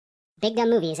Big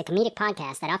Dumb Movie is a comedic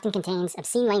podcast that often contains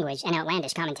obscene language and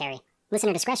outlandish commentary.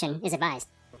 Listener discretion is advised.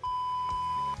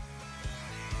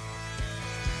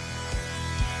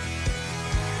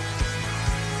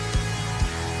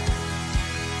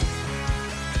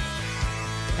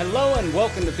 Hello and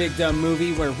welcome to Big Dumb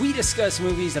Movie, where we discuss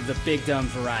movies of the big dumb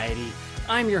variety.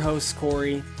 I'm your host,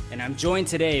 Korey, and I'm joined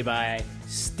today by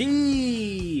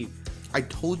Steve. I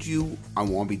told you I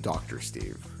want to be Dr.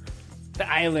 Steve. The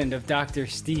island of Dr.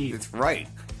 Steve. That's right.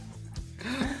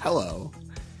 Hello.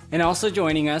 And also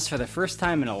joining us for the first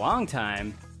time in a long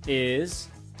time is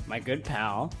my good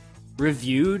pal,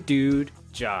 review dude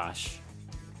Josh.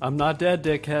 I'm not dead,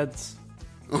 dickheads.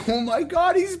 Oh my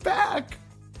god, he's back.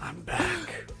 I'm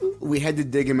back. We had to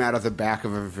dig him out of the back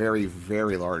of a very,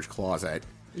 very large closet.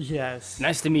 Yes.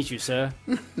 Nice to meet you, sir.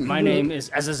 My name is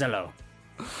Azazello.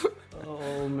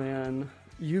 Oh, man.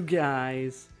 You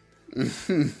guys.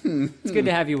 It's good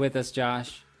to have you with us,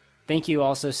 Josh. Thank you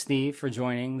also, Steve, for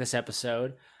joining this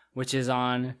episode, which is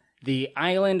on The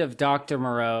Island of Dr.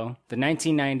 Moreau, the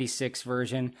 1996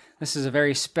 version. This is a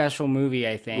very special movie,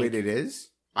 I think. Wait, it is?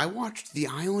 I watched The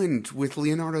Island with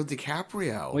Leonardo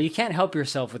DiCaprio. Well, you can't help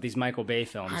yourself with these Michael Bay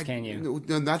films, can you?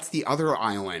 No, that's the other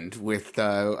island with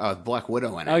Black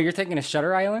Widow in it. Oh, you're taking a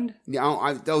Shutter Island?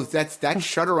 Yeah, that's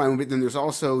Shutter Island, but then there's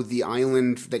also the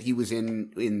island that he was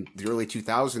in the early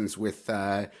 2000s with,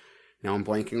 now I'm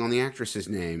blanking on the actress's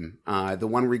name, the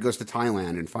one where he goes to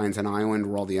Thailand and finds an island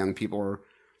where all the young people are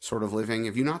sort of living.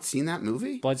 Have you not seen that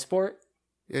movie? Bloodsport?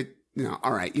 No,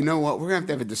 all right. You know what? We're going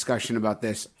to have a discussion about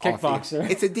this. Kickboxer.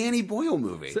 It's a Danny Boyle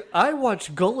movie. So I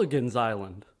watched Gulligan's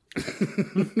Island.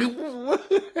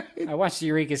 I watched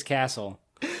Eureka's Castle.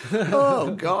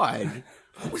 Oh, God.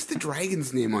 What was the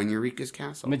dragon's name on Eureka's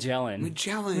Castle? Magellan.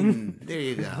 Magellan. There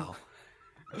you go.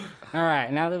 All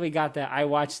right, now that we got the I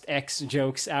watched X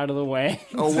jokes out of the way.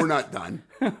 Oh, we're not done.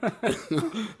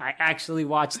 I actually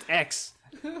watched X.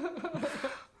 All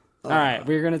right,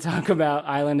 we're going to talk about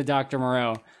Island of Dr.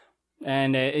 Moreau.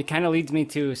 And it kind of leads me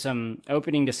to some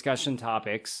opening discussion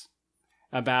topics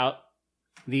about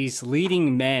these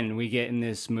leading men we get in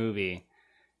this movie.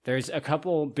 There's a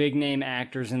couple big name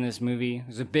actors in this movie.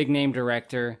 There's a big name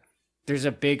director. There's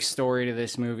a big story to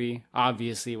this movie,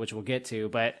 obviously, which we'll get to.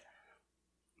 But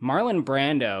Marlon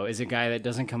Brando is a guy that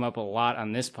doesn't come up a lot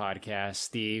on this podcast,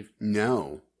 Steve.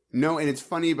 No, and it's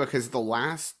funny because the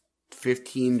last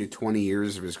 15 to 20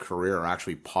 years of his career are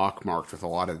actually pockmarked with a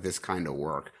lot of this kind of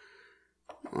work.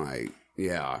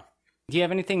 Yeah. Do you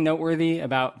have anything noteworthy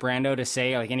about Brando to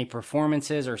say? Like any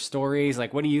performances or stories?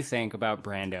 Like, what do you think about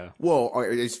Brando? Well,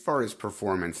 as far as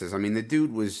performances, I mean, the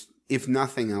dude was, if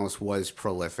nothing else, was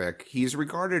prolific. He's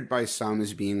regarded by some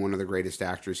as being one of the greatest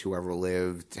actors who ever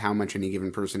lived. How much any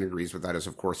given person agrees with that is,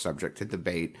 of course, subject to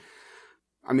debate.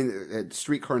 I mean,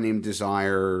 Streetcar Named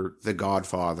Desire, The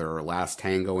Godfather, Last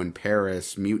Tango in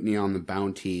Paris, Mutiny on the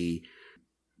Bounty.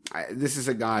 This is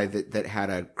a guy that had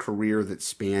a career that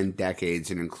spanned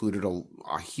decades and included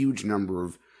a huge number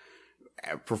of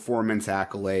performance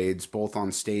accolades, both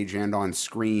on stage and on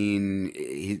screen.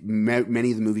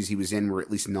 Many of the movies he was in were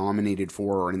at least nominated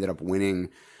for or ended up winning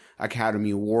Academy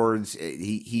Awards.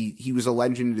 He was a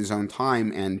legend in his own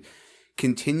time and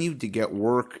continued to get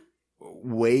work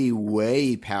way,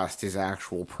 way past his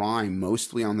actual prime,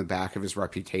 mostly on the back of his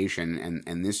reputation.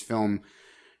 And this film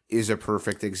is a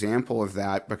perfect example of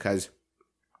that because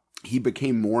he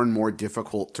became more and more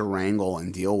difficult to wrangle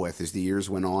and deal with as the years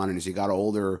went on. And as he got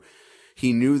older,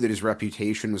 he knew that his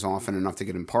reputation was often enough to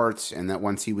get him parts and that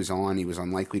once he was on, he was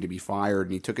unlikely to be fired.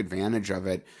 And he took advantage of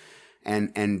it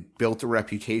and built a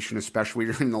reputation, especially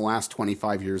during the last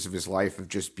 25 years of his life, of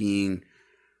just being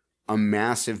a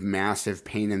massive, massive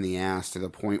pain in the ass to the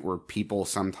point where people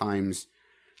sometimes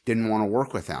didn't want to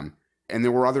work with him. And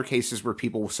there were other cases where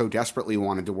people so desperately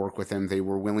wanted to work with him, they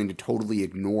were willing to totally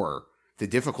ignore the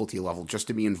difficulty level just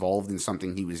to be involved in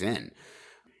something he was in.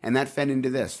 And that fed into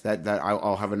this. That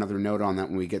I'll have another note on that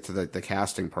when we get to the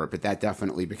casting part, but that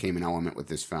definitely became an element with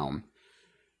this film.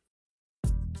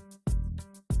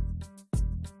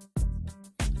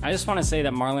 I just want to say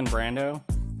that Marlon Brando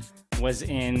was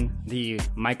in the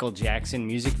Michael Jackson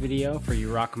music video for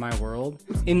You Rock My World.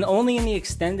 Only in the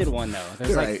extended one, though.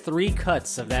 There's like 3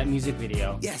 cuts of that music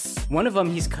video. Yes. One of them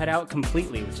he's cut out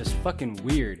completely, which is fucking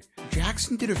weird.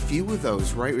 Jackson did a few of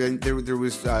those, right? And there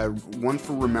was one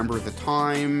for Remember the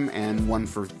Time and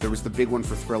there was the big one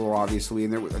for Thriller, obviously.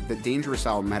 And the Dangerous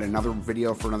album had another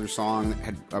video for another song that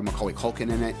had Macaulay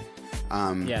Culkin in it.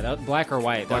 Yeah, that Black or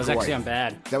White. That was actually on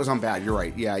Bad. That was on Bad, you're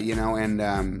right. Yeah,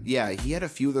 and yeah, he had a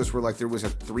few of those where like there was a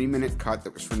 3-minute cut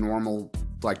that was for normal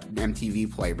like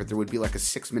MTV play, but there would be like a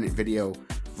 6-minute video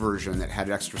version that had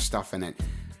extra stuff in it.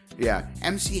 Yeah,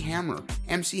 MC Hammer.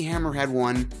 MC Hammer had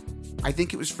one, I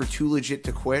think it was for Too Legit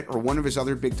to Quit, or one of his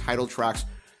other big title tracks.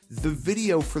 The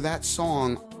video for that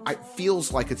song, it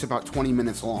feels like it's about 20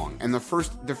 minutes long, and the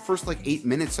first like 8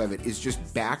 minutes of it is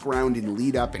just background and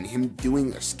lead up and him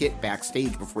doing a skit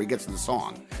backstage before he gets to the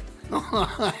song.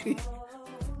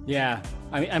 Yeah,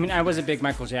 I mean, I was a big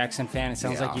Michael Jackson fan. It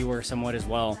sounds like you were somewhat as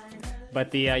well. But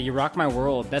the "You Rock My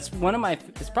World," it's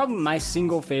probably my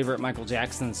single favorite Michael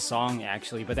Jackson song,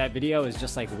 actually. But that video is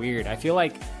just like weird. I feel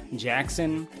like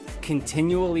Jackson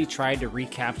continually tried to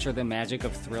recapture the magic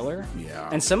of Thriller. Yeah.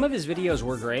 And some of his videos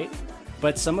were great,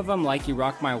 but some of them, like "You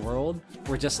Rock My World,"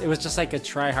 it was just like a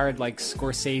try-hard, like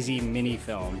Scorsese mini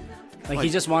film. Like he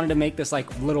just wanted to make this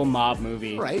like little mob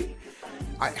movie. Right.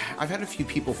 I've had a few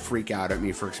people freak out at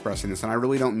me for expressing this, and I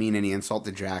really don't mean any insult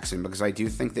to Jackson, because I do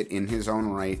think that in his own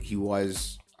right, he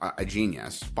was a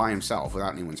genius by himself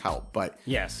without anyone's help. But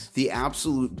yes, the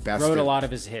absolute best wrote a lot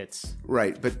of his hits.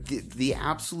 Right, but the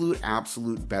absolute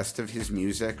best of his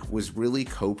music was really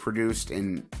co-produced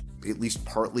and at least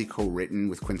partly co-written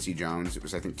with Quincy Jones. It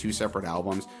was, I think, 2 separate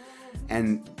albums.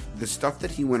 And the stuff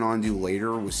that he went on to do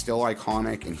later was still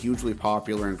iconic and hugely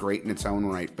popular and great in its own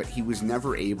right, but he was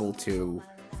never able to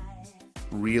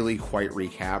really quite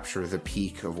recapture the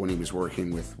peak of when he was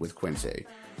working with Quincy.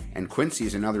 And Quincy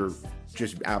is another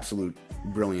just absolute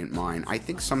brilliant mind. I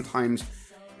think sometimes,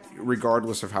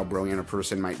 regardless of how brilliant a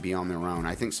person might be on their own,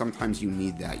 I think sometimes you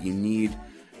need that. You need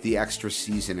the extra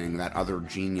seasoning that other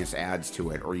genius adds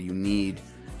to it, or you need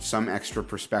some extra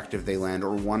perspective they lend,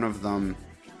 or one of them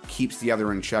keeps the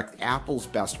other in check. Apple's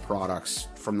best products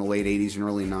from the late 80s and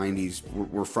early 90s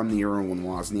were from the era when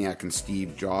Wozniak and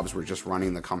Steve Jobs were just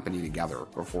running the company together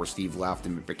before Steve left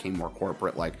and it became more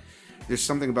corporate. Like, there's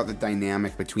something about the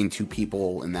dynamic between two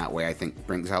people in that way I think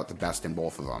brings out the best in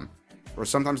both of them, or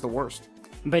sometimes the worst.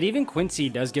 But even Quincy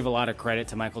does give a lot of credit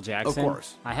to Michael Jackson. Of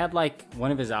course. I had like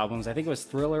one of his albums, I think it was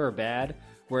Thriller or Bad,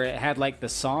 where it had like the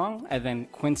song and then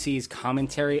Quincy's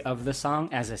commentary of the song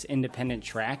as this independent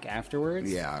track afterwards.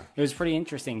 Yeah. It was pretty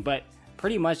interesting, but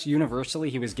pretty much universally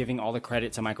he was giving all the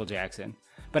credit to Michael Jackson.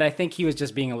 But I think he was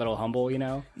just being a little humble, you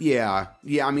know? Yeah,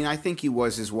 I mean, I think he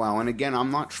was as well. And again,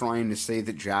 I'm not trying to say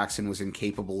that Jackson was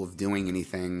incapable of doing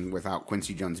anything without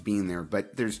Quincy Jones being there,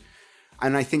 but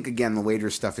and I think, again, the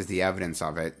later stuff is the evidence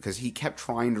of it, because he kept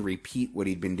trying to repeat what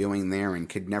he'd been doing there and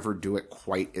could never do it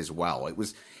quite as well.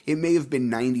 It may have been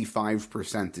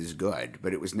 95% as good,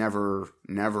 but it was never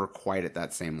quite at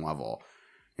that same level,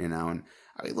 you know? And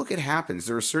I mean, look, it happens.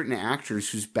 There are certain actors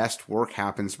whose best work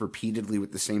happens repeatedly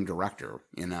with the same director,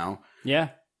 you know? Yeah.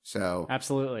 So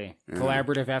absolutely. Yeah.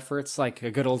 Collaborative efforts like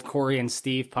a good old Korey and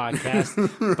Steve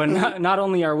podcast. But not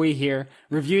only are we here,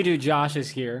 Review Dude Josh is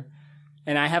here.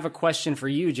 And I have a question for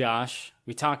you, Josh.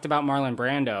 We talked about Marlon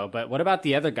Brando, but what about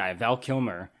the other guy, Val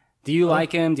Kilmer? Do you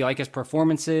like him? Do you like his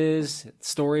performances,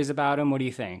 stories about him? What do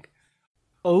you think?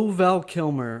 Oh, Val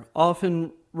Kilmer,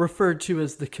 often referred to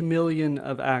as the chameleon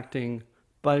of acting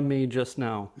by me just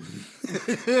now.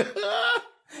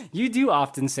 You do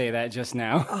often say that just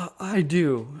now. I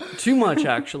do. Too much,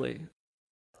 actually.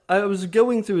 I was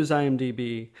going through his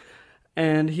IMDb,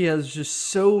 and he has just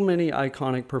so many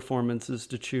iconic performances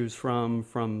to choose from.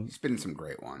 He's been in some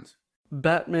great ones.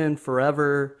 Batman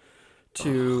Forever,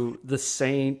 to The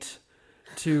Saint,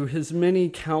 to his many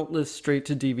countless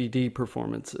straight-to-DVD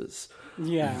performances.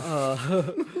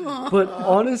 Yeah. But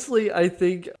honestly, I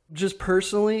think, just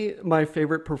personally, my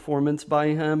favorite performance by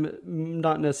him,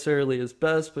 not necessarily his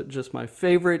best, but just my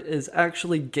favorite, is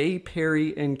actually Gay Perry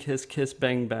in Kiss Kiss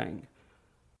Bang Bang.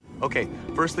 Okay,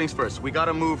 first things first, we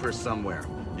gotta move her somewhere.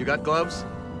 You got gloves?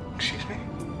 Excuse me?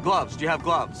 Gloves, do you have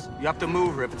gloves? You have to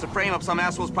move her. If it's a frame-up, some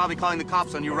asshole's probably calling the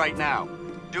cops on you right now.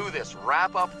 Do this,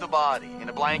 wrap up the body in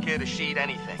a blanket, a sheet,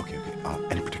 anything. Okay.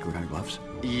 Any particular kind of gloves?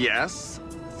 Yes.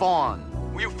 Fawn.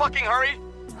 Will you fucking hurry?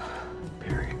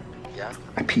 Perry. Yeah?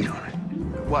 I peed on it.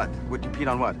 What? Would you peed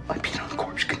on what? I peed on the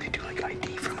corpse. Can they do like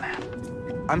ID from that?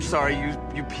 I'm sorry,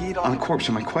 you peed on... On the corpse,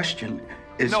 and my question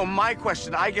is... No, my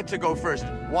question, I get to go first.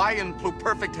 Why in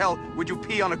perfect hell would you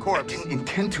pee on a corpse? I didn't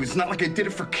intend to. It's not like I did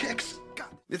it for kicks. God.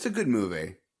 It's a good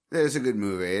movie. It's a good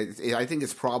movie. I think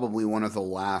it's probably one of the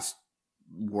last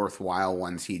worthwhile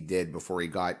ones he did before he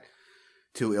got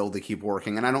too ill to keep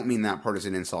working. And I don't mean that part as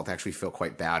an insult. I actually feel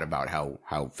quite bad about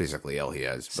how physically ill he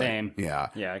is. But, same. Yeah.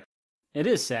 Yeah. It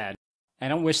is sad. I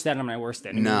don't wish that on my worst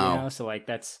enemy. No. You know? So like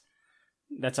that's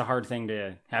a hard thing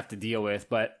to have to deal with,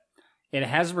 but it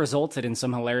has resulted in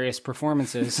some hilarious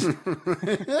performances.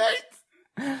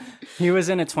 He was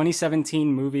in a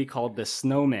 2017 movie called The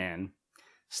Snowman,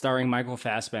 starring Michael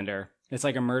Fassbender. It's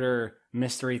like a murder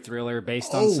mystery thriller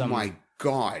based on some... Oh my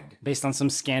God. Based on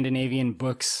some Scandinavian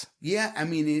books. Yeah, I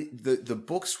mean, the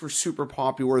books were super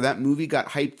popular. That movie got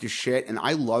hyped to shit, and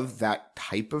I love that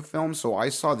type of film. So I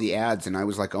saw the ads, and I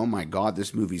was like, "Oh my God,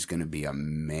 this movie's going to be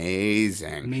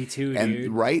amazing." Me too, and,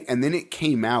 dude. Right, and then it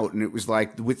came out, and it was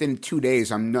like within 2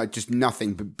 days, I'm not just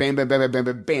nothing, but bam, bam, bam, bam, bam,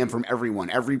 bam, bam from everyone,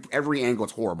 every angle.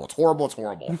 It's horrible. It's horrible. It's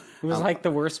horrible. It was like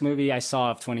the worst movie I saw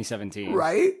of 2017.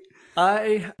 Right.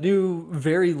 I knew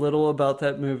very little about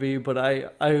that movie, but I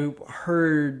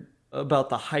heard about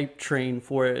the hype train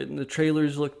for it, and the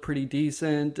trailers looked pretty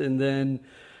decent. And then,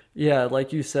 yeah,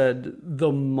 like you said,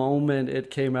 the moment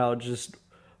it came out, just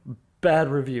bad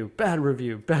review,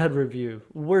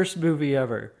 worst movie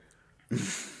ever.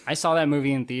 I saw that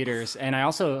movie in theaters, and I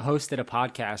also hosted a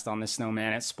podcast on The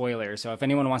Snowman at Spoiler. So if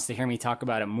anyone wants to hear me talk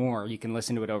about it more, you can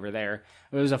listen to it over there.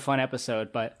 It was a fun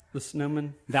episode, but The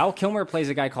Snowman. Val Kilmer plays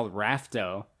a guy called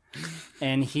Rafto,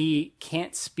 and he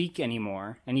can't speak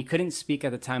anymore, and he couldn't speak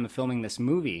at the time of filming this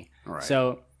movie. Right.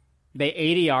 So they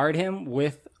ADR'd him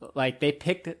with, like, they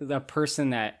picked the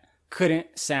person that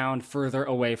couldn't sound further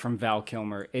away from Val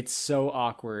Kilmer. It's so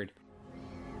awkward.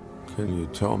 Can you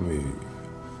tell me,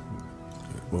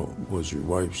 well, was your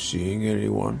wife seeing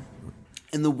anyone?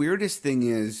 And the weirdest thing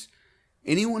is,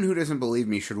 anyone who doesn't believe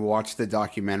me should watch the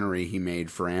documentary he made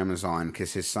for Amazon,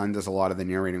 because his son does a lot of the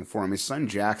narrating for him. His son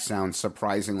Jack sounds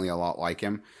surprisingly a lot like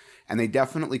him, and they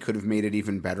definitely could have made it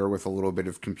even better with a little bit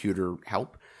of computer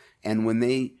help. And when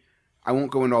I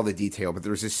won't go into all the detail, but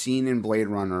there's a scene in Blade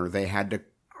Runner, they had to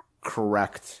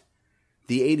correct,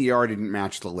 the ADR didn't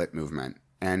match the lip movement,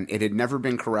 and it had never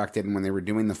been corrected, and when they were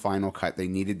doing the final cut, they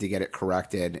needed to get it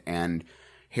corrected, and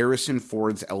Harrison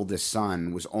Ford's eldest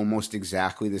son was almost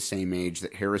exactly the same age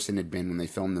that Harrison had been when they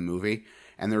filmed the movie,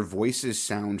 and their voices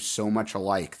sound so much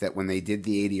alike that when they did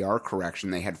the ADR correction,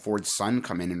 they had Ford's son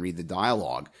come in and read the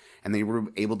dialogue, and they were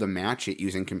able to match it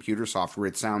using computer software.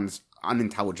 It sounds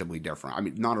unintelligibly different. I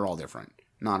mean, not at all different.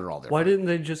 Not at all different. Why didn't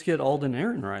they just get Alden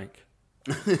Ehrenreich?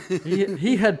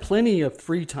 he had plenty of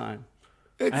free time.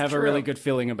 I have a really good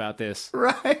feeling about this.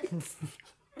 Right?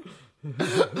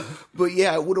 But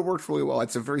yeah, it would have worked really well.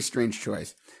 It's a very strange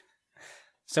choice.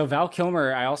 So Val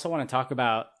Kilmer, I also want to talk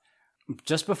about,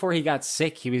 just before he got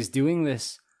sick, he was doing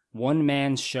this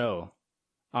one-man show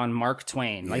on Mark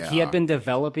Twain. Like, he had been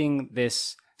developing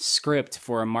this script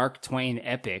for a Mark Twain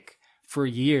epic for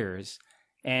years,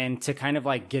 and to kind of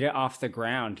like get it off the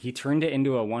ground, he turned it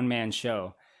into a one-man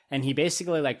show, and he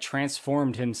basically like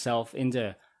transformed himself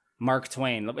into Mark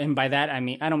Twain. And by that, I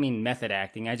don't mean method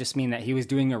acting. I just mean that he was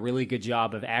doing a really good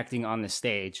job of acting on the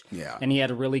stage. Yeah. And he had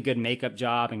a really good makeup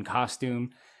job and costume.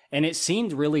 And it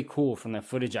seemed really cool from the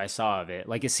footage I saw of it.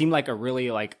 Like, it seemed like a really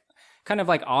like kind of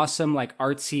like awesome, like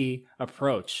artsy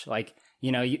approach. Like,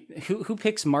 you know, who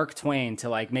picks Mark Twain to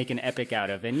like make an epic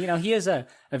out of? And, you know, he is a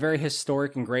very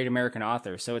historic and great American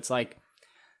author. So it's like,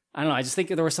 I don't know. I just think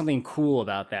there was something cool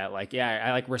about that. Like, yeah,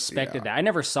 I like respected that. I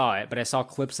never saw it, but I saw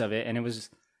clips of it, and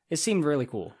it seemed really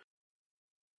cool.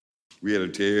 We had a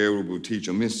terrible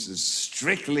teacher, Mrs.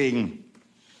 Strickling.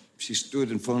 She stood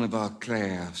in front of our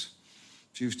class.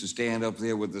 She used to stand up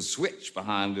there with a switch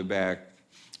behind her back.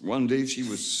 One day she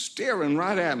was staring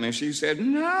right at me. She said,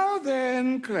 "Now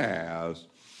then, class,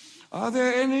 are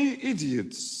there any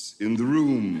idiots in the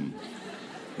room?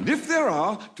 And if there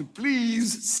are, to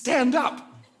please stand up."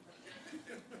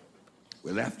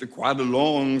 Well, after quite a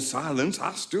long silence,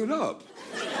 I stood up.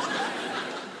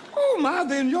 "Oh, my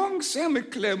then, young Sammy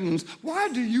Clemens, why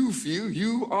do you feel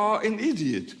you are an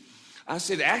idiot?" I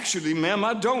said, "Actually, ma'am,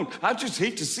 I don't. I just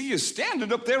hate to see you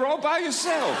standing up there all by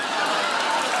yourself."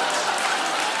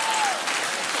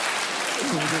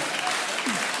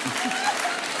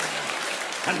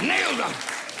 I nailed her.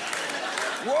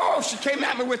 Whoa, she came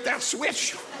at me with that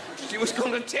switch. She was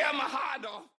going to tear my hide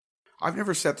off. I've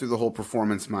never sat through the whole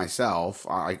performance myself.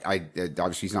 I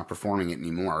obviously he's not performing it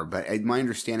anymore, but my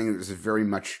understanding it was very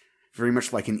much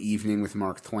like an evening with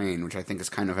Mark Twain, which I think is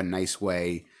kind of a nice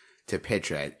way to pitch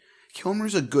it.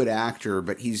 Kilmer's a good actor,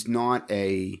 but he's not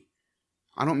I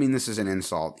don't mean this as an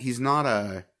insult. He's not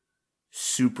a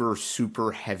super,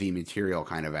 super heavy material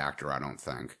kind of actor, I don't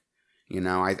think. You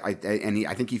know, I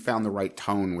think he found the right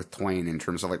tone with Twain in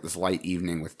terms of like this light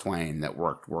evening with Twain that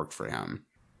worked for him.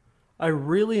 I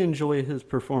really enjoy his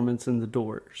performance in The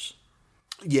Doors.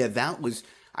 Yeah, that was,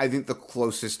 I think, the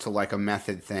closest to like a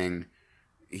method thing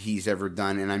he's ever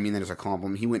done, and I mean that as a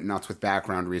compliment. He went nuts with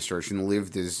background research and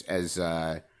lived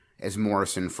as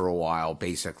Morrison for a while,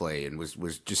 basically, and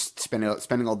was just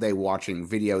spending all day watching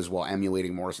videos while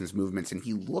emulating Morrison's movements. And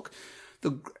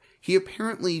he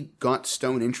apparently got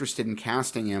Stone interested in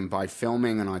casting him by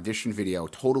filming an audition video,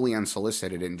 totally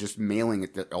unsolicited, and just mailing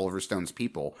it to Oliver Stone's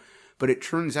people. But it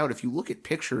turns out, if you look at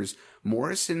pictures,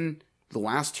 Morrison, the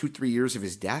last 2-3 years of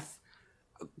his death,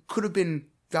 could have been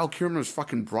Val Kilmer's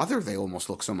fucking brother. They almost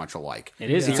look so much alike.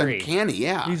 It's eerie. Uncanny,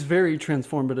 yeah. He's very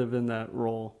transformative in that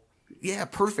role. Yeah,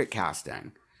 perfect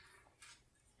casting.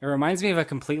 It reminds me of a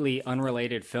completely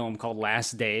unrelated film called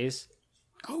Last Days.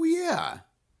 Oh, yeah.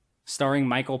 Starring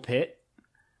Michael Pitt,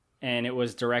 and it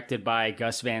was directed by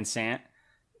Gus Van Sant.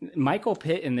 Michael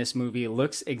Pitt in this movie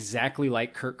looks exactly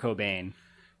like Kurt Cobain.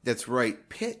 That's right.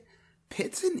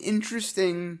 Pitt's an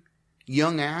interesting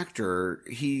young actor.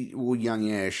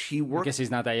 Youngish. He worked. I guess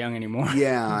he's not that young anymore.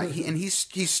 Yeah, he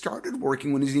started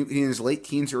working when he was in his late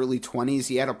teens, early 20s.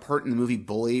 He had a part in the movie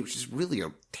Bully, which is really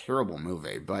a terrible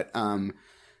movie. But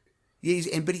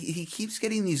he keeps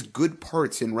getting these good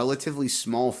parts in relatively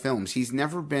small films. He's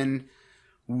never been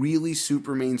really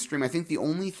super mainstream. I think the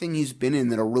only thing he's been in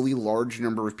that a really large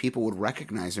number of people would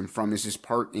recognize him from is his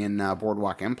part in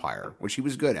Boardwalk Empire, which he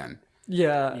was good in.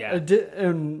 Yeah.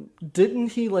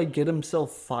 Didn't he get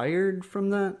himself fired from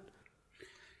that?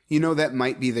 That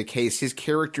might be the case. His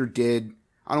character did.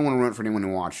 I don't want to ruin it for anyone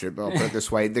who watched it, but I'll put it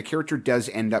this way: the character does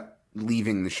end up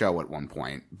leaving the show at one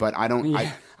point. But I don't.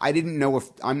 Yeah. I didn't know if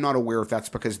I'm not aware if that's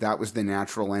because that was the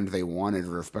natural end they wanted,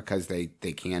 or if because they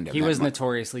canned him. He was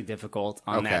notoriously difficult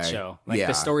on that show.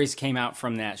 The stories came out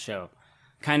from that show.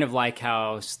 Kind of like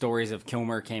how stories of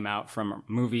Kilmer came out from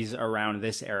movies around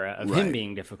this era of him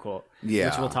being difficult,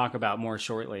 which we'll talk about more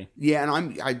shortly. Yeah,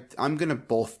 and I'm gonna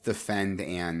both defend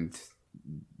and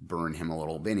burn him a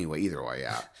little bit anyway. Either way,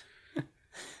 yeah.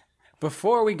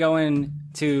 Before we go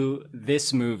into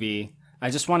this movie, I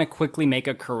just want to quickly make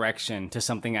a correction to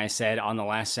something I said on the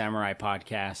Last Samurai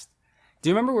podcast. Do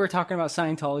you remember we were talking about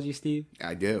Scientology, Steve?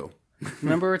 I do.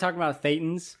 Remember we were talking about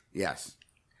thetans? Yes.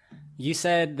 You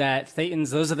said that thetans,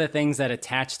 those are the things that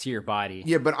attach to your body.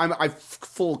 Yeah, but I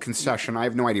full concession. I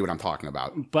have no idea what I'm talking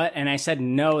about. And I said,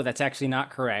 no, that's actually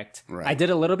not correct. Right. I did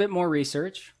a little bit more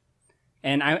research,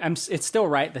 and it's still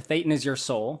right. The thetan is your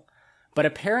soul. But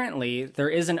apparently there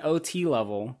is an OT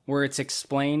level where it's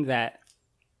explained that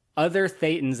other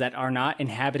thetans that are not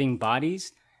inhabiting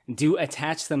bodies do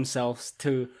attach themselves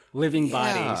to living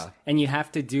bodies, and you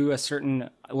have to do a certain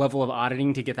level of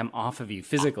auditing to get them off of you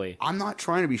physically. I'm not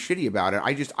trying to be shitty about it.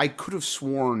 I could have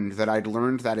sworn that I'd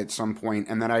learned that at some point,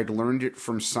 and that I'd learned it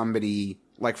from somebody,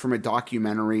 like from a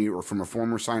documentary or from a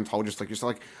former Scientologist like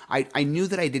yourself. Like I knew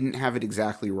that I didn't have it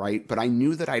exactly right, but I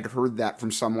knew that I'd heard that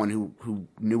from someone who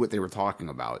knew what they were talking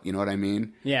about. You know what I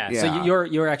mean? Yeah. So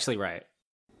you're actually right.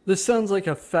 This sounds like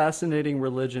a fascinating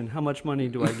religion. How much money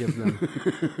do I give them?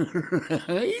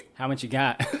 Right? How much you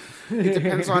got? It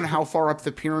depends on how far up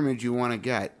the pyramid you want to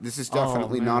get. This is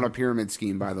definitely not a pyramid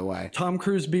scheme, by the way. Tom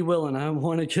Cruise be willing. I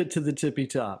want to get to the tippy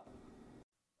top.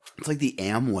 It's like the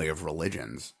Amway of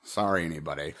religions. Sorry,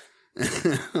 anybody.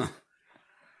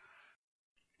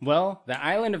 Well, The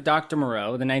Island of Dr. Moreau,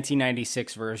 the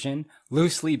 1996 version,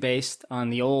 loosely based on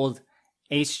the old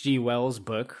H.G. Wells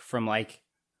book from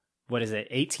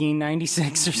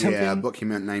 1896 or something? Yeah, book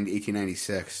came out in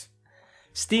 1896.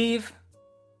 Steve,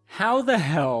 how the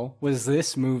hell was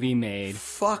this movie made?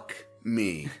 Fuck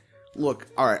me. Look,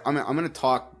 all right, I'm going to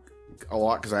talk a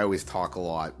lot because I always talk a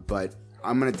lot, but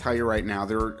I'm going to tell you right now,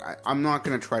 I'm not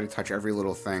going to try to touch every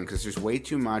little thing because there's way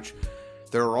too much.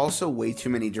 There are also way too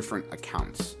many different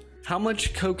accounts. How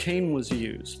much cocaine was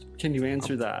used? Can you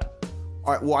answer that?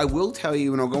 All right, well, I will tell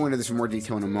you, and I'll go into this in more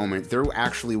detail in a moment, there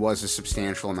actually was a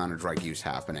substantial amount of drug use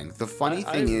happening. The funny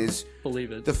thing is...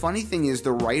 believe it. The funny thing is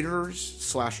the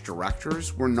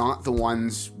writers/directors were not the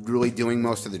ones really doing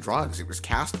most of the drugs. It was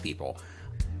cast people.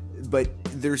 But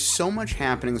there's so much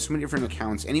happening, so many different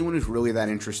accounts. Anyone who's really that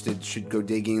interested should go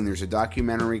digging. There's a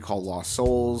documentary called Lost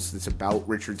Souls that's about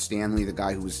Richard Stanley, the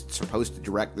guy who was supposed to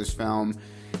direct this film.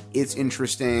 It's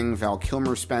interesting. Val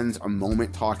Kilmer spends a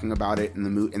moment talking about it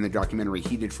in the documentary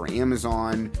he did for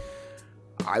Amazon.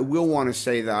 I do want to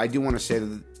say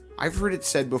that I've heard it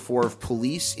said before, if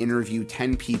police interview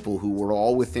 10 people who were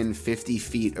all within 50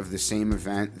 feet of the same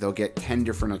event, they'll get 10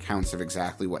 different accounts of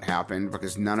exactly what happened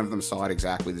because none of them saw it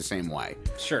exactly the same way.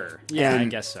 Sure. Yeah, And I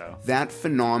guess so. That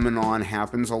phenomenon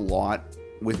happens a lot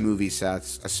with movie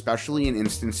sets, especially in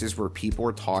instances where people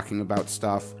are talking about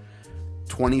stuff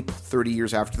 20, 30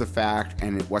 years after the fact,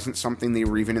 and it wasn't something they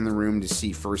were even in the room to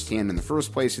see firsthand in the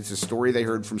first place. It's a story they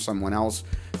heard from someone else,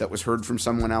 that was heard from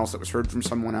someone else, that was heard from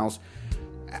someone else.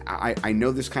 I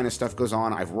know this kind of stuff goes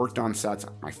on. I've worked on sets.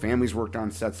 My family's worked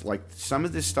on sets. Like, some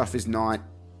of this stuff is not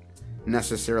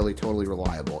necessarily totally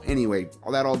reliable. Anyway,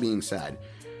 all being said,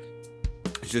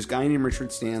 it's this guy named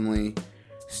Richard Stanley.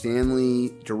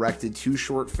 Stanley directed 2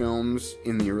 short films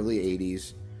in the early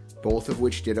 80s, both of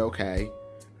which did okay.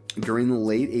 During the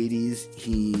late 80s,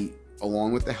 he,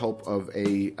 along with the help of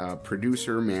a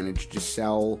producer, managed to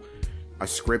sell a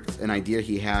script, an idea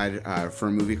he had for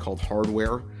a movie called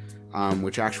Hardware,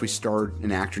 which actually starred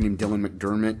an actor named Dylan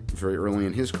McDermott very early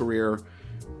in his career.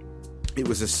 It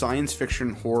was a science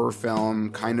fiction horror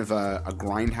film, kind of a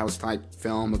grindhouse type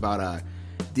film about a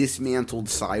dismantled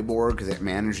cyborg that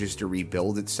manages to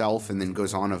rebuild itself and then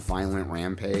goes on a violent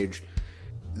rampage.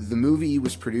 The movie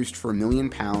was produced for £1 million,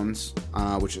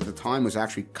 which at the time was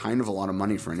actually kind of a lot of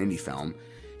money for an indie film.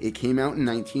 It came out in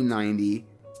 1990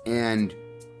 and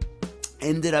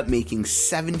ended up making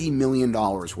 $70 million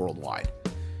worldwide.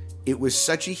 It was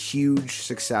such a huge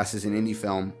success as an indie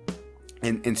film,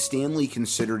 and Stanley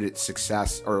considered it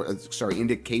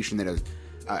indication that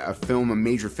a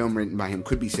major film written by him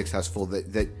could be successful,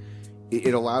 that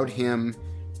it allowed him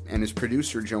and his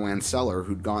producer, Joanne Seller,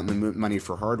 who'd gotten the money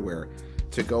for Hardware,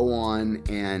 to go on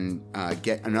and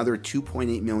get another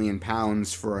 £2.8 million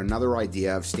for another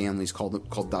idea of Stanley's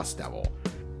called Dust Devil.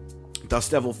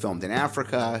 Dust Devil filmed in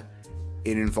Africa.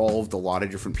 It involved a lot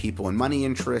of different people and money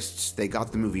interests. They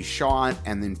got the movie shot,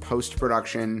 and then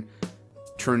post-production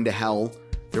turned to hell.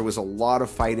 There was a lot of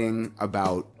fighting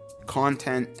about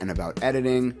content and about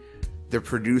editing. The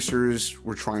producers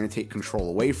were trying to take control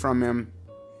away from him.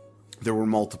 There were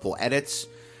multiple edits.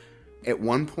 At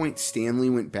one point, Stanley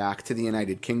went back to the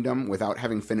United Kingdom without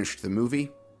having finished the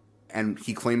movie, and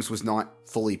he claims was not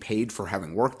fully paid for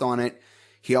having worked on it.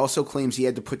 He also claims he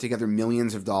had to put together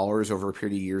millions of dollars over a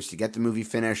period of years to get the movie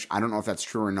finished. I don't know if that's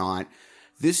true or not.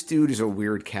 This dude is a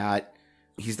weird cat.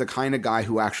 He's the kind of guy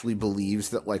who actually believes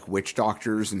that, like, witch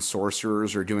doctors and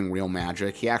sorcerers are doing real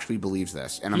magic. He actually believes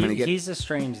this. And he's a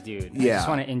strange dude. Yeah. I just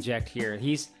want to inject here.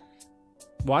 He's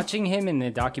watching him in the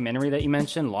documentary that you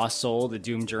mentioned, Lost Soul, The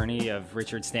Doomed Journey of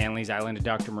Richard Stanley's Island of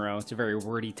Dr. Moreau. It's a very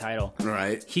wordy title.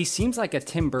 Right. He seems like a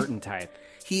Tim Burton type.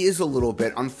 He is a little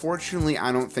bit. Unfortunately,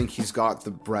 I don't think he's got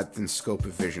the breadth and scope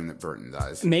of vision that Burton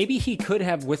does. Maybe he could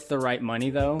have with the right money,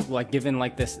 though. Like, given,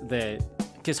 like,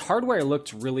 because Hardware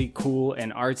looked really cool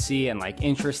and artsy and, like,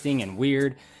 interesting and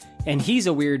weird. And he's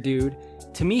a weird dude.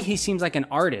 To me, he seems like an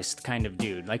artist kind of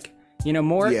dude. Like, you know,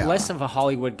 less of a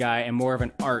Hollywood guy and more of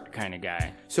an art kind of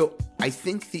guy. So I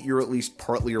think that you're at least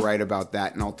partly right about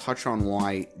that, and I'll touch on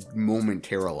why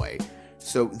momentarily.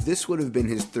 So this would have been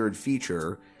his third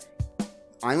feature.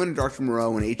 Island of Dr.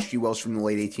 Moreau and H.G. Wells from the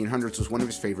late 1800s was one of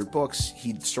his favorite books.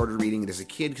 He'd started reading it as a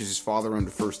kid because his father owned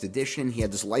a first edition. He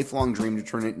had this lifelong dream to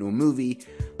turn it into a movie.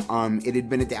 It had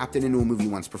been adapted into a movie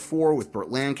once before with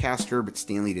Burt Lancaster, but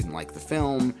Stanley didn't like the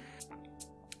film.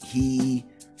 He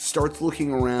starts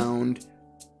looking around.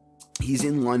 He's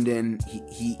in London.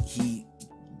 He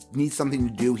needs something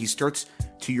to do. He starts,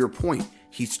 to your point,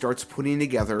 he starts putting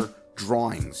together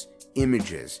drawings,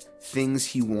 images, things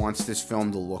he wants this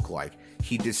film to look like.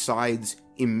 He decides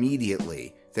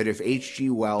immediately that if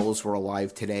H.G. Wells were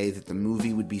alive today, that the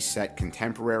movie would be set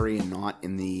contemporary and not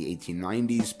in the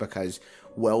 1890s, because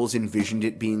Wells envisioned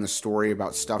it being a story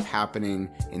about stuff happening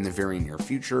in the very near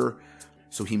future.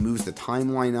 So he moves the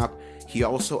timeline up. He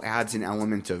also adds an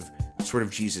element of sort of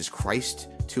Jesus Christ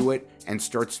to it and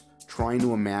starts trying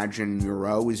to imagine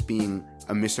Moreau as being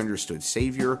a misunderstood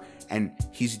savior. And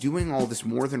he's doing all this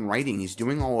more than writing. He's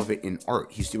doing all of it in art.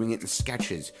 He's doing it in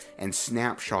sketches and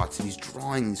snapshots, and he's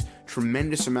drawing this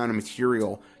tremendous amount of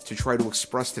material to try to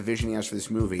express the vision he has for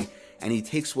this movie. And he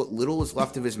takes what little is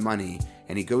left of his money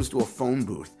and he goes to a phone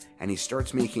booth and he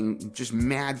starts making just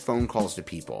mad phone calls to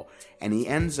people. And he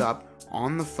ends up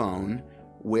on the phone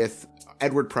with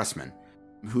Edward Pressman,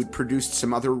 who'd produced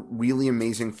some other really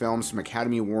amazing films, some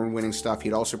Academy Award-winning stuff.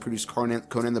 He'd also produced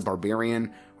Conan the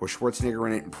Barbarian, with Schwarzenegger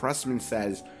in it. And Pressman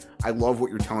says, "I love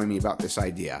what you're telling me about this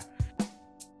idea."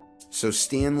 So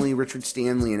Richard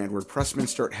Stanley and Edward Pressman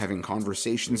start having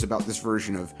conversations about this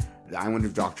version of The Island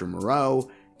of Dr. Moreau,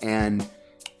 and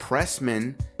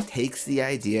Pressman takes the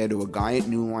idea to a guy at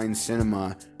New Line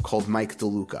Cinema called Mike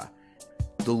DeLuca.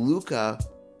 DeLuca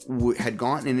had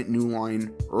gotten in at New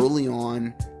Line early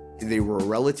on. They were a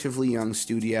relatively young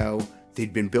studio.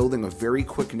 They'd been building a very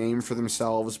quick name for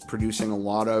themselves, producing a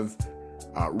lot of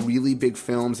really big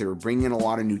films. They were bringing in a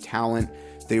lot of new talent.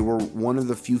 They were one of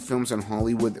the few films in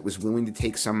Hollywood that was willing to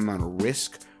take some amount of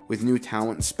risk with new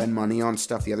talent and spend money on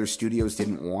stuff the other studios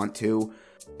didn't want to.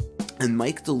 And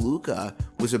Mike DeLuca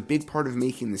was a big part of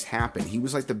making this happen. He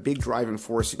was like the big driving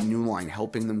force at New Line,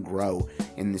 helping them grow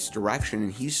in this direction,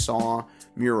 and he saw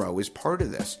Moreau as part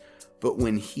of this. But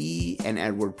when he and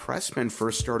Edward Pressman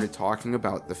first started talking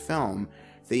about the film,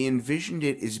 they envisioned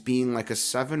it as being like a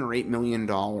 $7 or $8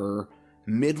 million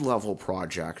mid-level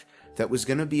project that was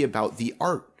going to be about the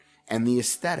art and the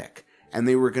aesthetic and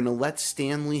they were going to let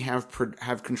Stanley have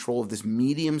control of this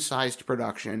medium-sized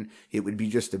production. It would be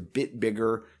just a bit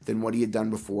bigger than what he had done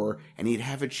before, and he'd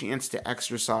have a chance to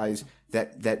exercise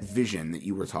that vision that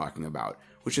you were talking about,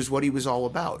 which is what he was all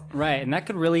about. Right, and that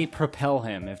could really propel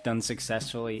him if done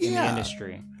successfully in the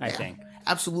industry, I think.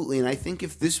 Absolutely, and I think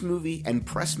if this movie, and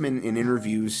Pressman in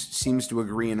interviews seems to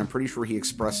agree, and I'm pretty sure he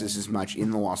expresses as much in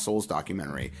the Lost Souls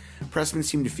documentary, Pressman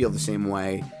seemed to feel the same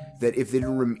way, that if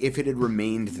it had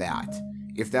remained that,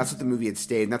 if that's what the movie had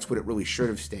stayed, and that's what it really should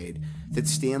have stayed, that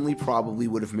Stanley probably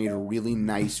would have made a really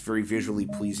nice, very visually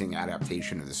pleasing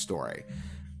adaptation of the story.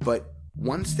 But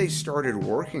once they started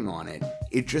working on it,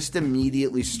 it just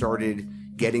immediately started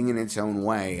getting in its own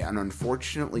way, and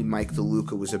unfortunately Mike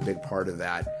DeLuca was a big part of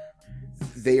that.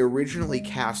 They originally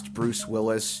cast Bruce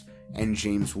Willis and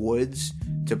James Woods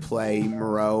to play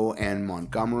Moreau and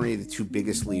Montgomery, the two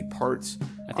biggest lead parts.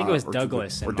 I think it was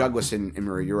Douglas. Douglas and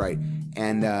Moreau, you're right.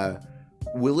 And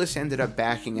Willis ended up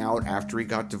backing out after he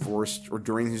got divorced, or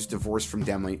during his divorce from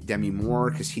Demi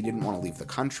Moore, because he didn't want to leave the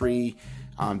country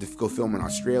to go film in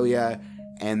Australia.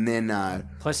 And then...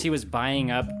 Plus, he was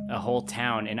buying up a whole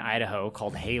town in Idaho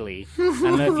called Haley. I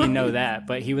don't know if you know that,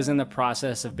 but he was in the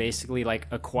process of basically, like,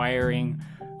 acquiring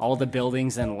all the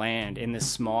buildings and land in this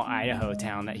small Idaho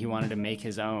town that he wanted to make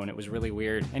his own. It was really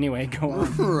weird. Anyway, go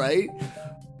on. Right?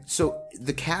 So,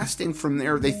 the casting from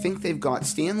there, they think they've got...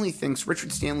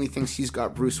 Richard Stanley thinks he's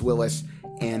got Bruce Willis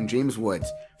and James Woods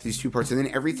for these two parts, and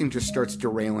then everything just starts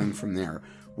derailing from there.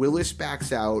 Willis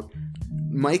backs out.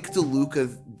 Mike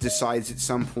DeLuca decides at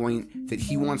some point that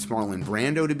he wants Marlon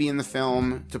Brando to be in the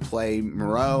film to play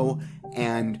Moreau,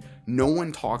 and no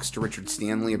one talks to Richard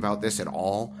Stanley about this at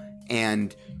all.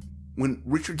 And when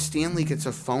Richard Stanley gets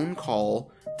a phone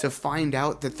call to find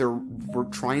out that we're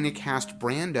trying to cast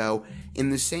Brando,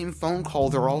 in the same phone call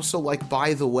they're also like,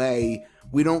 by the way,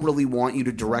 we don't really want you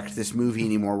to direct this movie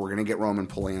anymore, we're going to get Roman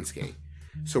Polanski.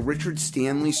 So Richard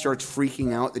Stanley starts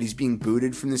freaking out that he's being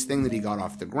booted from this thing that he got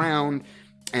off the ground,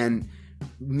 and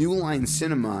New Line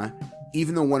Cinema,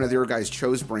 even though one of their guys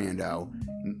chose Brando,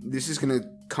 this is going to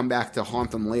come back to haunt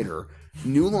them later,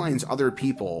 New Line's other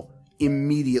people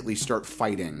immediately start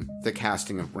fighting the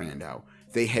casting of Brando.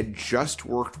 They had just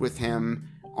worked with him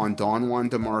on Don Juan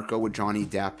DeMarco with Johnny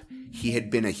Depp. He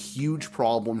had been a huge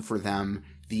problem for them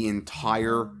the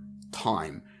entire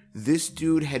time. This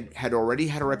dude had already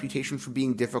had a reputation for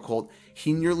being difficult.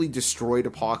 He nearly destroyed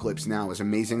Apocalypse Now, as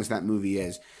amazing as that movie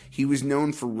is. He was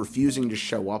known for refusing to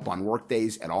show up on work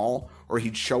days at all, or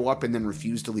he'd show up and then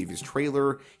refuse to leave his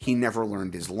trailer. He never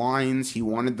learned his lines. He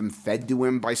wanted them fed to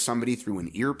him by somebody through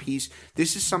an earpiece.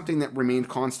 This is something that remained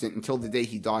constant until the day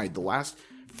he died. The last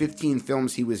 15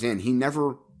 films he was in, he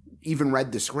never even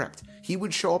read the script. He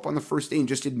would show up on the first day and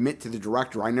just admit to the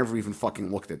director, I never even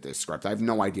fucking looked at this script. I have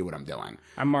no idea what I'm doing.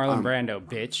 I'm Marlon Brando,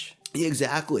 bitch.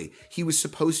 Exactly. He was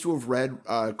supposed to have read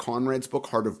Conrad's book,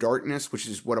 Heart of Darkness, which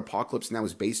is what Apocalypse Now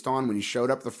is based on. When he showed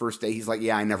up the first day, he's like,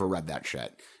 yeah, I never read that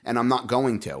shit. And I'm not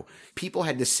going to. People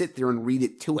had to sit there and read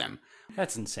it to him.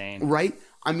 That's insane. Right?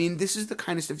 I mean, this is the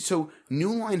kind of stuff. So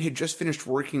New Line had just finished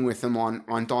working with him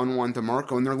on Don Juan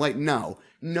DeMarco, and they're like, no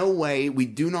way, we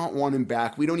do not want him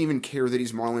back. We don't even care that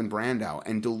he's Marlon Brando.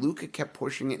 And DeLuca kept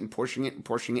pushing it and pushing it and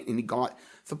pushing it, and he got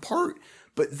the part.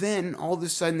 But then, all of a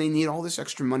sudden, they need all this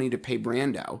extra money to pay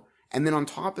Brando. And then on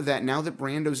top of that, now that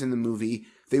Brando's in the movie,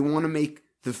 they want to make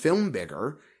the film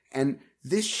bigger, and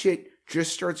this shit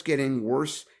just starts getting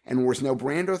worse and worse. Now,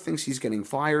 Brando thinks he's getting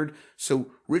fired,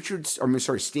 so Richard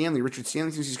Stanley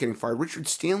thinks he's getting fired. Richard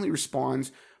Stanley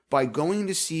responds by going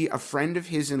to see a friend of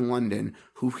his in London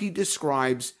who he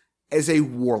describes as a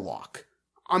warlock.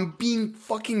 I'm being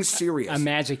fucking serious. A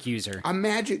magic user. A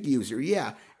magic user,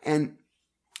 yeah. And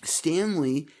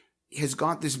Stanley has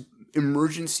got this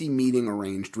emergency meeting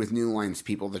arranged with New Line's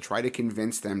people to try to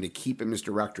convince them to keep him as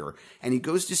director. And he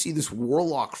goes to see this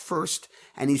warlock first,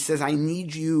 and he says, I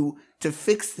need you to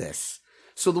fix this.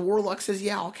 So the warlock says,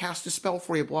 yeah, I'll cast a spell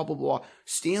for you, blah, blah, blah.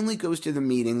 Stanley goes to the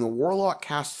meeting. The warlock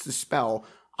casts the spell.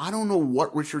 I don't know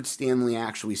what Richard Stanley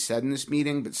actually said in this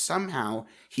meeting, but somehow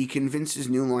he convinces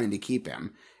New Line to keep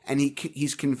him. And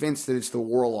he's convinced that it's the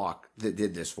warlock that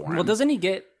did this for him. Well, doesn't he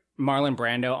get Marlon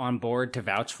Brando on board to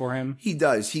vouch for him? He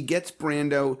does. He gets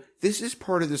Brando. This is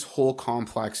part of this whole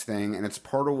complex thing, and it's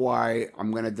part of why I'm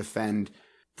going to defend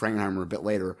Frankenheimer a bit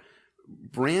later.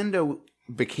 Brando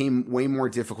became way more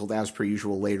difficult as per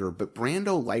usual later, but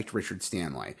Brando liked Richard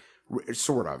Stanley.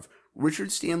 Sort of.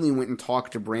 Richard Stanley went and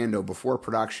talked to Brando before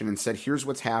production and said, here's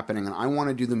what's happening, and I want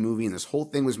to do the movie, and this whole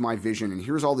thing was my vision, and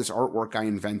here's all this artwork I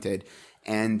invented.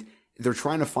 And They're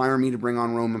trying to fire me to bring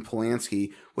on Roman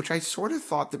Polanski, which I sort of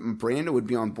thought that Brando would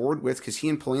be on board with because he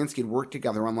and Polanski had worked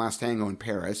together on Last Tango in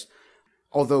Paris.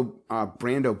 Although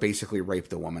Brando basically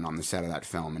raped a woman on the set of that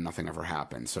film and nothing ever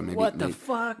happened. So maybe What the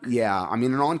fuck? Yeah, I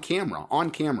mean, and on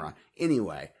camera.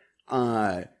 Anyway,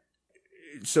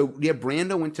 so yeah,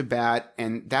 Brando went to bat,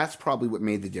 and that's probably what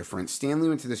made the difference. Stanley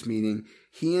went to this meeting.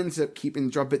 He ends up keeping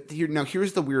the job. But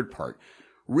here's the weird part.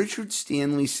 Richard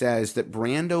Stanley says that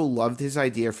Brando loved his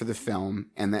idea for the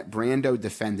film and that Brando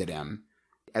defended him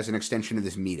as an extension of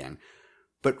this meeting.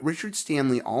 But Richard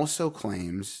Stanley also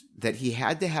claims that he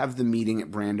had to have the meeting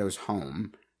at Brando's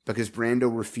home because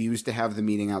Brando refused to have the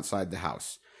meeting outside the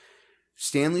house.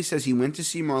 Stanley says he went to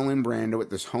see Marlon Brando at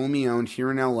this home he owned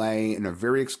here in L.A. in a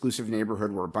very exclusive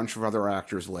neighborhood where a bunch of other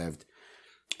actors lived.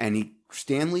 And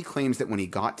Stanley claims that when he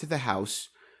got to the house,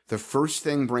 the first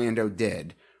thing Brando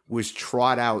did was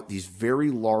trot out these very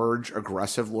large,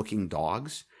 aggressive-looking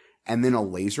dogs and then a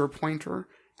laser pointer,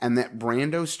 and that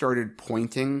Brando started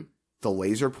pointing the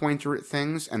laser pointer at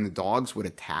things, and the dogs would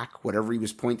attack whatever he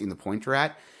was pointing the pointer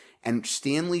at. And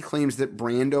Stanley claims that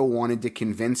Brando wanted to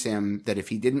convince him that if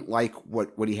he didn't like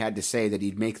what he had to say, that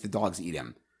he'd make the dogs eat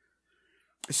him.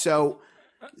 So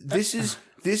this is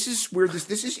where this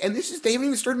is, they haven't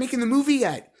even started making the movie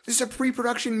yet. This is a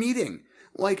pre-production meeting.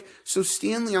 So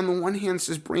Stanley on the one hand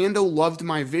says Brando loved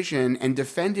my vision and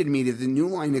defended me to the New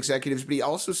Line executives, but he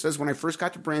also says when I first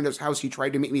got to Brando's house, he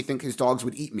tried to make me think his dogs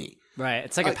would eat me. Right.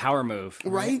 It's like a power move.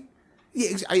 Right?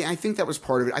 Yeah, I think that was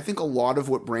part of it. I think a lot of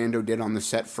what Brando did on the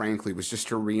set, frankly, was just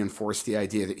to reinforce the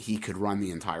idea that he could run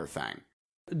the entire thing.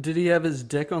 Did he have his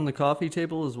dick on the coffee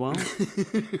table as well?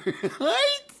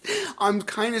 Right? I'm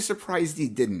kind of surprised he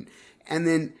didn't. And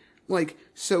then,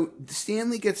 so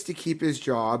Stanley gets to keep his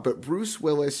job, but Bruce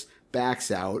Willis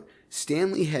backs out.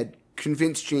 Stanley had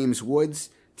convinced James Woods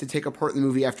to take a part in the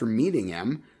movie after meeting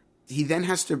him. He then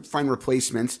has to find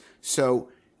replacements. So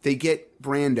they get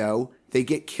Brando, they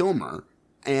get Kilmer,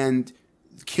 and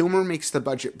Kilmer makes the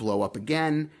budget blow up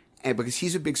again, and because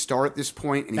he's a big star at this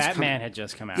point. And Batman had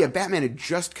just come out. Yeah, Batman had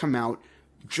just come out.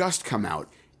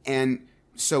 And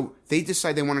so they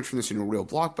decide they want to turn this into a real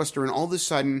blockbuster, and all of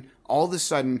a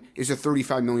sudden is a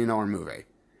 $35 million movie.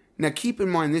 Now, keep in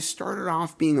mind, this started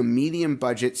off being a medium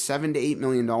budget, $7 to $8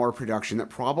 million production that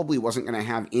probably wasn't going to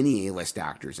have any A-list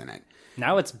actors in it.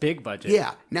 Now it's big budget.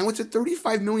 Yeah, now it's a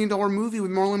 $35 million movie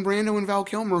with Marlon Brando and Val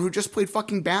Kilmer, who just played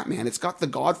fucking Batman. It's got The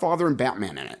Godfather and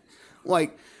Batman in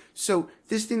it. So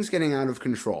this thing's getting out of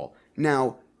control.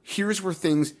 Now, here's where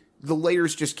the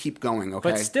layers just keep going,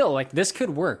 okay? But still, this could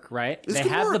work, right? This they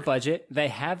could have work. the budget. They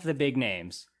have the big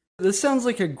names. This sounds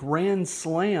like a grand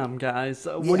slam, guys.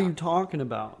 What are you talking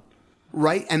about?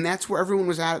 Right? And that's where everyone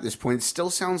was at this point. It still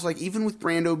sounds like, even with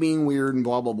Brando being weird and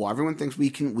blah, blah, blah, everyone thinks we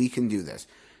can do this.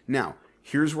 Now,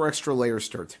 here's where extra layers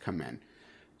start to come in.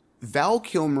 Val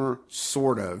Kilmer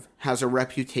sort of has a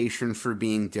reputation for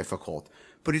being difficult,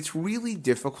 but it's really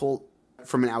difficult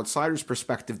from an outsider's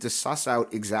perspective to suss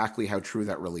out exactly how true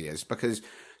that really is, because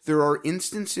there are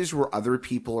instances where other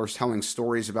people are telling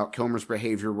stories about Kilmer's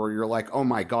behavior where you're like, oh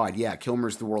my God, yeah,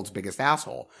 Kilmer's the world's biggest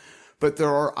asshole. But there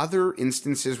are other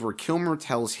instances where Kilmer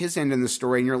tells his end in the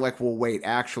story and you're like, well, wait,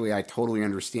 actually, I totally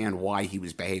understand why he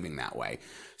was behaving that way.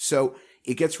 So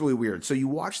it gets really weird. So you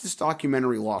watch this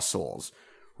documentary, Lost Souls.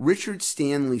 Richard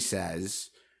Stanley says,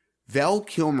 Val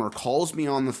Kilmer calls me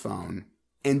on the phone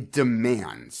and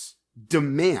demands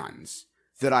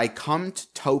that I come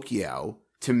to Tokyo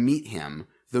to meet him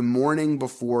the morning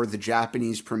before the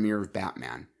Japanese premiere of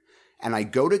Batman. And I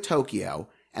go to Tokyo,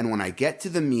 and when I get to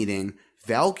the meeting,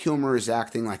 Val Kilmer is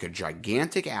acting like a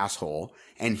gigantic asshole,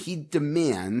 and he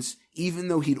demands, even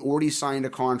though he'd already signed a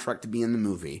contract to be in the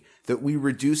movie, that we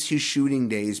reduce his shooting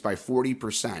days by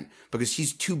 40% because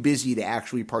he's too busy to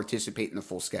actually participate in the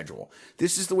full schedule.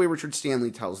 This is the way Richard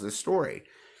Stanley tells this story.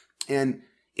 And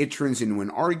it turns into an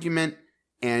argument,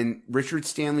 and Richard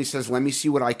Stanley says, let me see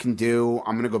what I can do.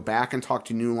 I'm going to go back and talk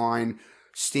to New Line.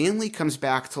 Stanley comes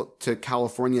back to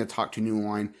California to talk to New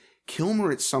Line.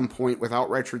 Kilmer, at some point, without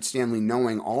Richard Stanley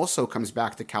knowing, also comes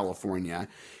back to California.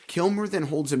 Kilmer then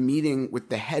holds a meeting with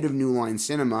the head of New Line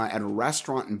Cinema at a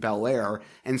restaurant in Bel Air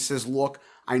and says, look,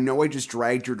 I know I just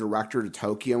dragged your director to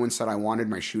Tokyo and said I wanted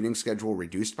my shooting schedule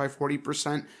reduced by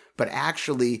 40%, but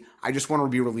actually, I just want to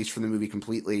be released from the movie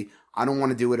completely. I don't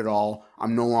want to do it at all.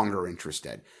 I'm no longer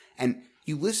interested. And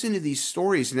you listen to these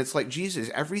stories and it's like, Jesus,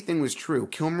 everything was true.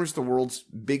 Kilmer's the world's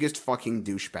biggest fucking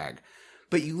douchebag.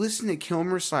 But you listen to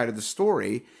Kilmer's side of the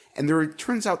story, and it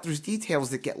turns out there's details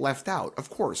that get left out, of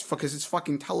course, because it's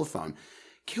fucking telephone.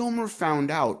 Kilmer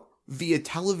found out via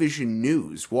television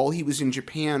news while he was in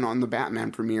Japan on the Batman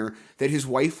premiere that his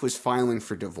wife was filing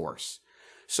for divorce.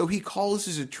 So he calls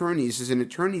his attorneys, and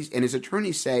his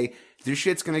attorneys say, this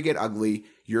shit's going to get ugly.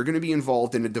 You're going to be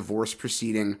involved in a divorce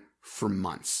proceeding for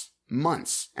months.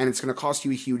 And it's going to cost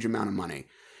you a huge amount of money.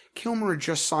 Kilmer had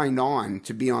just signed on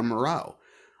to be on Moreau.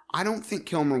 I don't think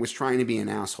Kilmer was trying to be an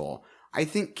asshole. I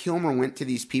think Kilmer went to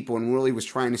these people and really was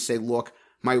trying to say, look,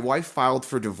 my wife filed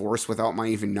for divorce without my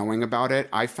even knowing about it.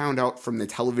 I found out from the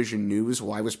television news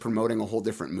while I was promoting a whole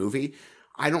different movie.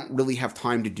 I don't really have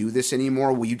time to do this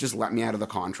anymore. Will you just let me out of the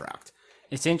contract?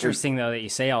 It's interesting, though, that you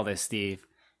say all this, Steve,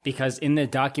 because in the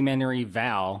documentary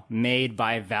Val, made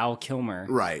by Val Kilmer,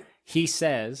 right, he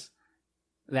says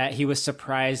that he was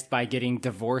surprised by getting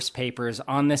divorce papers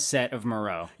on the set of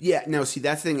Moreau. Yeah, no, see,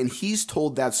 that's the thing. And he's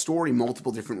told that story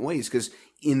multiple different ways, because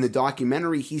in the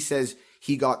documentary, he says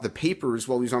he got the papers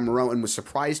while he was on Moreau and was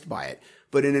surprised by it.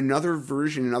 But in another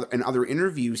version, in other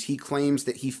interviews, he claims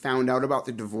that he found out about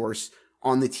the divorce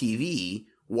on the TV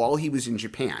while he was in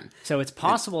Japan. So it's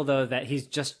possible, though, that he's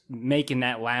just making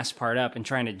that last part up and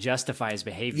trying to justify his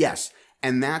behavior. Yes,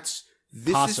 and that's...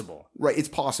 Possible. Right, it's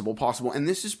possible. And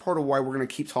this is part of why we're going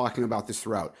to keep talking about this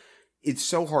throughout. It's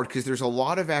so hard because there's a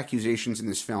lot of accusations in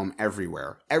this film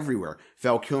everywhere.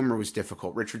 Val Kilmer was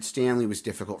difficult. Richard Stanley was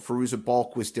difficult. Fairuza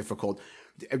Balk was difficult.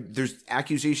 There's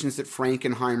accusations that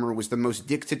Frankenheimer was the most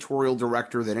dictatorial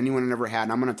director that anyone had ever had.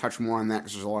 And I'm going to touch more on that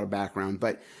because there's a lot of background.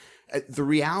 But the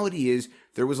reality is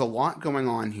there was a lot going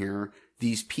on here.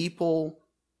 These people,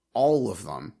 all of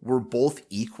them, were both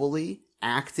equally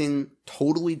acting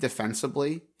totally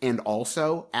defensively and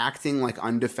also acting like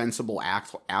undefensible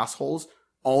assholes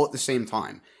all at the same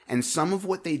time. And some of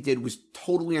what they did was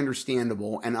totally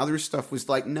understandable, and other stuff was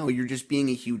like, no, you're just being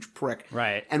a huge prick.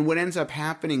 Right. And what ends up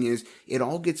happening is it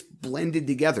all gets blended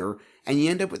together, and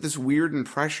you end up with this weird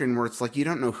impression where it's like you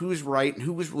don't know who's right and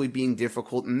who was really being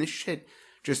difficult, and this shit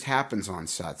just happens on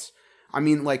sets. I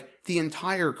mean, like, the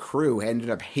entire crew ended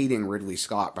up hating Ridley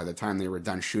Scott by the time they were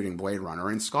done shooting Blade Runner.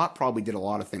 And Scott probably did a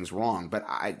lot of things wrong. But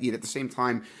at the same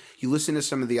time, you listen to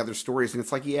some of the other stories, and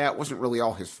it's like, yeah, it wasn't really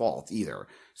all his fault either.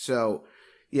 So,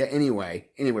 yeah, anyway,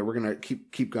 we're going to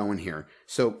keep going here.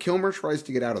 So Kilmer tries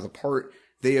to get out of the part.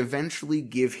 They eventually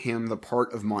give him the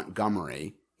part of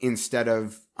Montgomery instead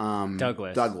of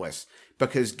Douglas.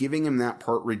 Because giving him that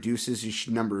part reduces his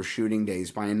number of shooting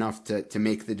days by enough to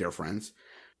make the difference.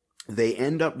 They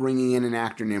end up bringing in an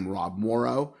actor named Rob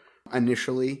Moreau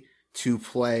initially to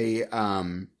play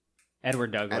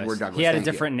Edward Douglas. He had a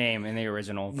different name in the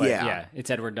original, but yeah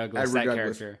it's Edward Douglas,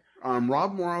 character.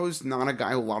 Rob Morrow's not a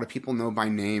guy a lot of people know by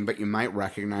name, but you might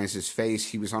recognize his face.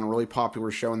 He was on a really popular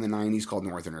show in the 90s called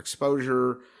Northern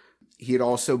Exposure. He had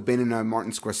also been in a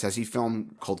Martin Scorsese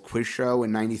film called Quiz Show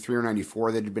in 93 or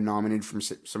 94 that had been nominated for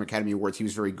some Academy Awards. He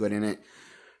was very good in it.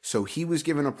 So he was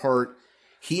given a part.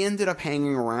 He ended up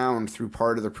hanging around through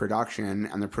part of the production,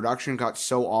 and the production got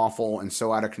so awful and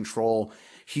so out of control,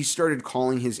 he started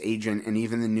calling his agent and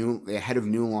even the head of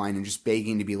New Line and just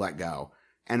begging to be let go.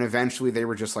 And eventually they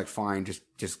were just like, fine, just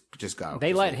go.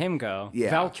 They let him go. Yeah.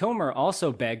 Val Kilmer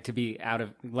also begged to be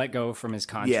let go from his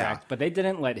contract, but they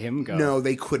didn't let him go. No,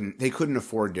 they couldn't. They couldn't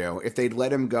afford to. If they'd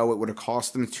let him go, it would have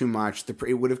cost them too much.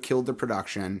 It would have killed the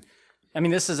production. I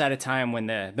mean, this is at a time when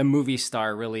the movie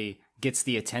star really gets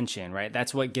the attention, right?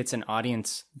 That's what gets an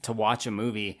audience to watch a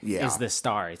movie is the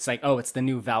star. It's like, oh, it's the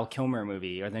new Val Kilmer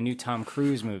movie or the new Tom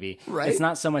Cruise movie. Right. It's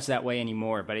not so much that way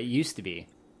anymore, but it used to be.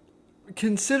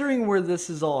 Considering where this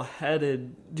is all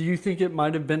headed, do you think it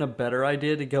might have been a better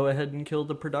idea to go ahead and kill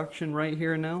the production right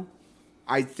here and now?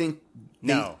 I think...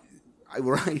 No.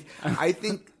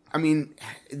 I mean,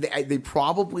 they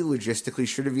probably logistically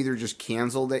should have either just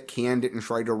canned it, and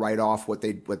tried to write off what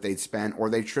they'd spent, or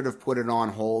they should have put it on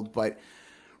hold. But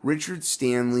Richard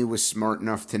Stanley was smart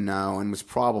enough to know, and was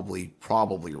probably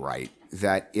right,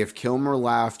 that if Kilmer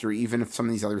left, or even if some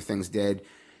of these other things did,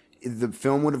 the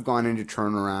film would have gone into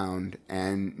turnaround,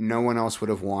 and no one else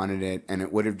would have wanted it, and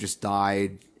it would have just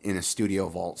died in a studio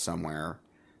vault somewhere.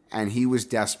 And he was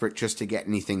desperate just to get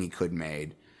anything he could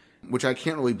made, which I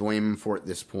can't really blame him for at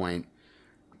this point.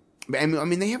 I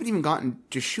mean, they haven't even gotten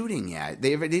to shooting yet.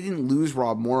 They didn't lose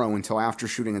Rob Morrow until after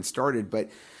shooting had started,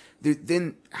 but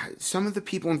then some of the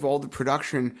people involved in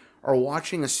production are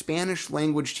watching a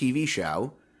Spanish-language TV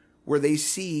show where they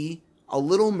see a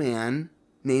little man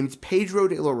named Pedro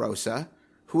de la Rosa,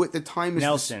 who at the time is...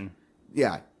 Nelson.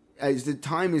 At the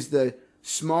time is the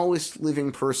smallest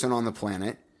living person on the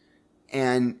planet,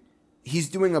 and he's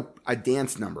doing a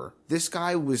dance number. This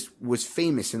guy was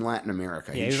famous in Latin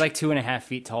America. Yeah, he was like 2.5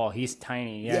 feet tall. He's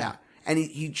tiny. Yeah. And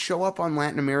he'd show up on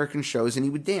Latin American shows and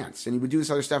he would dance and he would do this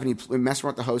other stuff and he'd mess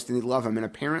around with the host and he'd love him. And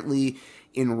apparently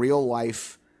in real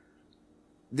life,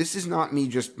 this is not me,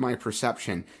 just my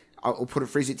perception. I'll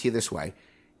phrase it to you this way.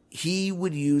 He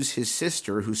would use his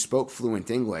sister, who spoke fluent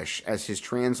English, as his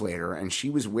translator, and she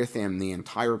was with him the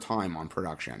entire time on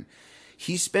production.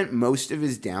 He spent most of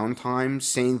his downtime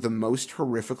saying the most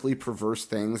horrifically perverse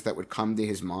things that would come to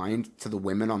his mind to the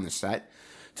women on the set,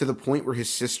 to the point where his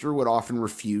sister would often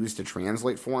refuse to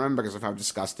translate for him because of how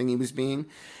disgusting he was being.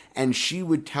 And she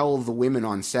would tell the women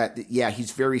on set that, yeah,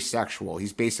 he's very sexual.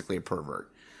 He's basically a pervert.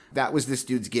 That was this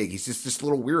dude's gig. He's just this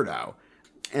little weirdo.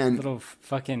 And little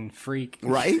fucking freak.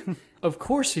 Right? Of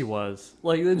course he was.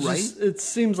 Like, it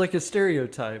seems like a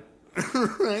stereotype.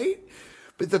 Right?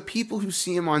 But the people who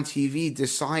see him on TV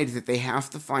decide that they have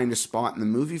to find a spot in the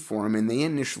movie for him, and they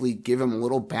initially give him a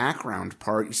little background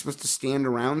part. He's supposed to stand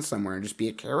around somewhere and just be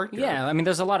a character. Yeah, I mean,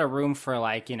 there's a lot of room for,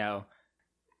 like, you know,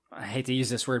 I hate to use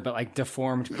this word, but, like,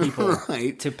 deformed people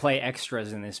to play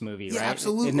extras in this movie, right?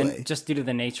 Absolutely. And then just due to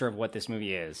the nature of what this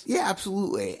movie is. Yeah,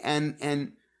 absolutely.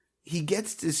 And he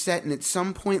gets to set, and at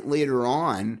some point later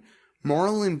on,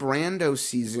 Marlon Brando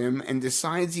sees him and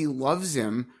decides he loves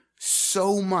him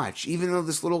so much, even though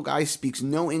this little guy speaks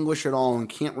no English at all and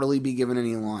can't really be given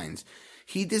any lines.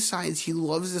 He decides he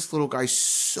loves this little guy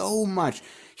so much,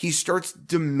 he starts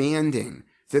demanding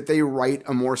that they write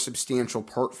a more substantial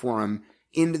part for him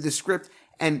into the script,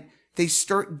 and they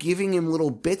start giving him little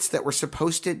bits that were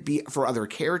supposed to be for other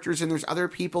characters, and there's other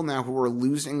people now who are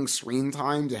losing screen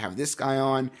time to have this guy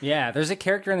on. Yeah, there's a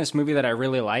character in this movie that I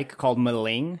really like called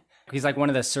Maling. He's like one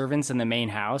of the servants in the main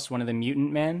house, one of the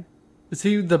mutant men. Is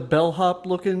he the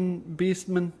bellhop-looking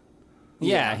beastman?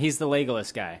 Yeah, he's the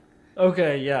Legolas guy.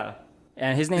 Okay, yeah.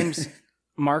 And his name's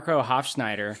Marco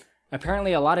Hofschneider.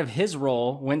 Apparently, a lot of his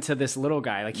role went to this little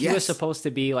guy. Like, he was supposed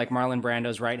to be like Marlon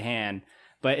Brando's right hand,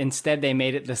 but instead they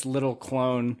made it this little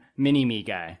clone mini-me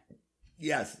guy.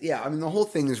 Yes, yeah. I mean, the whole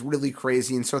thing is really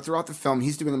crazy. And so throughout the film,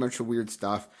 he's doing a bunch of weird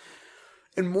stuff.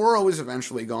 And Moreau is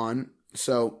eventually gone.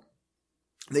 So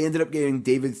they ended up getting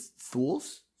David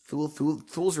Thewlis? Thewlis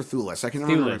or Thewlis? I can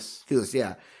remember. Thewlis,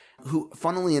 yeah. Who,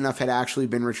 funnily enough, had actually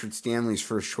been Richard Stanley's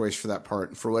first choice for that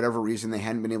part. For whatever reason, they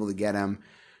hadn't been able to get him.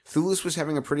 Thewlis was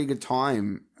having a pretty good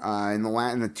time in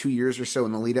the 2 years or so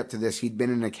in the lead up to this. He'd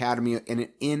been in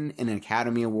an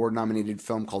Academy Award nominated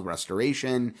film called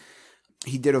Restoration.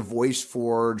 He did a voice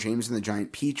for James and the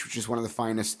Giant Peach, which is one of the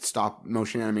finest stop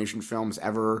motion animation films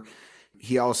ever.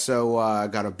 He also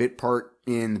got a bit part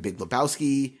in The Big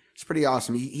Lebowski. It's pretty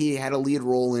awesome. He had a lead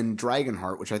role in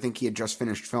Dragonheart, which I think he had just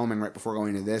finished filming right before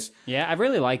going to this. Yeah, I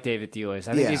really like David Thewlis.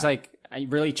 I think he's like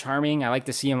really charming. I like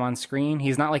to see him on screen.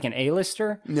 He's not like an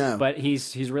A-lister, no, but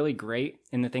he's really great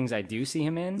in the things I do see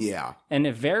him in. Yeah. And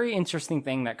a very interesting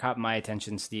thing that caught my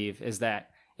attention, Steve, is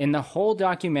that in the whole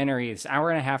documentary, this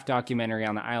hour and a half documentary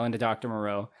on the island of Dr.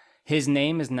 Moreau, his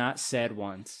name is not said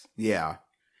once. Yeah.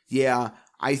 Yeah.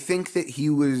 I think that he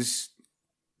was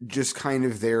just kind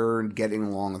of there and getting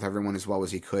along with everyone as well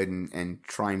as he could and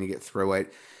trying to get through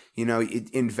it. You know,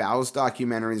 in Val's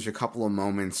documentary, there's a couple of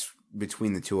moments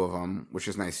between the two of them, which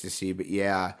is nice to see. But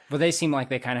yeah. But they seem like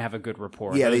they kind of have a good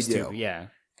rapport. Yeah, those they do. Two. Yeah.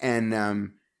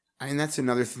 And that's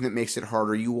another thing that makes it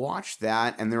harder. You watch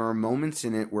that, and there are moments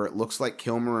in it where it looks like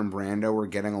Kilmer and Brando are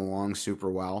getting along super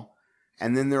well.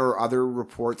 And then there are other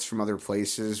reports from other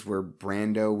places where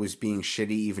Brando was being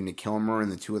shitty even to Kilmer,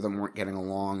 and the two of them weren't getting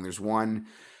along. There's one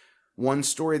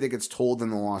story that gets told in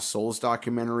the Lost Souls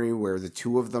documentary where the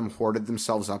two of them hoarded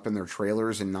themselves up in their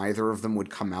trailers and neither of them would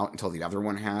come out until the other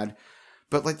one had.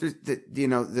 But like,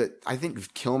 I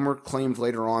think Kilmer claimed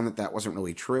later on that wasn't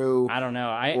really true. I don't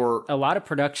know. A lot of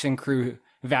production crew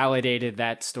validated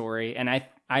that story, and I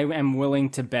am willing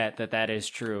to bet that is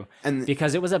true. And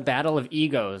because it was a battle of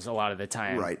egos a lot of the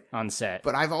time on set.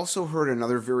 But I've also heard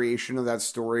another variation of that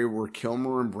story where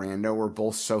Kilmer and Brando were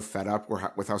both so fed up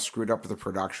with how screwed up the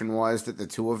production was that the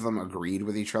two of them agreed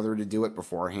with each other to do it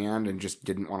beforehand and just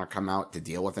didn't want to come out to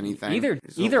deal with anything.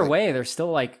 Either way, they're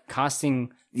still like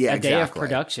costing a day of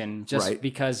production just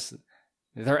because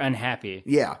they're unhappy.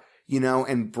 Yeah. You know,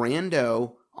 and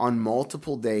Brando on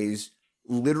multiple days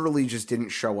literally just didn't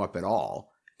show up at all.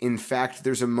 In fact,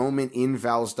 there's a moment in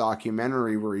Val's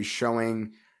documentary where he's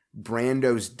showing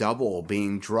Brando's double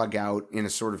being drug out in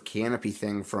a sort of canopy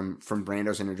thing from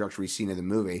Brando's introductory scene of the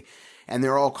movie. And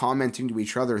they're all commenting to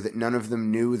each other that none of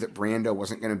them knew that Brando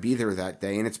wasn't going to be there that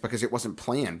day. And it's because it wasn't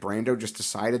planned. Brando just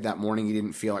decided that morning he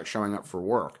didn't feel like showing up for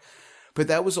work. But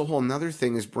that was a whole nother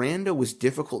thing, is Brando was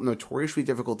difficult, notoriously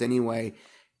difficult anyway.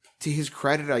 To his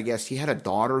credit, I guess, he had a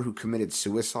daughter who committed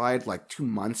suicide like 2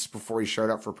 months before he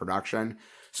showed up for production.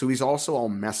 So he's also all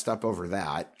messed up over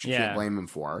that, which you can't blame him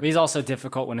for. But he's also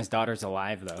difficult when his daughter's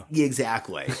alive, though. Yeah,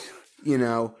 exactly. You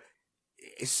know.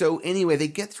 So anyway, they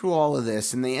get through all of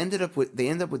this, and they end up with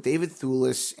David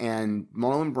Thewlis and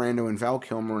Marlon Brando and Val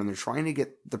Kilmer, and they're trying to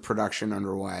get the production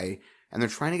underway, and they're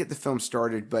trying to get the film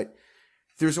started, but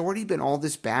there's already been all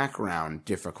this background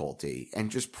difficulty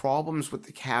and just problems with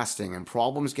the casting and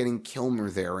problems getting Kilmer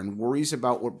there and worries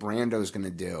about what Brando's going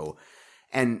to do.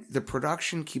 And the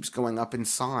production keeps going up in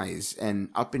size and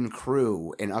up in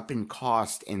crew and up in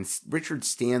cost. And Richard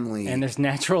Stanley... And there's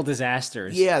natural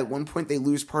disasters. Yeah, at one point they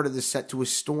lose part of the set to a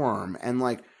storm. And,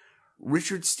 like,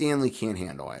 Richard Stanley can't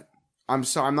handle it. I'm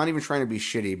sorry, I'm not even trying to be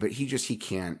shitty, but he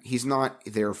can't. He's not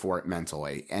there for it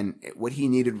mentally. And what he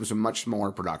needed was a much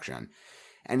smaller production.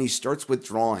 And he starts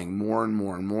withdrawing more and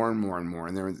more and more and more and more.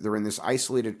 And they're in this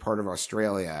isolated part of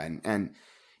Australia. And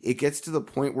it gets to the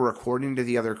point where, according to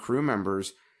the other crew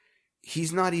members,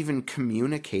 he's not even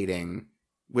communicating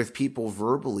with people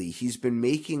verbally. He's been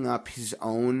making up his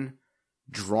own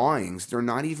drawings. They're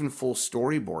not even full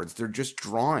storyboards. They're just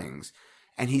drawings.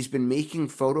 And he's been making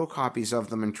photocopies of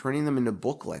them and turning them into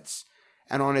booklets.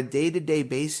 And on a day-to-day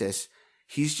basis,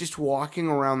 he's just walking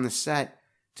around the set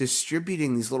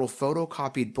distributing these little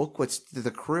photocopied booklets to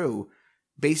the crew,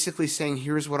 basically saying,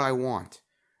 here's what I want.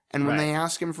 And when they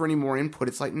ask him for any more input,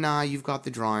 it's like, nah, you've got the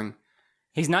drawing.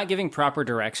 He's not giving proper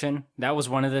direction. That was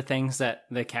one of the things that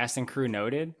the cast and crew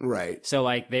noted. Right. So,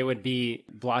 like, they would be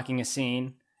blocking a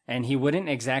scene, and he wouldn't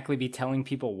exactly be telling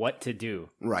people what to do.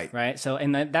 Right. Right? So,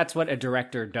 and that's what a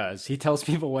director does. He tells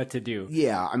people what to do.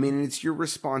 Yeah, I mean, it's your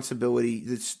responsibility.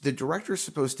 The director's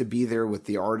supposed to be there with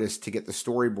the artist to get the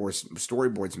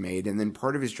storyboards made, and then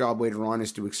part of his job later on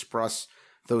is to express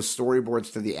those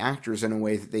storyboards to the actors in a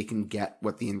way that they can get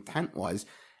what the intent was.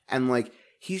 And, like,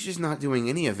 he's just not doing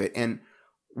any of it. And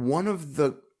one of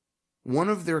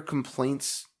their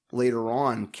complaints later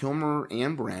on, Kilmer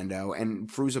and Brando and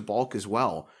Fruza Balk as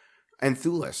well, and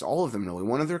Thewlis, all of them really,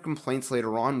 one of their complaints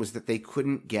later on was that they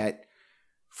couldn't get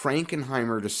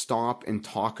Frankenheimer to stop and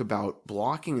talk about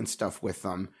blocking and stuff with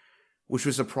them, which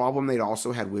was a problem they'd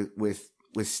also had with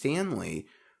Stanley.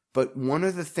 But one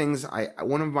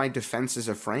of my defenses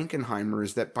of Frankenheimer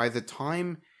is that by the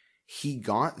time he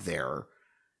got there,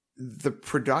 the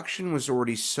production was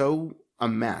already so a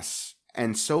mess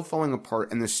and so falling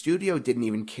apart, and the studio didn't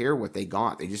even care what they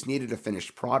got. They just needed a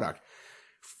finished product.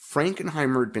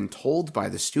 Frankenheimer had been told by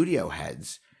the studio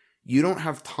heads, you don't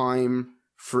have time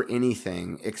for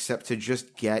anything except to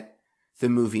just get the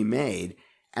movie made.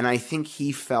 And I think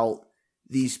he felt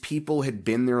these people had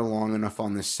been there long enough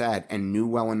on the set and knew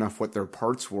well enough what their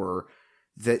parts were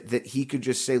that he could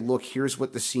just say, look, here's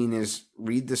what the scene is,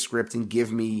 read the script and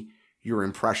give me your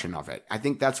impression of it. I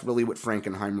think that's really what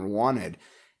Frankenheimer wanted.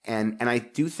 And I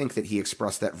do think that he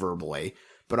expressed that verbally,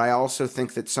 but I also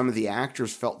think that some of the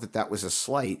actors felt that was a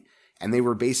slight, and they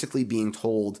were basically being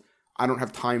told, I don't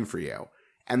have time for you.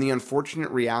 And the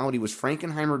unfortunate reality was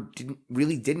Frankenheimer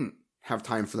didn't have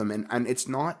time for them. And it's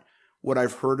not what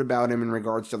I've heard about him in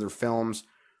regards to other films.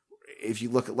 If you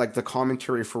look at, like, the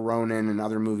commentary for Ronin and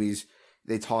other movies,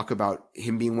 they talk about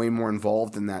him being way more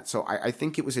involved in that. So I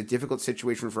think it was a difficult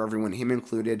situation for everyone, him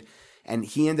included. And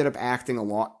he ended up acting a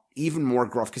lot, even more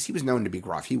gruff, because he was known to be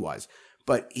gruff. He was.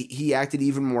 But he acted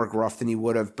even more gruff than he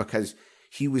would have because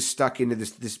he was stuck into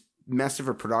this mess of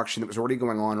a production that was already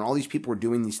going on. And all these people were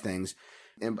doing these things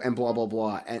and blah, blah,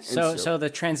 blah. So the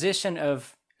transition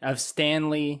of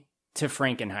Stanley to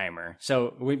Frankenheimer.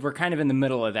 So we're kind of in the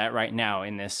middle of that right now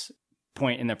in this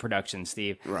point in the production,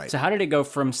 Steve. Right. So how did it go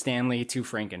from Stanley to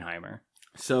Frankenheimer?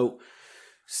 So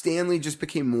Stanley just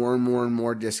became more and more and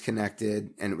more disconnected,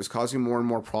 and it was causing more and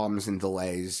more problems and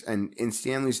delays. And in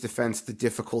Stanley's defense, the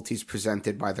difficulties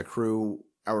presented by the crew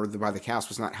or by the cast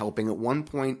was not helping. At one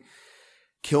point,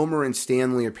 Kilmer and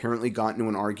Stanley apparently got into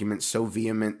an argument so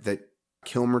vehement that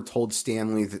Kilmer told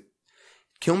Stanley that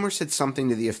Kilmer said something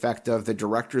to the effect of, the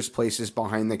director's place is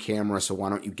behind the camera, so why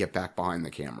don't you get back behind the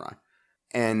camera?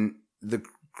 And the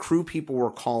crew people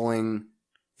were calling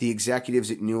the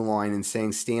executives at New Line and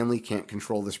saying Stanley can't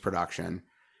control this production.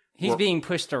 He's being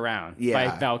pushed around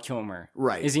by Val Kilmer.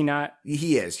 Right. Is he not?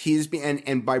 He is. He is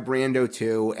and by Brando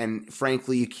too. And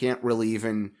frankly, you can't really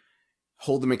even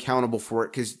hold him accountable for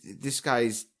it because this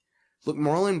guy's... Look,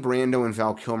 Marlon Brando and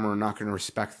Val Kilmer are not going to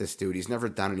respect this dude. He's never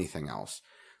done anything else.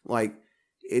 Like,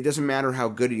 it doesn't matter how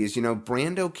good he is. You know,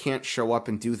 Brando can't show up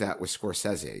and do that with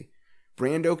Scorsese.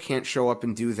 Brando can't show up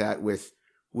and do that with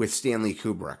Stanley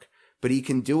Kubrick. But he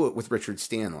can do it with Richard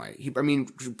Stanley.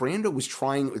 Brando was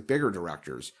trying it with bigger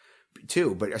directors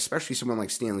too, but especially someone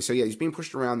like Stanley. So yeah, he's being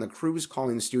pushed around. The crew is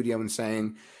calling the studio and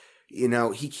saying, You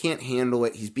know, he can't handle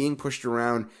it. He's being pushed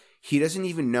around. He doesn't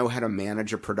even know how to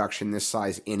manage a production this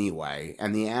size anyway.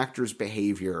 And the actor's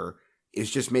behavior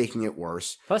is just making it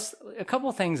worse. Plus, a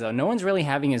couple things, though. No one's really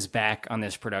having his back on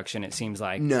this production, it seems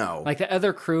like. No. Like, the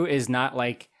other crew is not,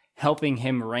 like, helping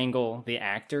him wrangle the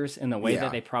actors in the way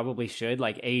that they probably should,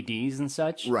 like ADs and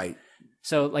such. Right.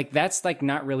 So, like, that's, like,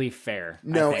 not really fair.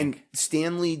 No, I think. and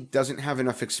Stanley doesn't have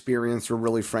enough experience or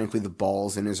really, frankly, the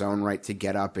balls in his own right to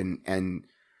get up and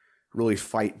really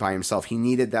fight by himself. He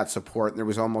needed that support, and there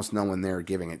was almost no one there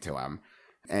giving it to him.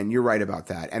 And you're right about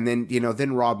that. And then,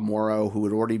 then Rob Morrow, who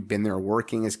had already been there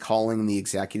working, is calling the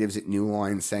executives at New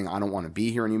Line saying, I don't want to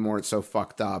be here anymore. It's so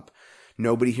fucked up.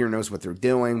 Nobody here knows what they're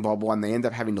doing, blah, blah. And they end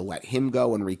up having to let him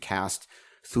go and recast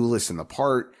Thulis in the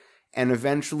part. And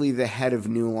eventually the head of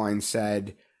New Line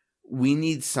said, we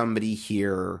need somebody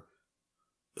here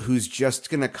who's just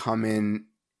going to come in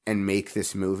and make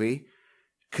this movie,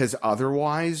 because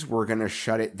otherwise we're going to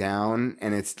shut it down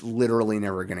and it's literally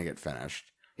never going to get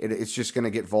finished. It's just going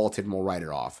to get vaulted and we'll write it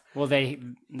off. Well, they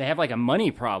have like a money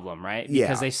problem, right? Yeah.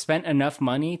 Because they spent enough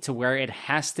money to where it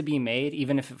has to be made,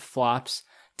 even if it flops,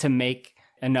 to make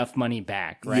enough money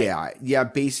back, right? Yeah,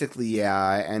 basically,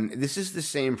 yeah. And this is the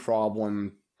same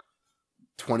problem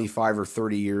 25 or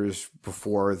 30 years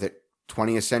before that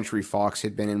 20th Century Fox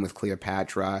had been in with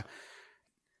Cleopatra.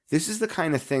 This is the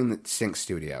kind of thing that sinks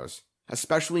studios,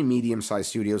 especially medium-sized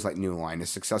studios like New Line, as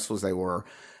successful as they were.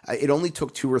 It only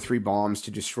took 2 or 3 bombs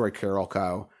to destroy Carol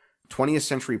Co. 20th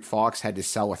Century Fox had to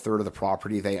sell a third of the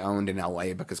property they owned in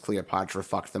LA because Cleopatra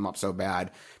fucked them up so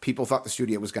bad. People thought the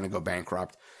studio was going to go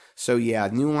bankrupt. So yeah,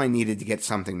 New Line needed to get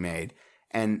something made.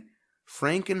 And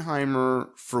Frankenheimer,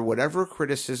 for whatever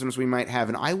criticisms we might have,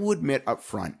 and I will admit up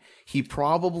front, he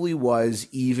probably was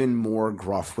even more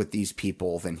gruff with these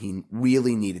people than he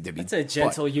really needed to be. That's a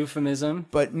gentle euphemism.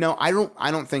 But no, I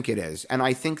don't think it is. And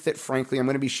I think that, frankly, I'm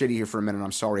going to be shitty here for a minute.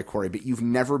 I'm sorry, Korey, but you've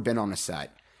never been on a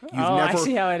set. I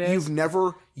see how it is. You've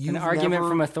never... An argument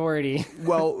from authority.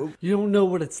 Well... You don't know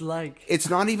what it's like. It's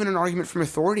not even an argument from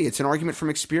authority. It's an argument from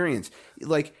experience.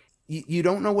 Like... You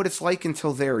don't know what it's like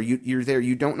until you're there.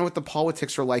 You don't know what the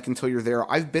politics are like until you're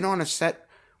there. I've been on a set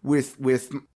with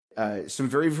some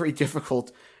very, very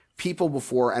difficult people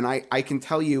before, and I can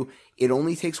tell you it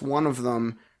only takes one of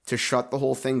them to shut the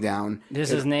whole thing down. Does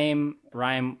his name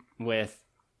rhyme with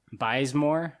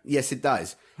Bizemore? Yes, it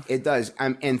does. It does.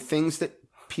 And things that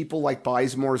people like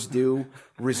Bizemore's do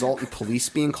result in police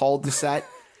being called to set.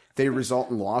 They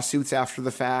result in lawsuits after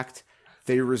the fact.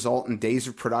 They result in days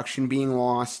of production being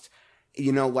lost.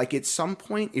 Like at some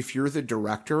point, if you're the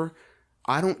director,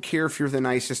 I don't care if you're the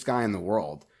nicest guy in the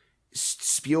world.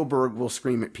 Spielberg will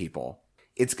scream at people.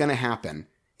 It's going to happen.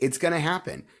 It's going to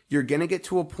happen. You're going to get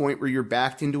to a point where you're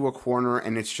backed into a corner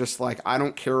and it's just like, I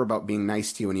don't care about being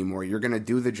nice to you anymore. You're going to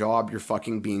do the job you're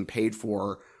fucking being paid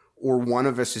for, or one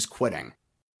of us is quitting.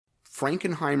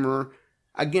 Frankenheimer,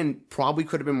 again, probably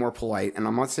could have been more polite, and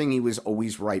I'm not saying he was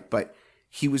always right, but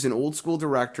he was an old school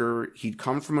director. He'd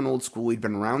come from an old school. He'd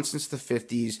been around since the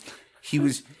 50s.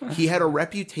 He had a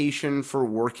reputation for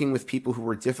working with people who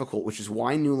were difficult, which is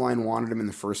why New Line wanted him in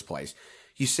the first place.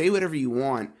 You say whatever you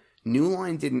want. New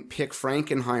Line didn't pick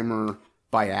Frankenheimer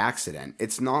by accident.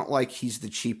 It's not like he's the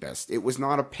cheapest. It was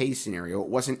not a pay scenario. It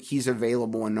wasn't he's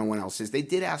available and no one else is. They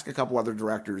did ask a couple other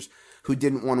directors who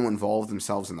didn't want to involve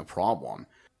themselves in the problem.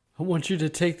 I want you to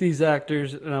take these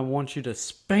actors and I want you to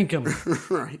spank them.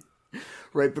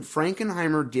 Right, but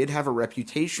Frankenheimer did have a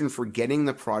reputation for getting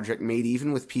the project made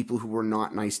even with people who were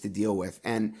not nice to deal with.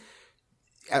 And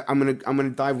I'm gonna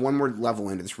dive one more level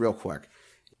into this real quick.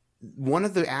 One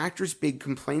of the actors' big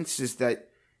complaints is that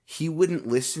he wouldn't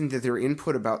listen to their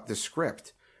input about the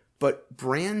script. But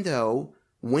Brando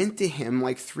went to him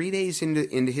like 3 days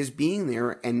into his being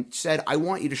there and said, I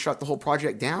want you to shut the whole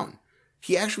project down.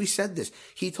 He actually said this.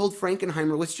 He told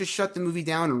Frankenheimer, let's just shut the movie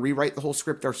down and rewrite the whole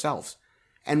script ourselves.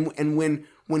 And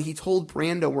when he told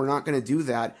Brando we're not going to do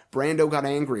that, Brando got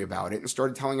angry about it and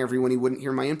started telling everyone he wouldn't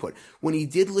hear my input. When he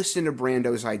did listen to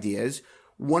Brando's ideas,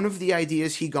 one of the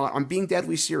ideas he got, I'm being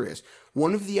deadly serious,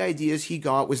 one of the ideas he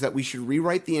got was that we should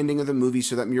rewrite the ending of the movie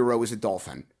so that Moreau is a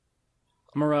dolphin.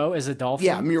 Moreau is a dolphin?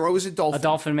 Yeah, Moreau is a dolphin. A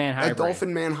dolphin-man hybrid. A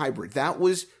dolphin-man hybrid. That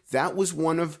was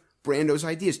one of Brando's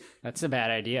ideas. That's a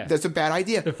bad idea. That's a bad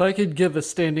idea. If I could give a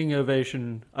standing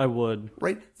ovation, I would.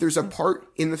 Right? There's a part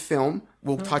in the film,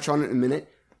 we'll touch on it in a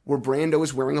minute, where Brando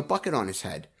is wearing a bucket on his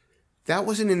head. That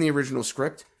wasn't in the original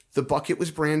script. The bucket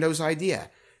was Brando's idea.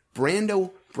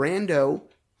 Brando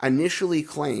initially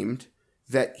claimed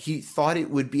that he thought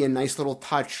it would be a nice little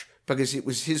touch, because it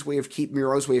was his way of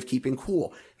Moreau's way of keeping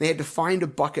cool. They had to find a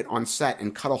bucket on set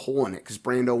and cut a hole in it because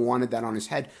Brando wanted that on his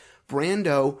head.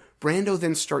 Brando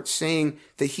then starts saying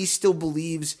that he still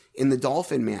believes in the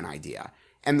Dolphin Man idea.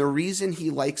 And the reason he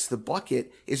likes the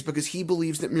bucket is because he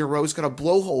believes that Moreau's got a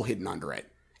blowhole hidden under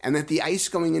it. And that the ice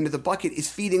going into the bucket is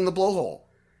feeding the blowhole.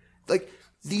 Like,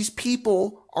 these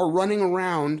people are running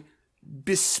around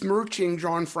besmirching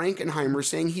John Frankenheimer,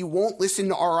 saying he won't listen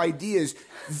to our ideas.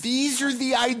 These are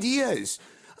the ideas.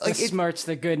 Like, besmirch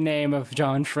the good name of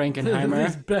John Frankenheimer.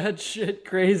 These bad shit,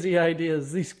 crazy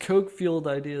ideas. These coke-fueled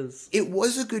ideas. It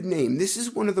was a good name. This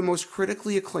is one of the most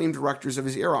critically acclaimed directors of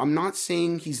his era. I'm not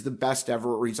saying he's the best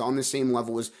ever or he's on the same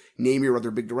level as name your other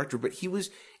big director, but he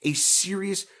was a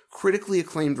serious, critically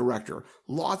acclaimed director.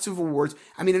 Lots of awards.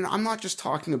 I mean, and I'm not just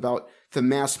talking about the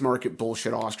mass market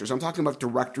bullshit Oscars. I'm talking about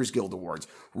Directors Guild Awards,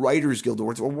 Writers Guild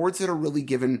Awards, awards that are really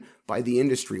given by the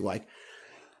industry, like.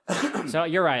 So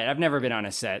you're right. I've never been on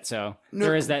a set, so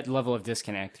there is that level of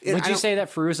disconnect. Would you say that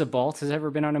Fairuza Balk has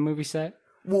ever been on a movie set?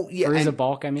 Well, yeah, Fairuza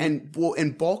Balk, I mean,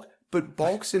 and Balk, but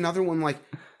Balk's another one. Like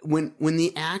when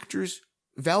the actors,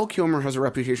 Val Kilmer has a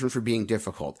reputation for being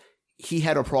difficult. He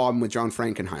had a problem with John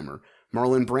Frankenheimer.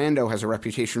 Marlon Brando has a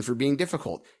reputation for being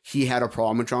difficult. He had a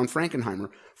problem with John Frankenheimer.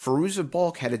 Fairuza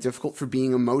Balk had a difficult for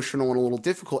being emotional and a little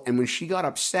difficult. And when she got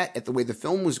upset at the way the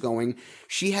film was going,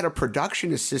 she had a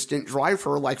production assistant drive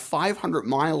her like 500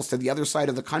 miles to the other side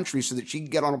of the country so that she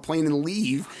could get on a plane and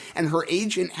leave. And her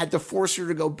agent had to force her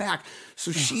to go back.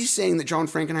 So she's saying that John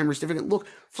Frankenheimer is difficult. Look,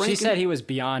 she said he was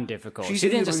beyond difficult. She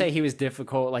didn't just say he was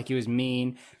difficult, like he was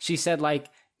mean. She said like,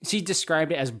 she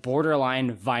described it as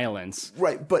borderline violence.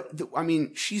 Right, but I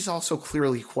mean, she's also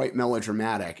clearly quite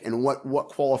melodramatic. And what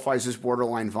qualifies as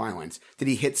borderline violence? Did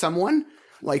he hit someone?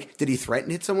 Like, did he threaten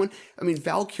to hit someone? I mean,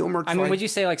 Val Kilmer tried... I mean, would you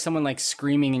say like someone like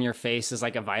screaming in your face is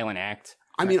like a violent act?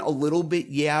 I mean, a little bit,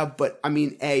 yeah, but I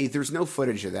mean, there's no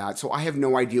footage of that, so I have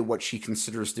no idea what she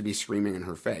considers to be screaming in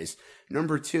her face.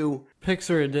 Number two...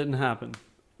 Pixar, it didn't happen.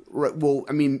 Right, well,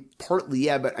 I mean, partly,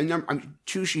 yeah, but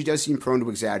two, she does seem prone to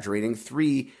exaggerating.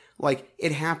 Three, like,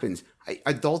 it happens.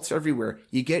 Adults everywhere.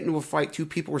 You get into a fight, two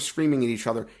people are screaming at each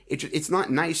other. It's not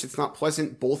nice, it's not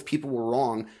pleasant, both people were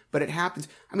wrong, but it happens.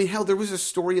 I mean, hell, there was a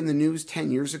story in the news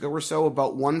 10 years ago or so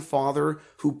about one father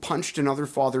who punched another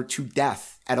father to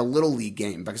death at a Little League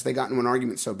game because they got into an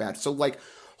argument so bad. So, like,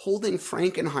 holding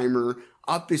Frankenheimer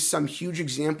up as some huge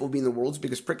example of being the world's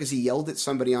biggest prick because he yelled at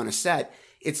somebody on a set...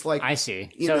 It's like I see.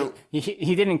 So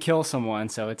he didn't kill someone,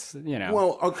 so it's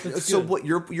Well, okay, so what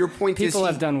your point is? People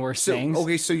have done worse things.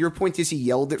 Okay, so your point is he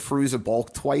yelled at Fairuza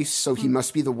Balk twice, so he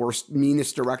must be the worst,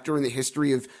 meanest director in the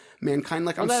history of mankind.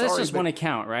 Like, I'm sorry, that's just one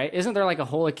account, right? Isn't there like a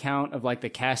whole account of like the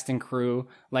cast and crew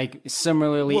like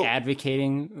similarly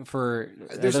advocating for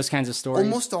those kinds of stories?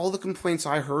 Almost all the complaints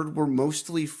I heard were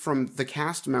mostly from the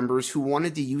cast members who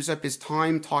wanted to use up his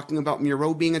time talking about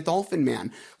Moreau being a dolphin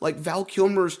man. Like, Val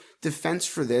Kilmer's defense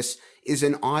for this is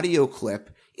an audio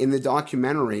clip in the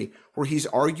documentary where he's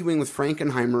arguing with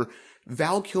Frankenheimer.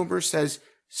 Val Kilmer says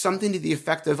something to the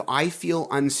effect of, "I feel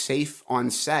unsafe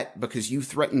on set because you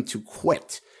threatened to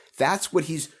quit." That's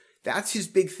his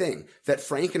big thing, that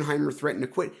Frankenheimer threatened to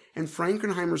quit. And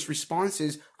Frankenheimer's response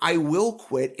is, "I will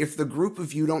quit if the group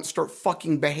of you don't start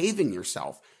fucking behaving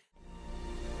yourself."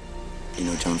 You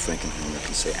know, John Frankenheimer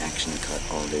can say action cut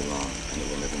all day long, and it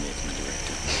will never make him a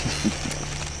director.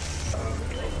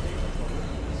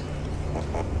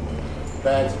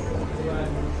 Bags.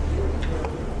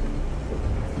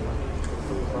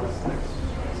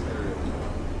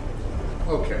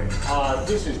 Okay,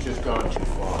 this has just gone too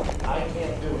far. I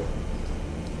can't do it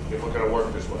if we're gonna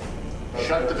work this way.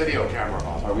 Shut the video camera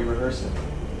off. Are we rehearsing?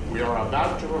 We are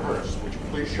about to rehearse. Would you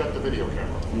please shut the video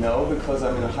camera? No, because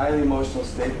I'm in a highly emotional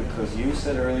state because you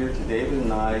said earlier to David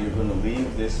and I you're going to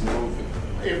leave this movie.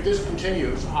 If this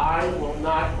continues, I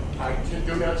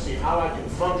do not see how I can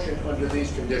function under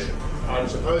these conditions. I'm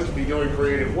supposed to be doing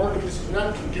creative work, and this is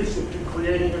not conducive to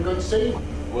creating a good scene.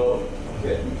 Well,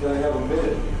 can I have a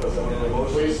minute? Because I'm in an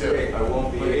emotional state. I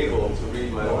won't be able to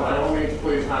read my lines. By all means,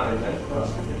 please have a minute.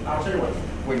 I'll tell you what,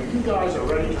 when you guys are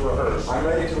ready to rehearse... I'm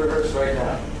ready to rehearse right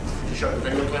now. Did you shut the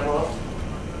video camera off?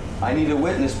 I need a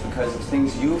witness because of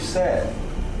things you've said.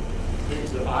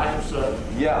 Things that I have said?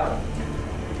 Yeah.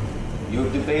 You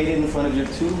have debated in front of your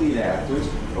two lead actors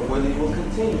of whether you will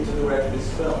continue to direct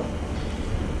this film.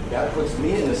 That puts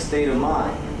me in a state of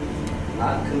mind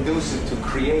not conducive to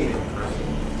creating.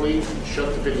 Please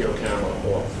shut the video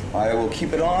camera off. I will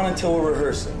keep it on until we're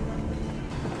rehearsing.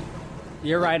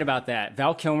 You're right about that.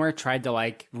 Val Kilmer tried to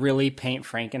like really paint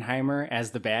Frankenheimer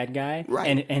as the bad guy,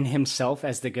 right, and himself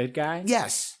as the good guy.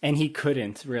 Yes, and he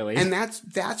couldn't really. And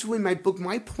that's when my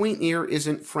point here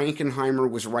isn't Frankenheimer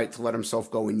was right to let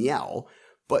himself go and yell,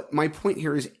 but my point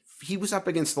here is he was up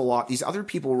against the law. These other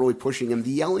people were really pushing him. The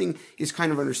yelling is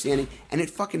kind of understanding, and it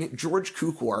fucking George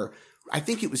Cukor, I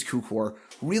think it was Cukor,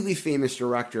 really famous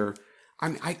director.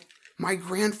 My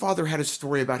grandfather had a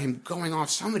story about him going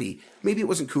off somebody. Maybe it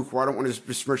wasn't Cukor. I don't want to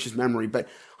besmirch his memory, but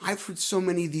I've heard so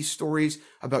many of these stories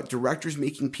about directors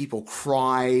making people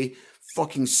cry,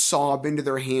 fucking sob into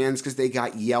their hands because they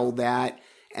got yelled at.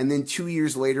 And then 2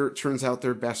 years later, it turns out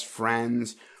they're best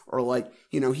friends. Or like,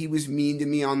 he was mean to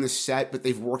me on the set, but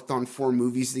they've worked on 4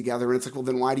 movies together. And it's like, well,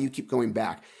 then why do you keep going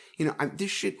back? I'm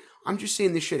just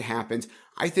saying this shit happens.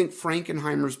 I think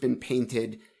Frankenheimer's been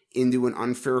painted into an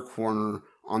unfair corner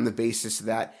on the basis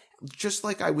that, just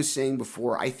like I was saying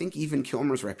before, I think even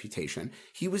Kilmer's reputation,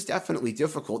 he was definitely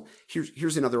difficult.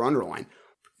 Here's another underline.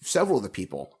 Several of the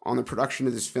people on the production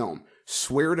of this film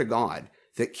swear to God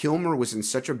that Kilmer was in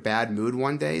such a bad mood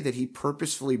one day that he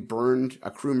purposefully burned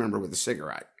a crew member with a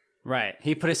cigarette. Right.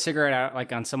 He put a cigarette out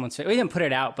like on someone's face. He didn't put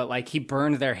it out, but like he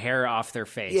burned their hair off their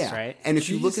face, right? And if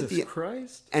Jesus you look at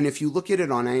Christ. And if you look at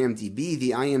it on IMDb, the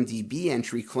IMDb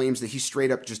entry claims that he straight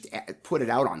up just put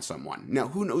it out on someone. Now,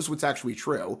 who knows what's actually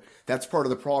true? That's part of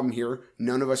the problem here.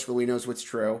 None of us really knows what's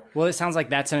true. Well, it sounds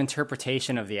like that's an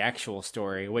interpretation of the actual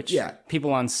story, which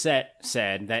people on set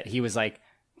said that he was like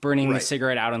burning the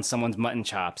cigarette out on someone's mutton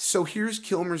chops. So here's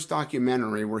Kilmer's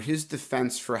documentary where his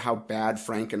defense for how bad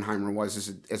Frankenheimer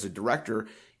was as a director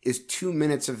is 2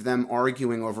 minutes of them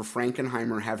arguing over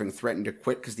Frankenheimer having threatened to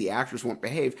quit because the actors won't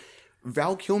behave.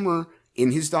 Val Kilmer,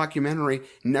 in his documentary,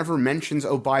 never mentions,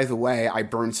 oh, by the way, I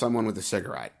burned someone with a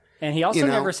cigarette. And he also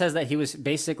never says that he was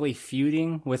basically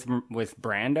feuding with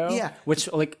Brando,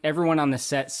 which like everyone on the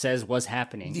set says was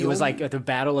happening. It was like the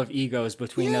battle of egos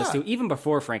between those two, even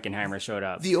before Frankenheimer showed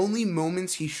up. The only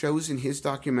moments he shows in his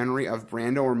documentary of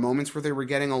Brando are moments where they were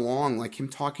getting along, like him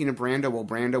talking to Brando while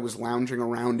Brando was lounging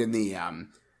around in the,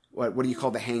 what do you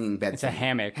call the hanging bed? It's a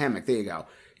hammock. Hammock, there you go.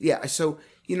 Yeah, so,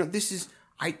 this is,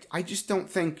 I just don't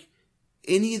think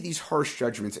any of these harsh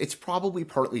judgments, it's probably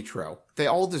partly true. They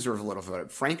all deserve a little bit.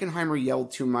 Frankenheimer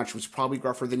yelled too much, was probably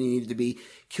gruffer than he needed to be.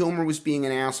 Kilmer was being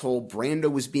an asshole.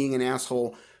 Brando was being an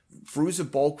asshole. Fruza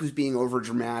Balk was being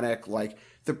overdramatic. Like,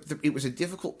 it was a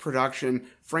difficult production.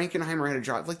 Frankenheimer had a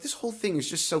job. Like, this whole thing is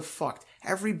just so fucked.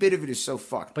 Every bit of it is so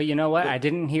fucked. But you know what? I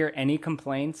didn't hear any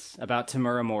complaints about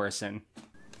Tamura Morrison.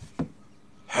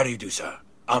 How do you do, sir?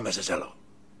 I'm Mrs.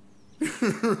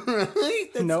 Right?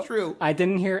 That's true. I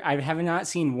have not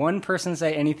seen one person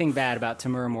say anything bad about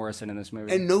Tamura Morrison in this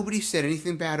movie. And nobody said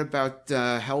anything bad about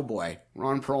Hellboy,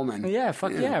 Ron Perlman. Yeah,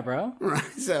 fuck yeah, bro. Right,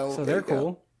 so they're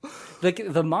cool.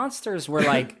 The monsters were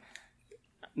like,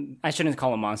 I shouldn't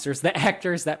call them monsters. The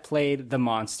actors that played the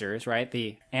monsters, right?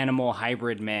 The animal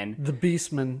hybrid men. The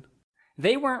Beastmen.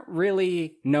 They weren't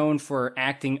really known for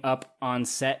acting up on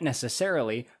set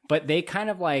necessarily, but they kind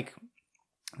of like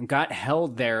got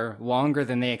held there longer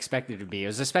than they expected to be. It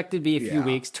was expected to be a few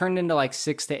weeks, turned into like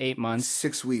 6 to 8 months.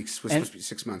 6 weeks was supposed to be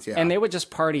 6 months, yeah. And they would just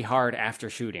party hard after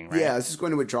shooting, right? Yeah, this is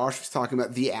going to what Josh was talking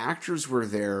about. The actors were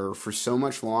there for so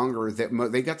much longer that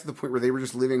they got to the point where they were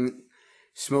just living,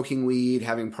 smoking weed,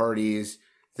 having parties,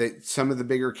 that some of the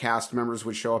bigger cast members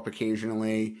would show up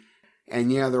occasionally. And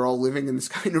yeah, they're all living in this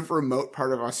kind of remote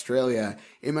part of Australia.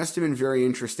 It must have been very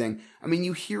interesting. I mean,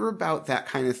 you hear about that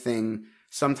kind of thing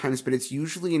sometimes, but it's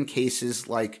usually in cases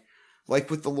like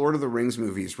with the Lord of the Rings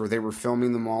movies where they were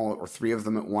filming them all or 3 of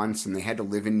them at once and they had to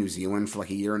live in New Zealand for like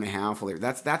a year and a half.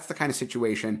 That's the kind of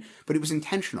situation, but it was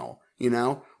intentional,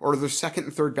 or the second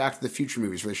and third Back to the Future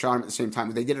movies where they shot them at the same time,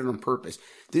 but they did it on purpose.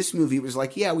 This movie was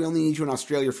like, yeah, we only need you in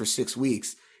Australia for 6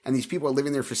 weeks. And these people are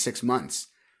living there for 6 months.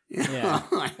 Yeah.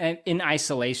 And in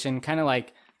isolation, kind of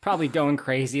like probably going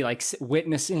crazy, like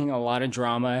witnessing a lot of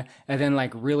drama and then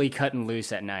like really cutting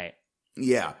loose at night.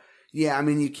 Yeah. Yeah, I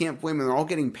mean, you can't blame them. They're all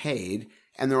getting paid,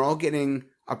 and they're all getting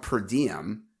a per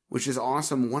diem, which is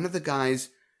awesome. One of the guys,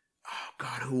 oh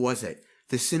God, who was it?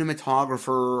 The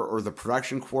cinematographer or the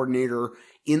production coordinator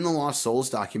in the Lost Souls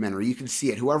documentary, you can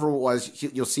see it. Whoever it was,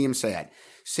 you'll see him say it,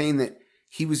 saying that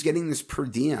he was getting this per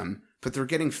diem, but they're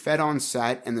getting fed on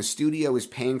set, and the studio is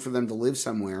paying for them to live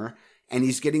somewhere, and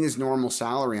he's getting his normal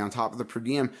salary on top of the per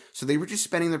diem. So they were just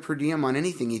spending the per diem on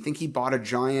anything. You think he bought a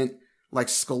giant like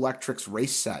Skulllectrix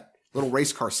race set, little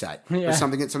race car set, or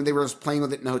something they were just playing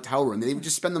with it in a hotel room. They would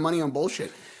just spend the money on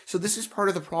bullshit. So this is part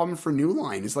of the problem for New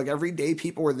Line. It's like every day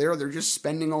people are there, they're just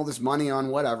spending all this money on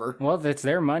whatever. Well, it's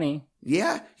their money.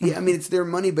 Yeah. I mean, it's their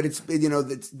money, but it's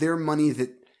their money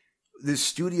that the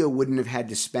studio wouldn't have had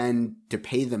to spend to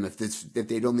pay them if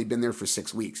they'd only been there for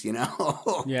 6 weeks, you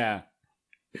know? Yeah.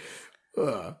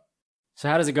 So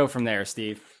how does it go from there,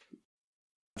 Steve?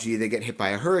 They get hit by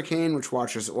a hurricane, which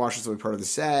washes away part of the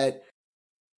set.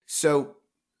 So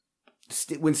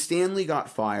when Stanley got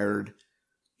fired,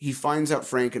 he finds out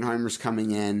Frankenheimer's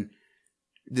coming in.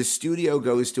 The studio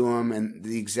goes to him, and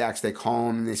the execs, they call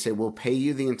him, and they say, we'll pay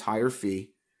you the entire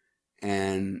fee,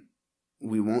 and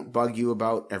we won't bug you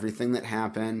about everything that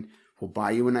happened. We'll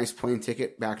buy you a nice plane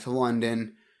ticket back to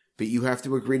London, but you have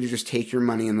to agree to just take your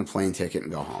money and the plane ticket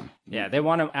and go home. Yeah, they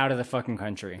want him out of the fucking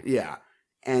country. Yeah.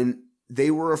 And they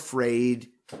were afraid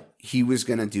he was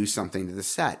going to do something to the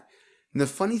set. And the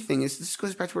funny thing is, this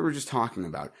goes back to what we were just talking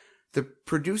about. The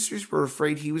producers were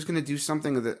afraid he was going to do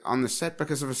something on the set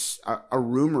because of a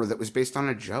rumor that was based on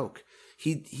a joke.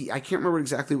 I can't remember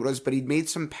exactly what it was, but he'd made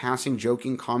some passing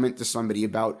joking comment to somebody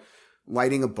about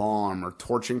lighting a bomb or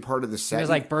torching part of the set. He was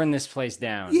like, burn this place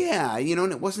down. Yeah,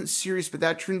 and it wasn't serious, but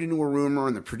that turned into a rumor,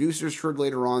 and the producers heard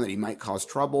later on that he might cause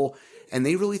trouble, and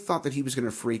they really thought that he was going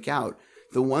to freak out.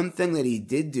 The one thing that he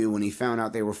did do when he found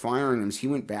out they were firing him is he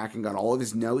went back and got all of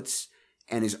his notes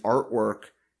and his artwork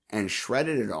and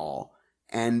shredded it all,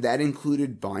 and that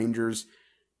included binders.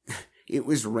 It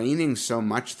was raining so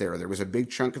much there. There was a big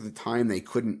chunk of the time they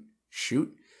couldn't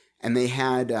shoot, and they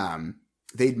had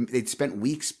they'd spent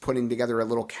weeks putting together a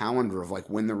little calendar of like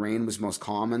when the rain was most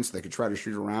common so they could try to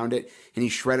shoot around it, and he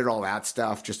shredded all that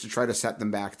stuff just to try to set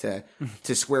them back to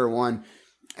square one.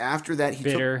 After that,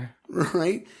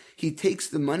 he takes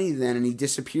the money then and he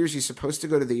disappears. He's supposed to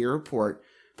go to the airport,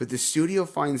 but the studio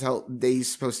finds out he's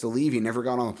supposed to leave. He never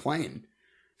got on the plane.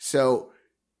 So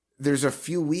there's a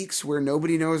few weeks where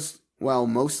nobody knows, well,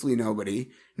 mostly nobody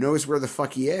knows where the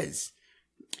fuck he is.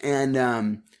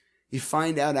 And you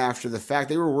find out after the fact,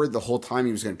 they were worried the whole time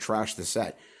he was going to trash the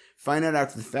set. Find out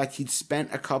after the fact he'd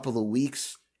spent a couple of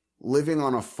weeks living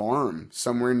on a farm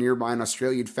somewhere nearby in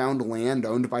Australia. He'd found land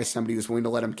owned by somebody who was willing to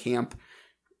let him camp.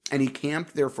 And he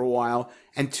camped there for a while,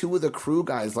 and two of the crew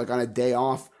guys, like on a day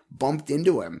off, bumped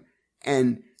into him.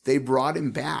 And they brought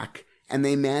him back, and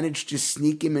they managed to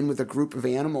sneak him in with a group of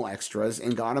animal extras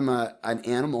and got him an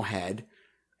animal head.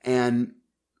 And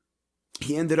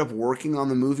he ended up working on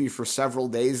the movie for several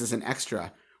days as an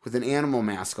extra with an animal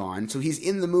mask on. So he's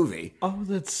in the movie. Oh,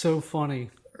 that's so funny.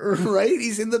 Right?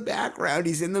 He's in the background.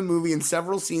 He's in the movie in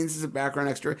several scenes as a background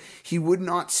extra. He would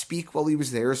not speak while he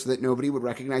was there so that nobody would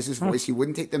recognize his voice. He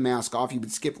wouldn't take the mask off. He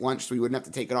would skip lunch so he wouldn't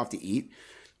have to take it off to eat.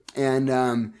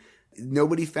 And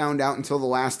nobody found out until the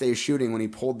last day of shooting when he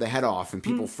pulled the head off, and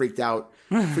people freaked out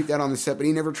on the set. But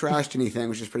he never trashed anything,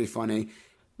 which is pretty funny.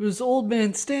 It was old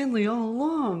man Stanley all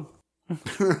along.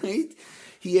 Right?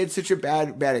 He had such a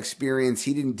bad experience.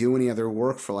 He didn't do any other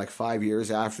work for like 5 years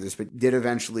after this, but did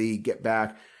eventually get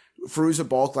back. Fairuza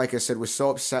Balk, like I said, was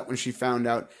so upset when she found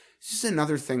out. This is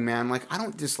another thing, man. Like, I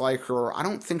don't dislike her. I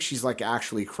don't think she's like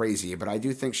actually crazy, but I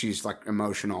do think she's like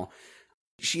emotional.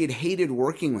 She had hated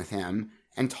working with him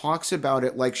and talks about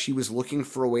it like she was looking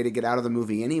for a way to get out of the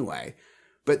movie anyway.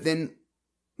 But then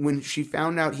when she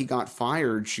found out he got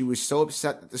fired, she was so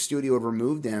upset that the studio had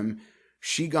removed him.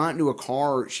 She got into a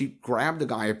car, she grabbed a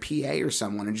guy, a PA or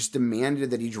someone, and just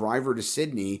demanded that he drive her to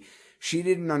Sydney. She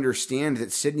didn't understand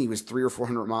that Sydney was 300 or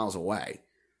 400 miles away.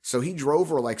 So he drove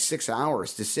her like 6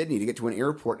 hours to Sydney to get to an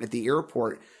airport. And at the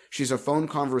airport, she has a phone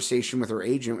conversation with her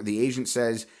agent, where the agent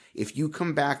says, if you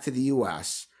come back to the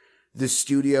U.S., the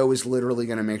studio is literally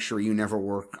going to make sure you never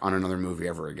work on another movie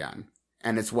ever again.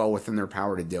 And it's well within their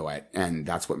power to do it. And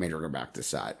that's what made her go back to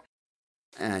set.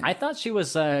 And I thought she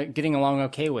was getting along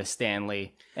okay with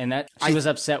Stanley, and that she was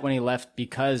upset when he left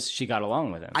because she got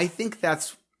along with him. I think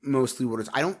that's mostly what it is.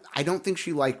 I don't think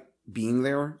she liked being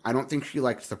there. I don't think she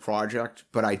liked the project,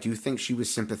 but I do think she was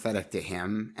sympathetic to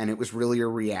him, and it was really a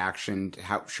reaction to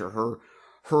how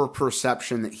her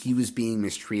perception that he was being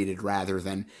mistreated, rather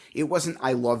than it wasn't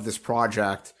I love this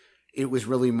project. It was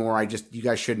really more you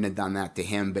guys shouldn't have done that to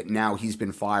him, but now he's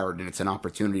been fired and it's an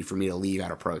opportunity for me to leave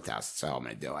out of protest, so I'm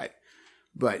going to do it.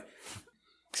 But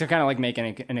so kind of like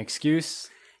making an excuse.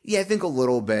 Yeah, I think a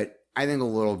little bit,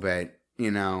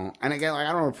 you know, and again, like,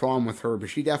 I don't have a problem with her, but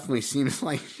she definitely seems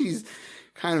like she's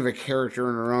kind of a character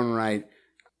in her own right.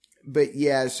 But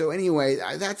yeah, so anyway,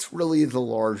 that's really the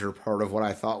larger part of what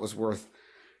I thought was worth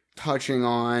touching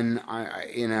on.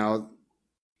 You know,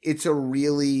 it's a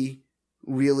really,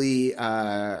 really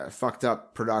fucked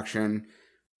up production.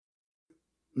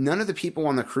 None of the people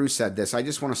on the crew said this. I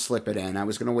just want to slip it in. I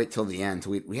was going to wait till the end.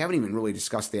 We haven't even really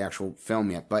discussed the actual film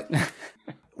yet, but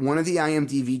one of the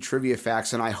IMDb trivia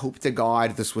facts, and I hope to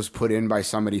God this was put in by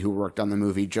somebody who worked on the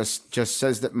movie, just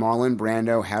says that Marlon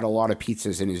Brando had a lot of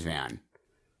pizzas in his van.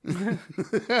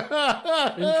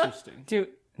 Interesting. Dude,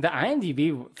 the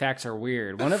IMDb facts are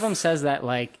weird. One of them says that,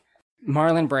 like,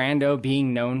 Marlon Brando,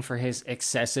 being known for his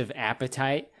excessive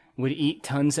appetite, would eat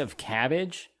tons of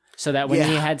cabbage. So that when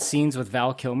he had scenes with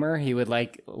Val Kilmer, he would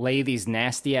like lay these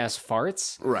nasty ass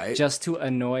farts, right, just to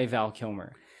annoy Val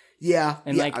Kilmer. Yeah,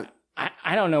 and yeah, like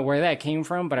I don't know where that came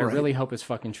from, but I really hope it's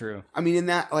fucking true. I mean, in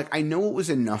that, like, I know it was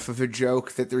enough of a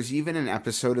joke that there's even an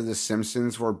episode of The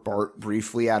Simpsons where Bart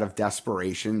briefly, out of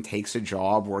desperation, takes a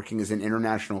job working as an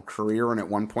international courier, and at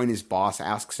one point his boss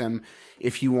asks him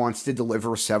if he wants to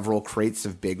deliver several crates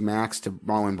of Big Macs to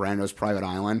Marlon Brando's private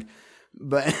island,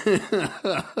 but.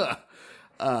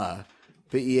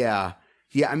 But yeah,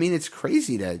 I mean, it's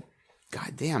crazy to,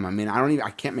 goddamn. I mean, I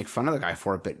can't make fun of the guy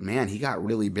for it, but man, he got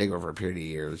really big over a period of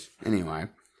years. Anyway.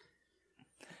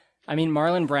 I mean,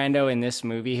 Marlon Brando in this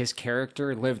movie, his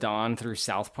character lived on through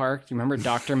South Park. Do you remember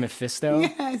Dr. Mephisto?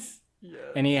 Yes.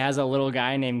 And he has a little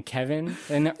guy named Kevin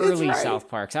in the early South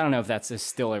Parks. I don't know if that's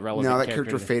still a relevant character. No, that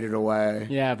character faded away.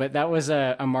 Yeah, but that was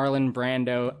a Marlon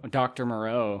Brando, Dr.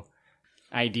 Moreau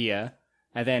idea.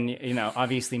 And then, you know,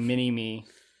 obviously Mini-Me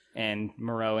and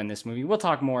Moreau in this movie. We'll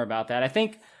talk more about that. I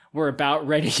think we're about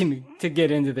ready to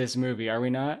get into this movie, are we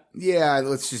not? Yeah,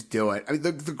 let's just do it. I mean,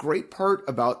 the great part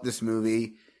about this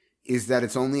movie is that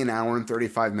it's only an hour and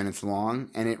 35 minutes long,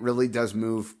 and it really does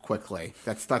move quickly.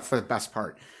 That's the best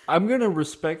part. I'm going to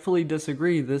respectfully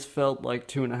disagree. This felt like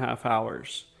 2.5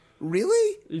 hours.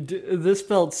 Really? This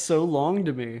felt so long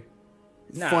to me.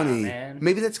 Funny. Man.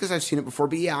 Maybe that's because I've seen it before,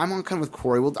 but yeah, I'm on kind of with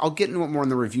Korey. I'll get into it more in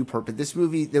the review part, but this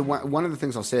movie, one of the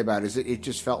things I'll say about it is it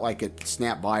just felt like it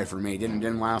snapped by for me. It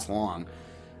didn't last long.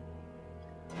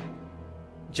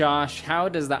 Josh, how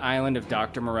does the island of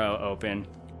Dr. Moreau open?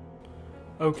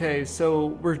 Okay, so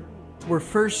we're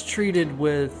first treated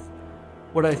with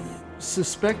what I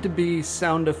suspect to be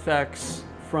sound effects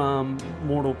from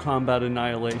Mortal Kombat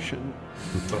Annihilation.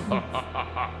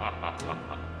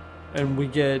 And we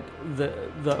get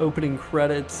the opening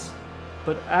credits,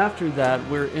 but after that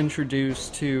we're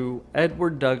introduced to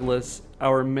Edward Douglas,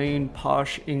 our main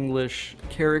posh English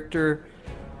character,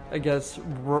 I guess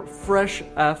fresh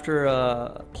after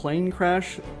a plane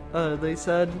crash, they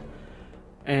said,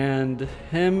 and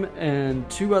him and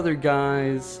two other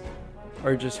guys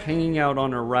are just hanging out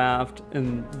on a raft,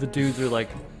 and the dudes are like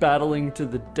battling to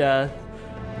the death.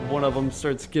 One of them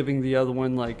starts giving the other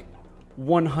one like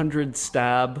 100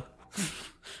 stab.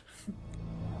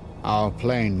 Our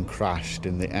plane crashed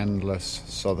in the endless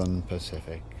southern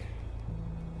Pacific,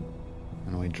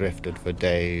 and we drifted for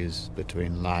days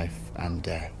between life and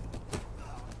death.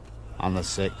 On the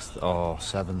 6th or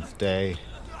 7th day,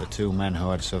 the two men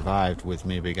who had survived with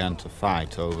me began to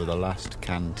fight over the last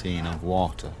canteen of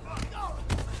water.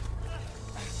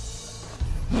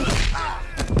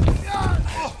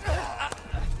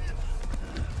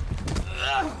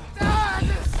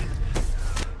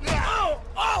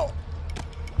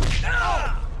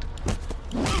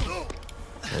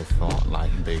 They fought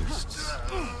like beasts,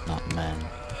 not men.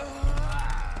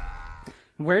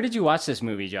 Where did you watch this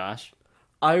movie, Josh?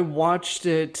 I watched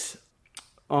it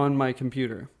on my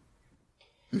computer.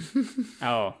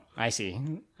 Oh, I see.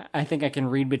 I think I can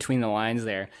read between the lines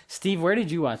there. Steve, where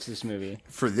did you watch this movie?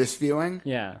 For this viewing?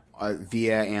 Yeah.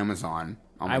 Via Amazon.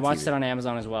 I watched it on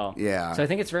Amazon as well. Yeah. So I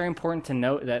think it's very important to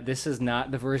note that this is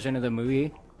not the version of the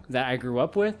movie that I grew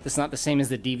up with. It's not the same as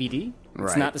the DVD.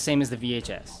 It's not the same as the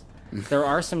VHS. There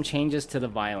are some changes to the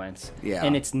violence. Yeah.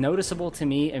 And it's noticeable to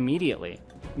me immediately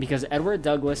because Edward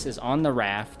Douglas is on the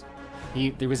raft.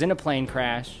 He was in a plane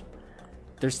crash.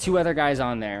 There's two other guys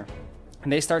on there,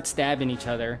 and they start stabbing each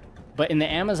other. But in the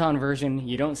Amazon version,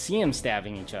 you don't see them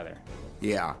stabbing each other.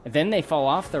 Yeah. Then they fall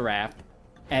off the raft,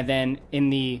 and then in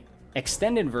the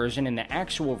extended version, in the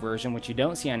actual version, which you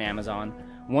don't see on Amazon,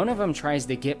 one of them tries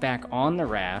to get back on the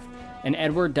raft, and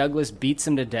Edward Douglas beats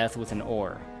him to death with an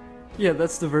oar. Yeah,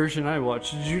 that's the version I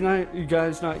watched. Did you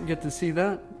guys not get to see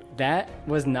that? That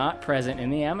was not present in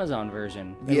the Amazon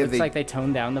version. It looks like they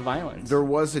toned down the violence. There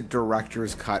was a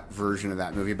director's cut version of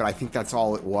that movie, but I think that's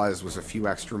all it was a few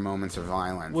extra moments of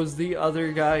violence. Was the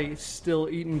other guy still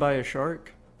eaten by a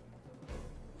shark?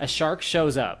 A shark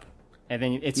shows up, and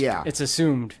then it's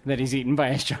assumed that he's eaten by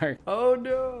a shark. Oh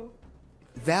no.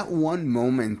 That one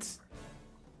moment,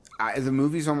 the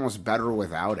movie's almost better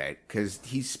without it, because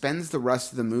he spends the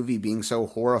rest of the movie being so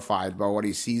horrified by what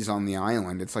he sees on the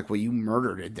island. It's like, well, you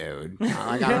murdered a dude. Like,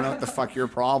 I don't know what the fuck your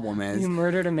problem is. You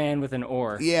murdered a man with an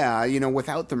oar. Yeah, you know,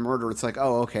 without the murder, it's like,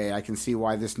 oh, okay, I can see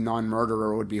why this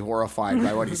non-murderer would be horrified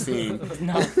by what he's seeing.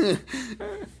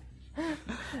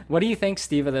 What do you think,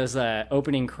 Steve, of those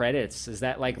opening credits? Is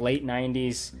that like late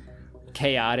 90s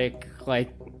chaotic,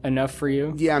 like, enough for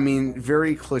you? Yeah, I mean,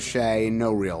 very cliche,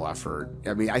 no real effort.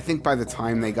 I mean, I think by the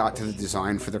time they got to the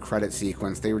design for the credit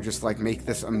sequence, they were just like, make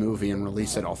this a movie and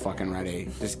release it all fucking ready.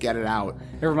 Just get it out.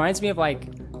 It reminds me of, like,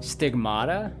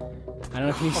 Stigmata. I don't know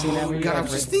if you've seen that movie. God, I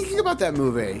was just thinking about that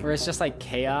movie. Where it's just like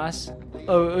chaos.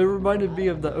 Oh, it reminded me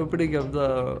of the opening of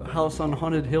the House on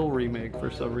Haunted Hill remake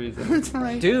for some reason. That's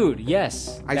right. Dude,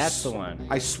 yes, that's the one.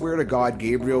 I swear to God,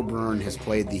 Gabriel Byrne has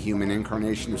played the human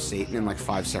incarnation of Satan in like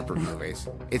 5 separate movies.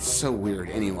 It's so weird.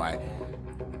 Anyway.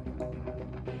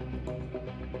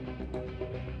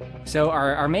 So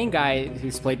our main guy,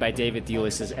 who's played by David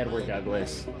Thewlis, is Edward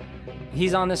Douglas.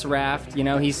 He's on this raft, you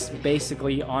know, he's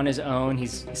basically on his own.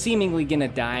 He's seemingly gonna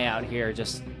die out here,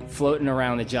 just floating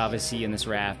around the Java Sea in this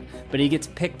raft. But he gets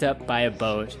picked up by a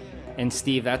boat. And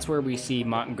Steve, that's where we see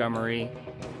Montgomery,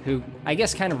 who I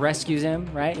guess kind of rescues him,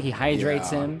 right? He hydrates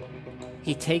him.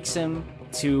 He takes him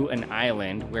to an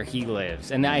island where he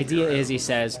lives. And the idea is, he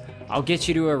says, I'll get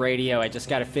you to a radio, I just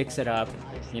gotta fix it up.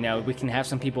 You know, we can have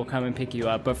some people come and pick you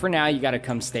up, but for now, you gotta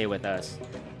come stay with us.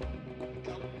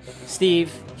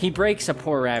 Steve, he breaks a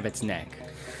poor rabbit's neck.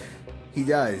 He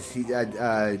does.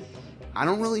 I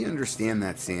don't really understand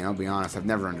that scene, I'll be honest. I've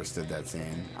never understood that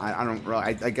scene. I don't really,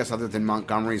 I guess other than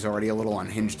Montgomery's already a little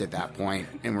unhinged at that point,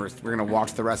 and we're going to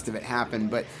watch the rest of it happen.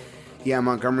 But yeah,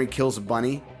 Montgomery kills a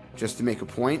bunny just to make a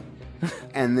point.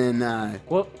 And then...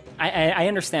 well, I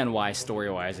understand why,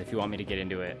 story-wise, if you want me to get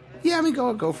into it. Yeah, I mean,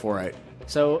 go for it.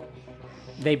 So...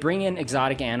 they bring in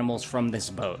exotic animals from this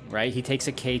boat, right? He takes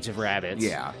a cage of rabbits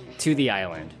to the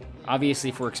island,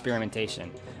 obviously for experimentation.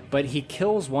 But he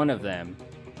kills one of them,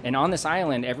 and on this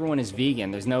island, everyone is vegan.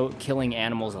 There's no killing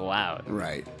animals allowed.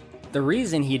 Right. The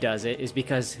reason he does it is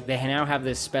because they now have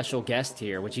this special guest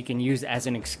here, which he can use as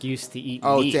an excuse to eat meat.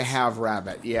 Oh, to have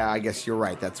rabbit. Yeah, I guess you're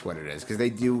right. That's what it is. Because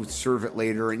they do serve it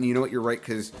later, and you know what? You're right,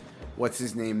 because... what's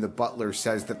his name? The butler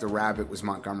says that the rabbit was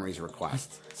Montgomery's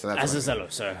request. So that's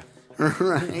Azazello, sir.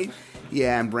 Right?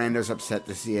 Yeah, and Brando's upset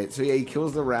to see it. So yeah, he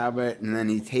kills the rabbit, and then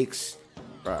he takes,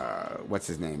 what's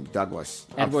his name? Douglas.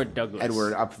 Edward Douglas.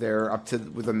 Edward up there, up to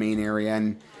the main area,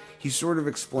 and he sort of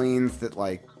explains that,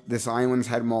 like, this island's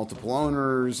had multiple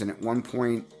owners, and at one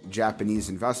point, Japanese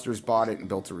investors bought it and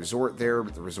built a resort there,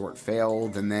 but the resort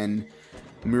failed, and then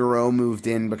Moreau moved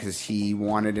in because he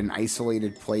wanted an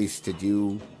isolated place to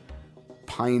do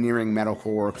pioneering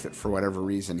medical work that, for whatever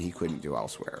reason, he couldn't do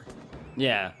elsewhere.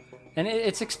 Yeah. And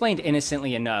it's explained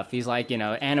innocently enough. He's like, you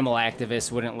know, animal activists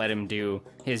wouldn't let him do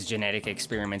his genetic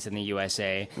experiments in the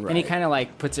USA. Right. And he kind of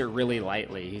like puts it really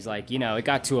lightly. He's like, you know, it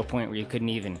got to a point where you couldn't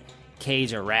even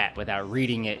cage a rat without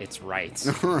reading its rights.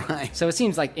 Right. So it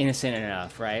seems like innocent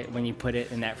enough, right? When you put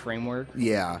it in that framework.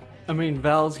 Yeah. I mean,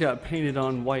 Val's got painted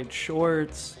on white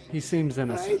shorts. He seems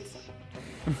innocent.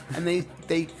 Right. And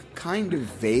they kind of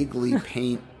vaguely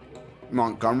paint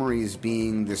Montgomery as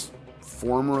being this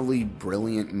formerly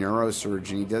brilliant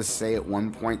neurosurgeon. He does say at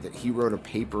one point that he wrote a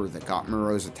paper that got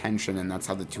Moreau's attention, and that's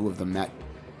how the two of them met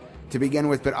to begin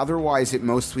with. But otherwise, it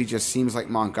mostly just seems like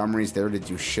Montgomery's there to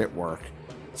do shit work.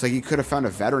 It's like you could have found a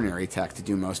veterinary tech to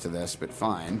do most of this, but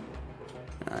fine.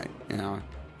 You know.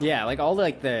 Yeah, like all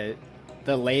like the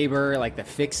labor, like the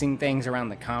fixing things around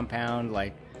the compound,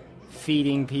 like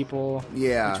feeding people.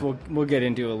 Yeah. Which we'll get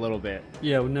into a little bit.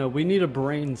 Yeah, no, we need a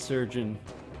brain surgeon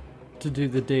to do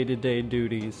the day-to-day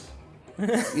duties.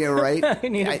 Yeah, right? I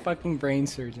need a fucking brain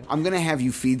surgeon. I'm going to have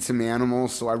you feed some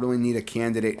animals, so I really need a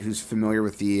candidate who's familiar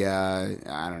with the,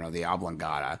 I don't know, the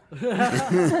oblongata.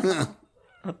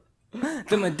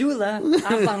 The medulla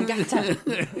oblongata.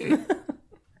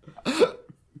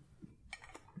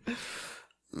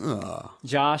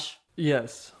 Josh?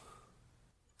 Yes.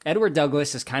 Edward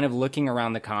Douglas is kind of looking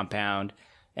around the compound,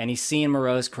 and he's seeing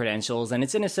Moreau's credentials, and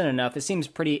it's innocent enough. It seems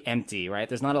pretty empty, right?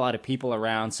 There's not a lot of people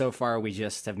around. So far, we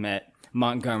just have met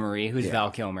Montgomery, who's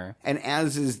Val Kilmer. And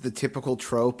as is the typical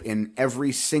trope in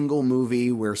every single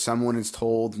movie where someone is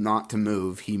told not to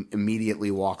move, he immediately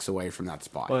walks away from that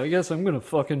spot. Well, I guess I'm going to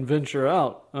fucking venture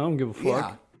out. I don't give a fuck.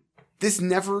 Yeah. This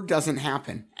never doesn't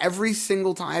happen. Every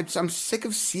single time, I'm sick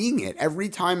of seeing it. Every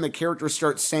time the character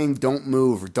starts saying, don't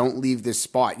move or don't leave this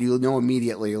spot, you'll know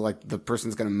immediately, like, the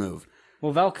person's going to move.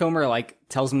 Well, Val Kilmer, like,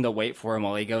 tells him to wait for him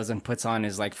while he goes and puts on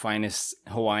his, like, finest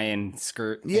Hawaiian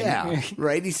skirt. Yeah,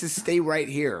 right? He says, stay right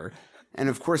here. And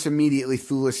of course, immediately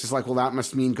Thulis is like, well, that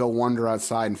must mean go wander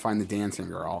outside and find the dancing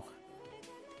girl.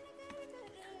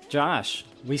 Josh,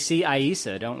 we see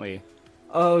Aisa, don't we?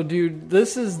 Oh, dude,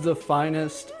 this is the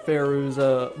finest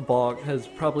Fairuza Balk has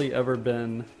probably ever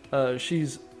been.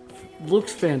 She's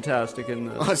looks fantastic in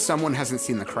this. Well, someone hasn't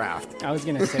seen The Craft. I was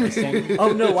going to say the same.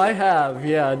 Oh, no, I have.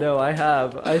 Yeah, no, I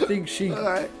have. I think she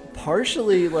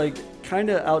partially, like, kind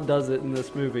of outdoes it in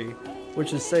this movie,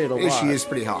 which is saying a lot. She is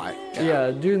pretty hot.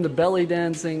 Yeah, doing the belly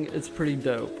dancing, it's pretty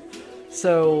dope.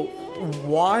 So,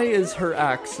 why is her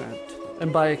accent?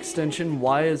 And by extension,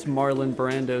 why is Marlon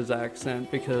Brando's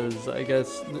accent? Because I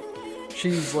guess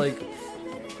she's like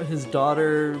his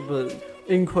daughter, but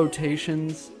in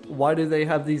quotations, why do they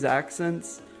have these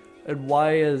accents? And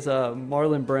why is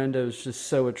Marlon Brando's just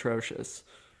so atrocious?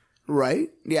 Right?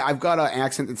 Yeah, I've got an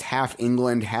accent that's half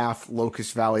England, half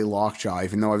Locust Valley Lockjaw,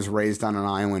 even though I was raised on an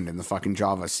island in the fucking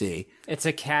Java Sea. It's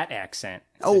a cat accent.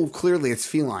 Oh, clearly it's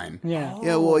feline. Yeah.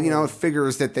 Yeah, well, it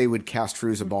figures that they would cast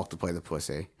Fairuza Balk to play the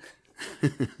pussy.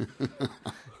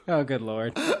 Oh, good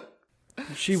Lord.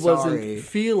 She wasn't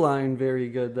feline very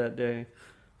good that day.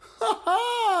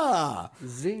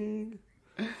 Zing.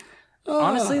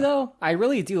 Honestly, though, I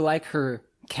really do like her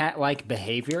cat-like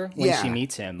behavior when she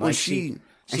meets him. Like she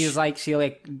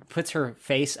puts her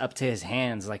face up to his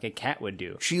hands like a cat would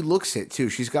do. She looks it too.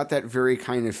 She's got that very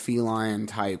kind of feline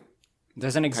type.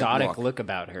 There's an exotic look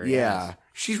about her. Yeah, yes.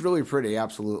 She's really pretty.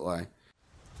 Absolutely.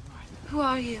 Who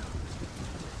are you?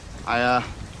 I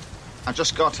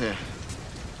just got here.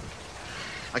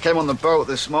 I came on the boat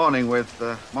this morning with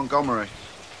Montgomery.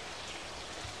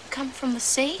 Come from the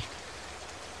sea?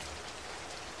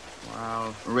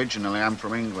 Well, originally I'm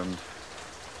from England.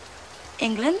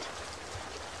 England?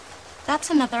 That's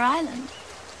another island.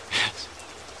 Yes.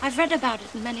 I've read about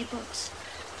it in many books.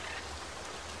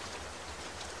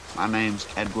 My name's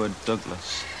Edward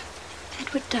Douglas.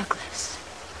 Edward Douglas.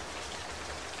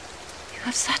 You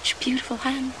have such beautiful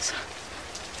hands.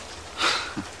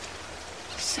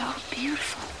 So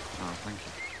beautiful. Oh, thank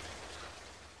you.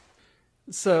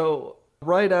 So,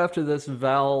 right after this,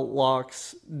 Val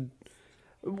locks...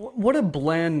 What a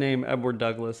bland name Edward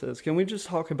Douglas is. Can we just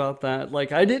talk about that?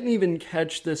 Like, I didn't even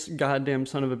catch this goddamn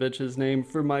son of a bitch's name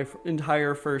for my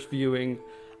entire first viewing.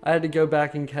 I had to go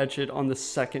back and catch it on the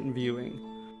second viewing.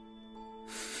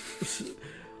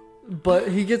 But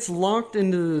he gets locked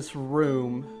into this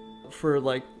room for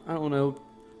like, I don't know,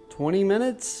 20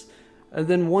 minutes? And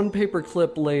then one paper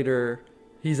clip later,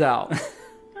 he's out.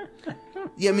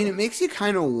 Yeah, I mean, it makes you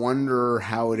kind of wonder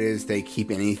how it is they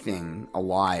keep anything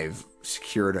alive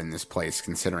secured in this place,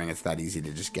 considering it's that easy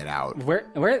to just get out.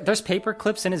 Where there's paper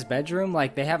clips in his bedroom?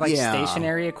 Like, they have like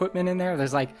stationary equipment in there?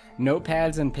 There's like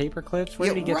notepads and paper clips? Where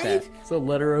did he get that? It's a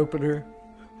letter opener.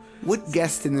 What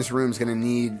guest in this room is going to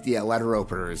need, letter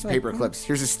openers, paper clips?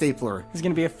 Here's a stapler. There's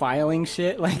going to be a filing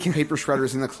shit? Like paper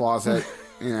shredders in the closet,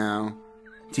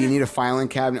 Do you need a filing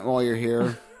cabinet while you're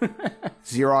here?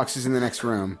 Xerox is in the next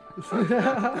room.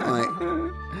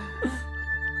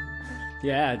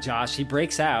 Yeah, Josh, he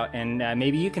breaks out, and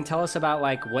maybe you can tell us about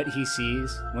like what he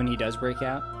sees when he does break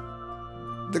out.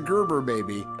 The Gerber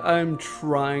baby. I'm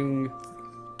trying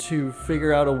to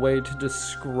figure out a way to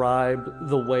describe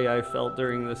the way I felt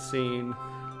during the scene.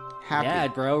 Happy. Yeah,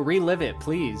 bro, relive it,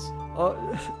 please.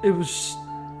 It was...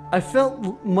 I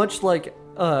felt much like...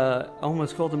 I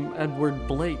almost called him Edward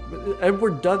Blake.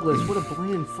 Edward Douglas, what a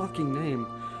bland fucking name.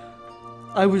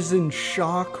 I was in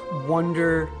shock,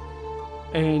 wonder,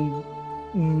 and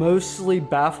mostly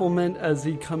bafflement as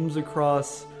he comes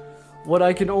across what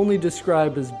I can only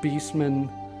describe as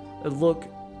Beastman. It looked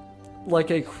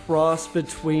like a cross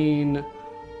between...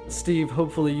 Steve,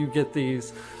 hopefully you get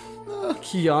these.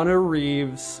 Keanu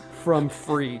Reeves from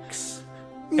Freaks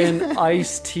and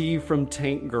Ice-T from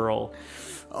Tank Girl.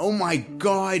 Oh my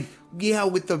god. Yeah,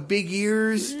 with the big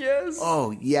ears. Yes.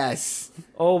 Oh, yes.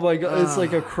 Oh my god. It's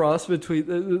like a cross between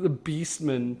the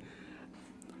Beastman.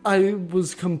 I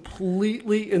was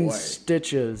completely in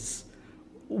stitches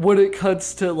when it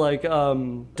cuts to like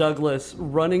Douglas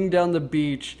running down the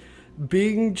beach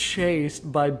being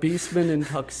chased by Beastmen in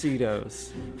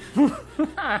tuxedos.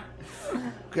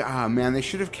 Man, they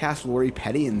should have cast Lori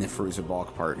Petty in the Fairuza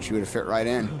Balk part. She would have fit right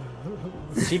in.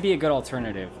 She'd be a good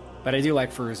alternative. But I do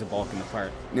like Fairuza Balk in the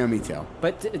part. No, me too.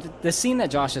 But the scene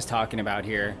that Josh is talking about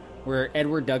here, where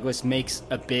Edward Douglas makes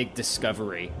a big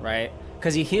discovery, right?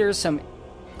 Because he hears some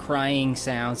crying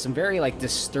sounds, some very like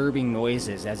disturbing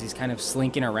noises as he's kind of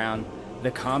slinking around the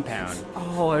compound.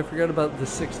 Oh, I forgot about the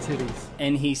 6 titties.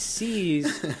 And he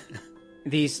sees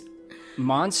these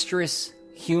monstrous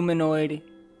humanoid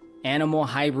animal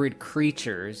hybrid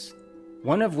creatures,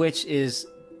 one of which is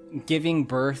giving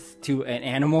birth to an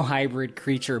animal hybrid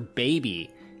creature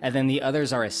baby, and then the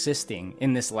others are assisting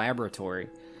in this laboratory.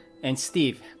 And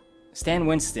Steve, Stan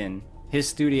Winston, his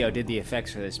studio did the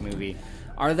effects for this movie.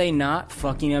 Are they not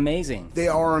fucking amazing? They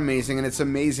are amazing, and it's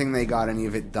amazing they got any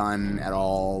of it done at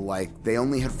all. Like, they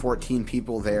only had 14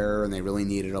 people there, and they really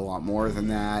needed a lot more than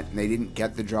that. And they didn't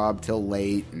get the job till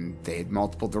late, and they had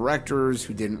multiple directors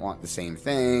who didn't want the same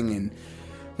thing. And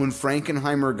when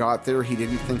Frankenheimer got there, he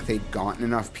didn't think they'd gotten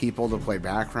enough people to play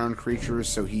background creatures,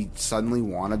 so he suddenly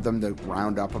wanted them to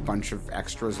round up a bunch of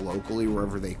extras locally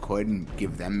wherever they could and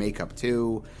give them makeup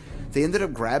too. They ended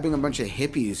up grabbing a bunch of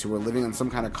hippies who were living on some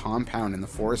kind of compound in the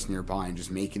forest nearby and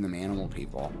just making them animal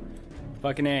people.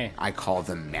 Fucking A. I call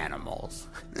them manimals.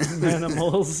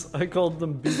 Manimals. I called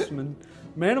them beastmen.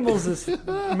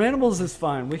 Manimals is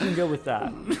fine. We can go with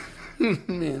that.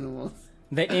 Manimals.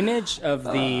 The image of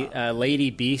the lady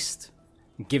beast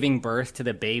giving birth to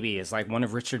the baby is like one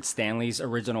of Richard Stanley's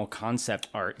original concept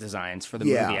art designs for the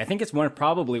movie. I think it's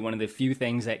probably one of the few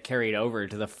things that carried over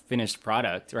to the finished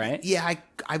product, right? Yeah,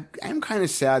 I'm kind of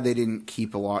sad they didn't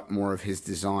keep a lot more of his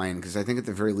design, because I think at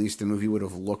the very least the movie would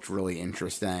have looked really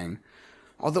interesting.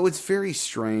 Although it's very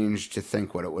strange to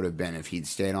think what it would have been if he'd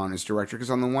stayed on as director, because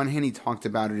on the one hand he talked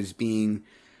about it as being...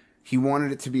 He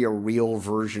wanted it to be a real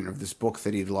version of this book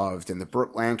that he'd loved, and the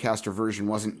Burt Lancaster version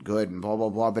wasn't good, and blah, blah,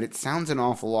 blah, but it sounds an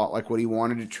awful lot like what he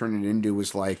wanted to turn it into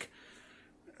was like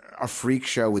a freak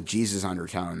show with Jesus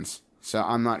undertones. So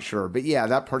I'm not sure. But yeah,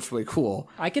 that part's really cool.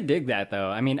 I could dig that,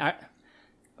 though. I mean,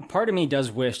 part of me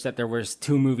does wish that there was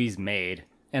 2 movies made,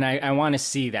 and I want to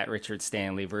see that Richard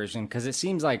Stanley version, because it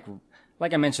seems like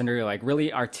I mentioned earlier, like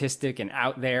really artistic and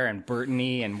out there and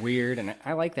Burton-y and weird, and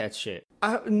I like that shit.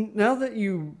 Now that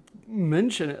you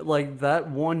mention it, like that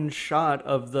one shot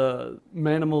of the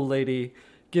manimal lady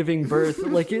giving birth,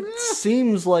 like it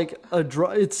seems like a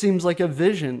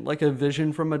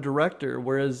vision from a director,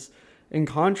 whereas in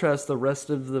contrast the rest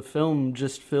of the film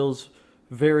just feels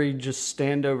very just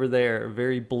stand over there,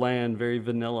 very bland, very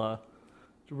vanilla.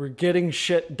 We're getting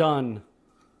shit done.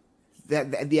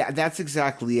 That's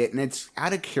exactly it, and it's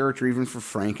out of character even for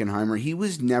Frankenheimer. He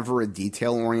was never a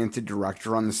detail-oriented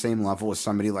director on the same level as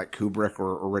somebody like Kubrick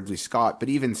or Ridley Scott, but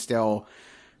even still,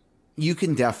 you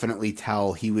can definitely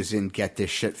tell he was in get this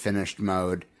shit finished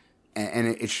mode, and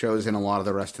it shows in a lot of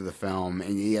the rest of the film.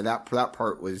 And yeah, that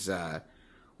part was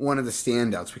one of the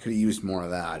standouts. We could have used more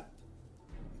of that.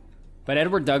 But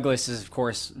Edward Douglas is, of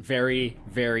course, very,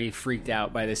 very freaked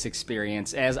out by this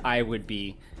experience, as I would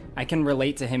be. I can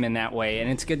relate to him in that way,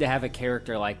 and it's good to have a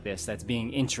character like this that's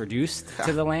being introduced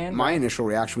to the land. My initial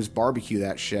reaction was barbecue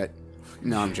that shit.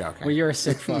 No, I'm joking. Well, you're a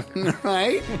sick fuck.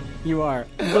 Right? You are.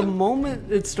 The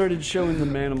moment it started showing the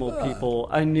manimal people,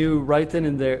 I knew right then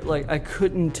and there, like, I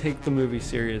couldn't take the movie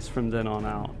serious from then on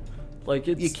out. Like,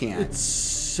 You can't. It's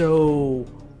so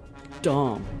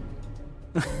dumb.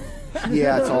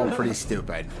 Yeah, it's all pretty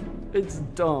stupid. It's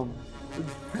dumb.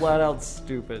 It's flat out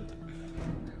stupid.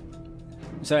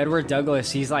 So Edward Douglas,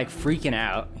 he's like freaking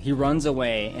out. He runs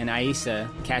away, and Aisa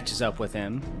catches up with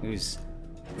him, who's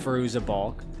Fairuza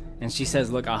Balk, and she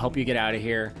says, "Look, I'll help you get out of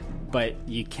here, but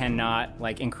you cannot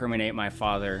like incriminate my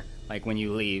father like when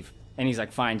you leave." And he's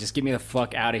like, "Fine, just get me the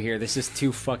fuck out of here. This is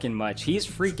too fucking much." He's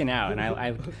freaking out, and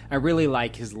I really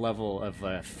like his level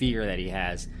of fear that he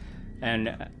has.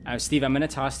 And Steve, I'm going to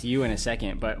toss to you in a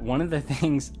second, but one of the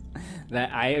things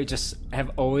that I just have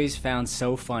always found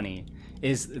so funny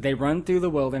is they run through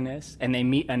the wilderness and they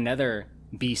meet another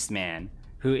beast man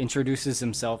who introduces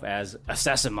himself as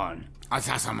Assassimon.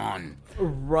 Assassimon.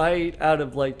 Right out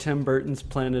of like Tim Burton's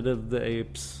Planet of the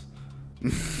Apes.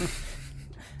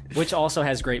 Which also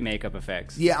has great makeup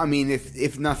effects. Yeah, I mean,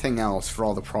 if nothing else, for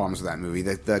all the problems with that movie,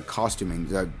 the costuming,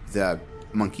 the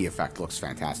monkey effect looks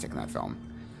fantastic in that film.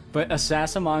 But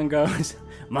Assassimon goes,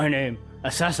 "My name,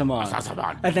 Assassimon."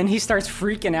 Assassimon. And then he starts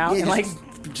freaking out and like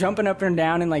jumping up and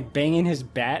down and like banging his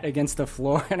bat against the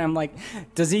floor. And I'm like,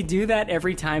 does he do that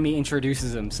every time he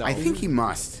introduces himself? I think he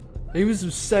must. He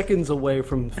was seconds away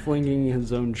from flinging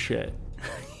his own shit.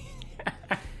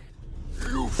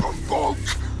 You from Vault?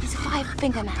 He's a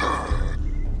 5-finger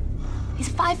man. He's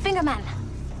a 5-finger man.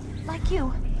 Like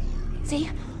you. See?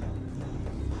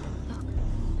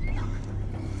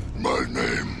 My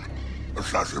name,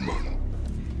 Assassimon.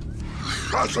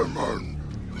 Assassimon.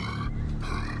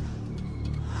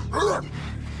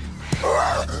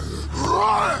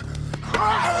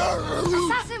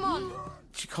 Assassimon!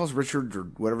 She calls Richard, or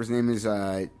whatever his name is,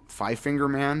 Five-Finger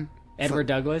Man. Edward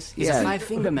Douglas? He's a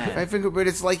 5-finger man. 5-finger, but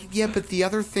it's like, yeah, but the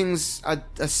other thing's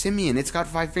a simian. It's got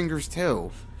 5 fingers,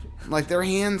 too. Like, their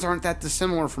hands aren't that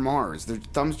dissimilar from ours. Their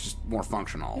thumb's just more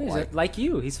functional. Like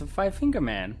you. He's a five-finger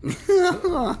man.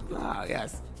 Ah,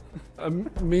 yes.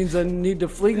 Means I need to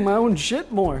fling my own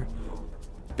shit more.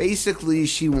 Basically,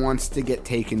 she wants to get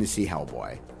taken to see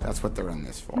Hellboy. That's what they're in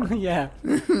this for. Yeah.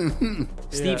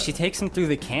 Steve, she takes him through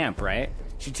the camp, right?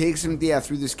 She takes him,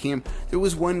 through this camp. There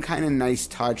was one kind of nice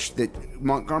touch that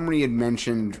Montgomery had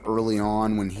mentioned early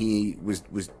on when he was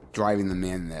driving them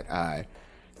in, that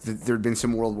there'd been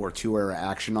some World War II era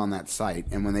action on that site.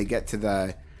 And when they get to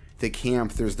the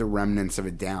camp, there's the remnants of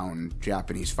a downed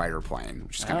Japanese fighter plane,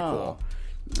 which is kind of cool.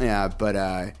 Yeah,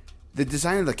 but the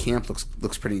design of the camp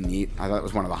looks pretty neat. I thought it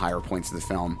was one of the higher points of the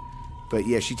film. But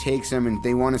yeah, she takes him, and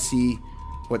they want to see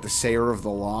the sayer of the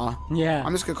law. Yeah.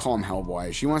 I'm just going to call him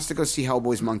Hellboy. She wants to go see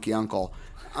Hellboy's monkey uncle.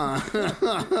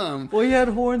 Well, he had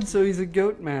horns, so he's a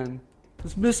goat man.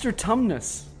 It's Mr.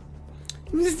 Tumnus.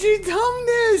 Mr.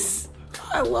 Tumnus!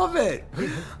 I love it.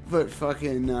 But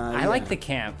fucking... I like the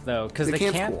camp, though, because the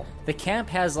camp, cool. The camp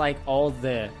has, like, all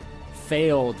the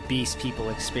failed Beast People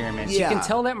experiments. Yeah. You can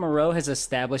tell that Moreau has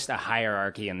established a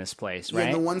hierarchy in this place, right?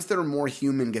 Yeah, the ones that are more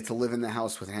human get to live in the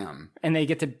house with him. And they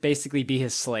get to basically be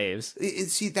his slaves.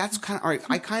 See, that's kind of... All right,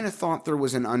 I kind of thought there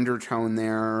was an undertone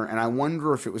there, and I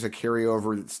wonder if it was a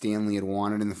carryover that Stanley had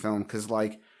wanted in the film, because,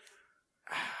 like...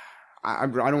 I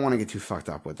don't want to get too fucked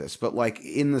up with this, but, like,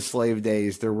 in the slave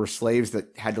days, there were slaves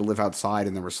that had to live outside,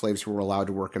 and there were slaves who were allowed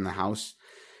to work in the house.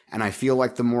 And I feel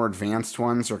like the more advanced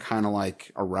ones are kind of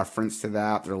like a reference to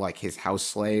that. They're like his house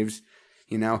slaves,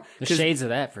 you know? There's shades of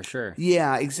that for sure.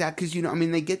 Yeah, exactly. Because, you know, I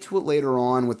mean, they get to it later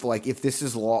on with, like, if this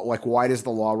is law, like, why does the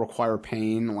law require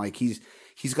pain? Like, he's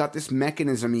got this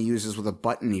mechanism he uses with a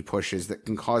button he pushes that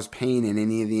can cause pain in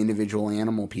any of the individual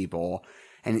animal people.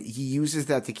 And he uses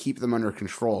that to keep them under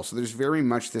control. So there's very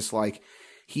much this, like,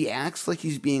 he acts like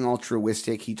he's being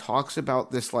altruistic. He talks about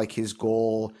this, like, his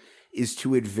goal is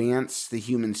to advance the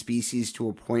human species to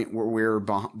a point where we're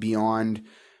beyond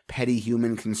petty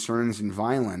human concerns and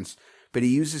violence. But he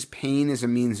uses pain as a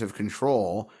means of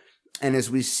control. And as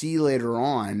we see later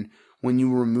on, when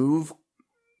you remove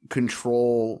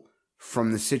control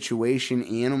from the situation,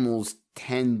 animals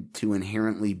tend to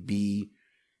inherently be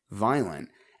violent.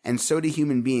 And so do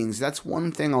human beings. That's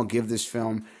one thing I'll give this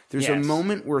film. There's a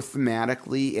moment where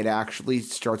thematically it actually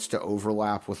starts to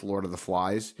overlap with Lord of the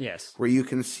Flies. Yes. Where you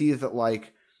can see that,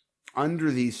 like,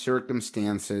 under these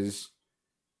circumstances,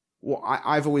 well,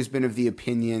 I've always been of the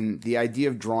opinion, the idea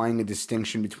of drawing a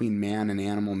distinction between man and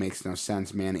animal makes no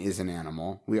sense. Man is an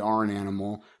animal. We are an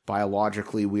animal.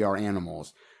 Biologically, we are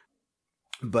animals.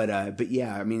 But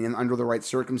yeah, I mean, under the right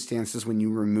circumstances, when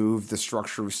you remove the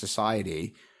structure of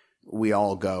society, we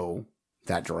all go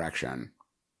that direction,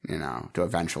 you know, to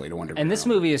wonder. And this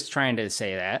movie is trying to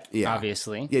say that,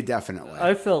 obviously. Yeah, definitely.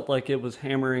 I felt like it was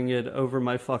hammering it over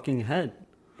my fucking head.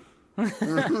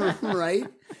 Right?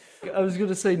 I was going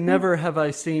to say, never have I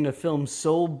seen a film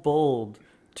so bold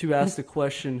to ask the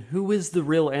question, who is the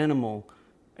real animal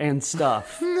and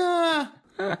stuff? I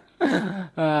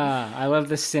love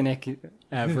the cynic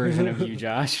version of you,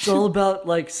 Josh. It's all about,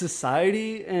 like,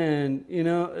 society, and, you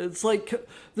know, it's like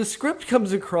the script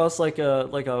comes across like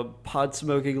a pot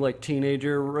smoking, like,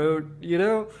 teenager wrote, you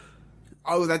know?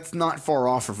 Oh, that's not far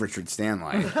off of Richard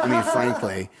Stanley. I mean,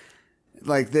 frankly,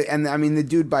 like, the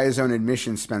dude by his own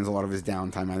admission spends a lot of his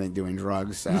downtime, I think, doing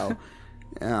drugs. So,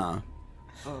 yeah.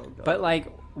 Oh, God. But,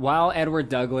 like, while Edward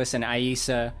Douglas and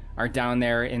Aissa are down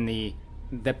there in the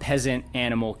peasant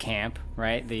animal camp,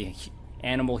 right? The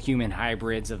animal-human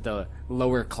hybrids of the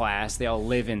lower class. They all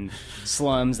live in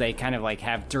slums. They kind of, like,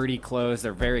 have dirty clothes.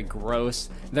 They're very gross.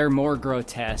 They're more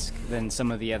grotesque than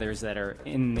some of the others that are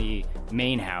in the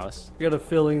main house. I got a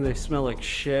feeling they smell like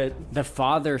shit. The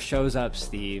father shows up,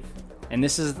 Steve. And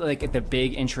this is, like, the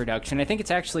big introduction. I think it's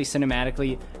actually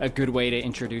cinematically a good way to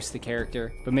introduce the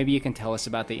character. But maybe you can tell us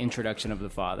about the introduction of the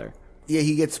father. Yeah,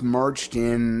 he gets marched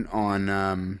in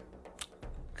on...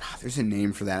 God, there's a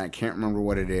name for that. I can't remember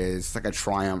what it is. It's like a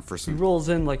triumph or something. He rolls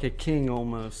in like a king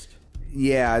almost.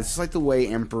 Yeah, it's like the way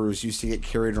emperors used to get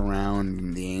carried around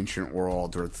in the ancient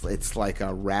world, where it's like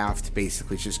a raft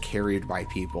basically just carried by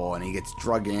people, and he gets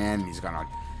drug in, he's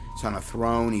on a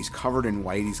throne, he's covered in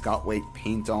white, he's got white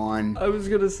paint on. I was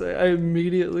going to say, I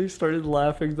immediately started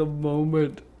laughing the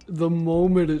moment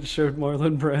it showed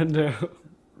Marlon Brando.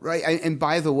 Right, and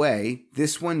by the way,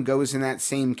 this one goes in that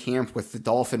same camp with the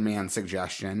Dolphin Man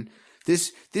suggestion.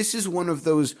 This is one of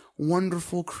those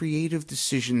wonderful creative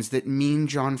decisions that mean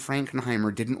John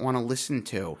Frankenheimer didn't want to listen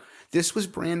to. This was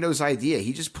Brando's idea.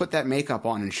 He just put that makeup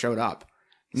on and showed up.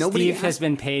 Steve has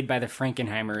been paid by the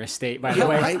Frankenheimer estate, by the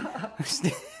way.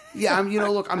 Right? Yeah,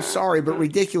 look, I'm sorry, but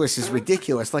ridiculous is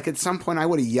ridiculous. Like, at some point, I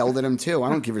would have yelled at him, too. I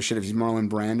don't give a shit if he's Marlon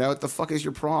Brando. What the fuck is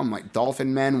your problem? Like,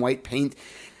 dolphin men, white paint.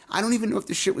 I don't even know if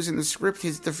the shit was in the script.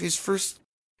 His first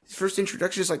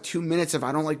introduction is like 2 minutes of,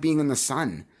 I don't like being in the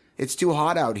sun. It's too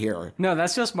hot out here. No,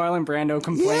 that's just Marlon Brando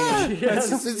complaining. Yeah, it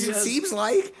seems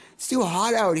like. It's too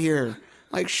hot out here.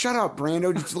 Like, shut up,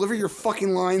 Brando. Just deliver your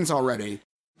fucking lines already.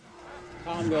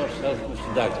 Calm yourself,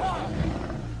 Mr. Douglas.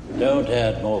 Don't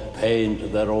add more pain to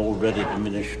their already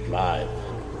diminished lives.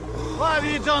 Why have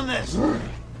you done this?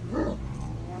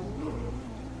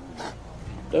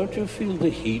 Don't you feel the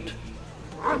heat?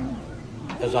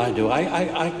 As I do.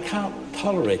 I can't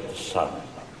tolerate the sun.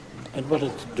 And what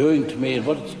it's doing to me and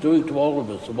what it's doing to all of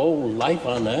us, of all life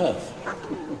on Earth.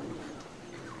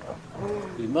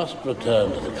 We must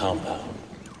return to the compound.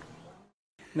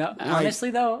 No,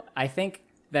 honestly, though, I think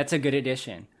that's a good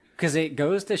addition. Because it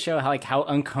goes to show how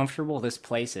uncomfortable this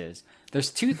place is.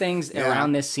 There's two things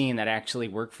around this scene that actually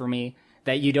work for me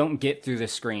that you don't get through the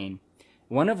screen.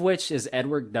 One of which is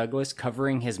Edward Douglas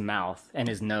covering his mouth and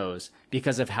his nose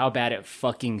because of how bad it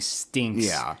fucking stinks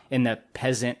in the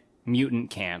peasant mutant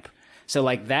camp. So,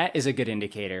 that is a good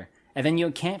indicator. And then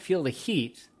you can't feel the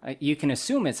heat. You can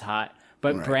assume it's hot,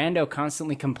 but Brando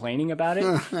constantly complaining about it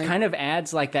kind of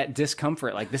adds, that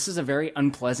discomfort. This is a very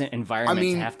unpleasant environment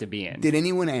to have to be in. Did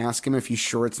anyone ask him if he's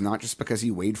sure it's not just because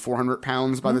he weighed 400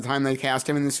 pounds by the time they cast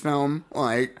him in this film?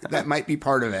 That might be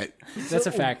part of it. That's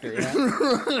a factor,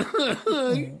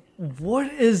 yeah.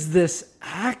 What is this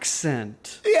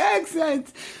accent? The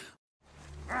accent!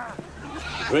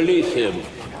 Release him.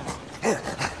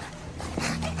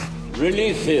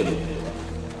 Release him.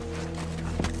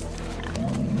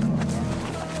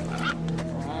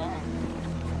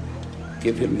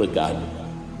 Give him the gun.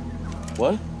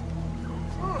 What?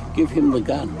 Give him the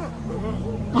gun.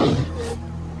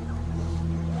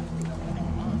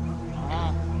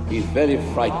 He's very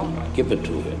frightened. Give it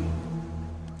to him.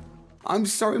 I'm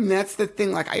sorry, that's the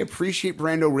thing. I appreciate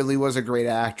Brando really was a great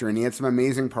actor, and he had some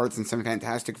amazing parts in some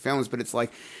fantastic films, but it's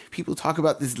people talk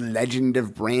about this legend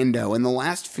of Brando, and the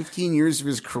last 15 years of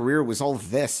his career was all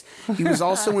this. He was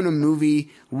also in a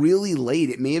movie really late.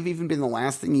 It may have even been the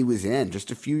last thing he was in, just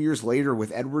a few years later,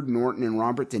 with Edward Norton and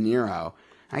Robert De Niro.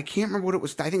 I can't remember what it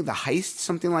was. I think The Heist,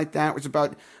 something like that. It was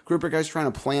about a group of guys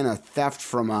trying to plan a theft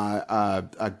from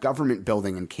a government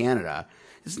building in Canada.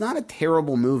 It's not a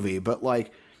terrible movie, but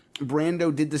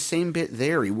Brando did the same bit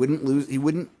there. He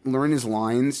wouldn't learn his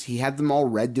lines. He had them all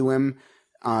read to him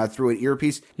through an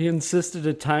earpiece. He insisted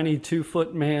a tiny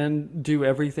 2-foot man do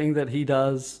everything that he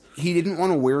does. He didn't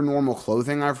want to wear normal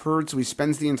clothing, I've heard, so he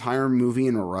spends the entire movie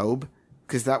in a robe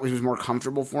because that was more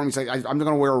comfortable for him. He's like, I'm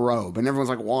going to wear a robe. And everyone's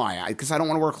like, why? Because I don't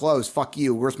want to wear clothes. Fuck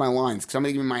you. Where's my lines? Because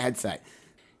somebody give me my headset.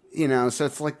 So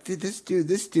it's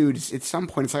this dude, at some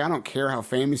point, it's I don't care how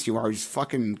famous you are, just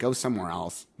fucking go somewhere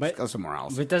else. Go somewhere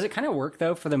else. But does it kind of work,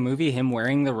 though, for the movie, him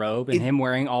wearing the robe and him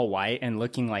wearing all white and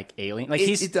looking like alien?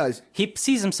 It does. He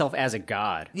sees himself as a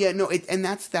god. Yeah, no, and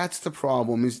that's the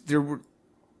problem, is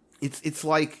it's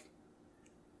like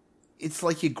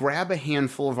you grab a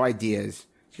handful of ideas,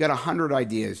 you got 100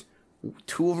 ideas,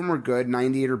 2 of them are good,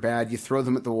 98 are bad, you throw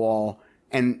them at the wall,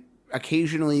 and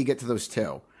occasionally you get to those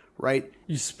 2. Right?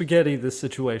 You spaghetti the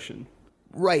situation.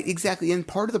 Right, exactly. And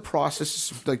part of the process,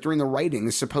 during the writing,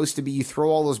 is supposed to be you throw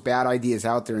all those bad ideas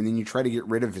out there and then you try to get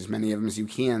rid of as many of them as you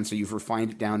can so you've refined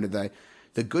it down to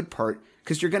the good part,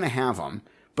 because you're going to have them.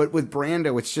 But with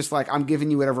Brando, it's just I'm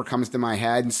giving you whatever comes to my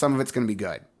head, and some of it's going to be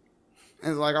good.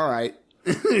 And it's all right.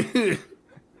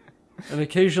 And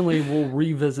occasionally we'll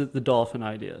revisit the dolphin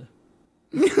idea.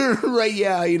 Right,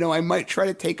 yeah, I might try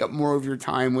to take up more of your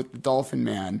time with the Dolphin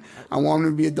Man. I want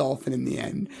him to be a dolphin in the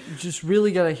end. You just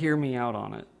really got to hear me out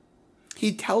on it.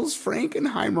 He tells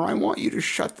Frankenheimer, I want you to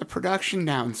shut the production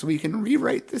down so we can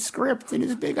rewrite the script, and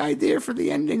his big idea for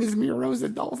the ending is Moreau's a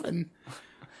dolphin.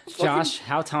 Josh,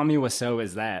 how Tommy Wiseau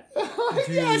is that?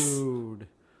 Yes! Dude.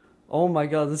 Oh my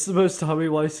god, this is the most Tommy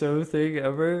Wiseau thing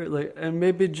ever. And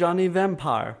maybe Johnny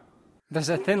Vampire. There's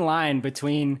a thin line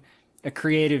between a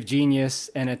creative genius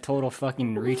and a total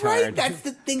fucking retard. Right, that's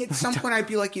the thing. At some point, I'd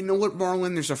be like, you know what,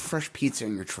 Marlon? There's a fresh pizza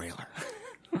in your trailer.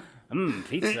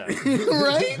 Pizza.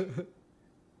 Right?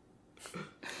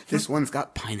 This one's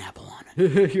got pineapple on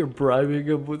it. You're bribing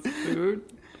him with food?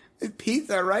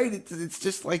 Pizza, right? It's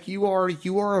just you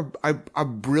are a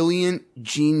brilliant,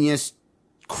 genius,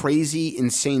 crazy,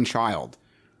 insane child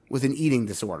with an eating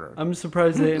disorder. I'm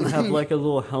surprised they didn't have a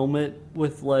little helmet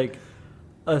with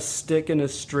a stick and a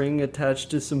string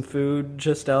attached to some food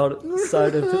just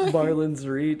outside of Marlon's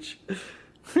reach.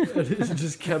 And it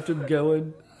just kept him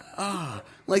going.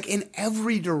 Like in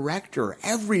every director.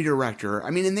 I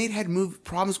mean, and they'd had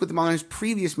problems with him on his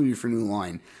previous movie for New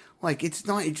Line. Like, it's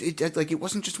not, like, it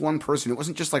wasn't just one person. It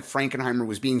wasn't just like Frankenheimer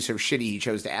was being so shitty he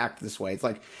chose to act this way. It's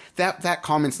like, that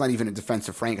comment's not even a defense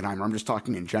of Frankenheimer. I'm just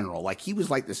talking in general. Like, he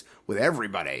was like this with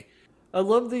everybody. I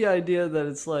love the idea that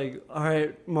it's like, all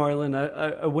right, Marlon,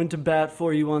 I went to bat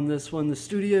for you on this one. The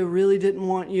studio really didn't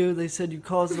want you. They said you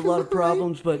caused a lot of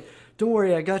problems, but don't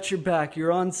worry, I got your back.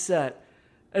 You're on set.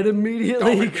 And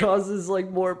immediately he causes like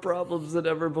more problems than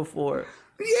ever before.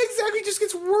 Yeah, exactly. It just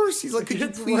gets worse. He's like, could you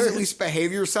please at least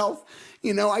behave yourself?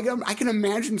 You know, I can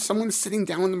imagine someone sitting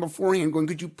down with them beforehand going,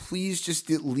 could you please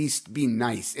just at least be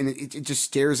nice? And it just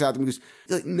stares at them and goes,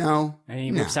 like, no. And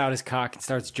he whips out his cock and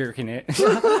starts jerking it.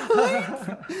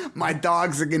 My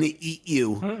dogs are going to eat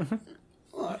you.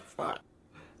 Oh, fuck.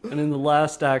 And in the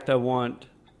last act, I want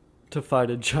to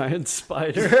fight a giant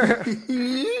spider.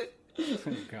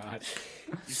 Oh, God.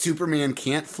 Superman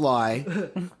can't fly.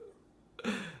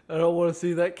 I don't want to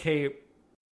see that cape.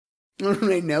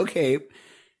 Right, no cape.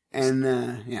 And,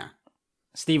 yeah.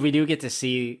 Steve, we do get to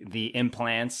see the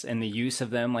implants and the use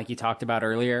of them like you talked about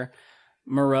earlier.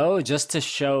 Moreau, just to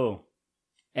show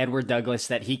Edward Douglas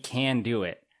that he can do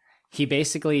it, he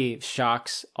basically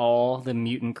shocks all the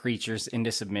mutant creatures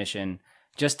into submission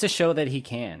just to show that he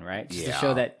can, right? Just to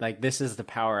show that, like, this is the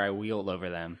power I wield over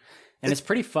them. And it's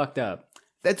pretty fucked up.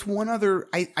 That's one other,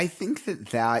 I think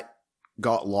that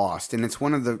got lost, and it's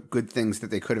one of the good things that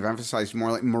they could have emphasized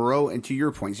more. Like Moreau, and to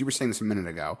your points, you were saying this a minute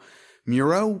ago,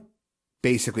 Moreau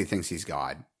basically thinks he's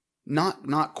God.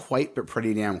 Not quite, but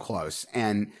pretty damn close.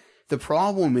 And the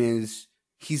problem is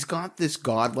he's got this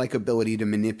godlike ability to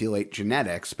manipulate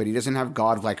genetics, but he doesn't have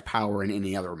godlike power in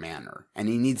any other manner. And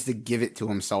he needs to give it to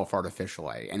himself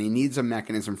artificially. And he needs a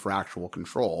mechanism for actual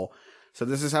control. So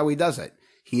this is how he does it.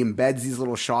 He embeds these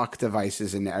little shock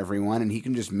devices into everyone, and he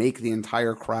can just make the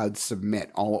entire crowd submit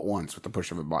all at once with the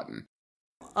push of a button.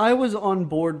 I was on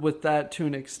board with that to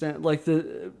an extent, like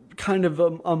the kind of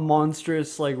a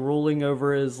monstrous, like ruling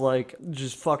over his like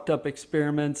just fucked up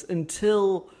experiments,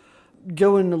 until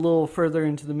going a little further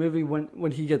into the movie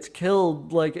when he gets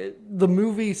killed. Like the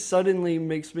movie suddenly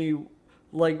makes me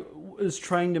like is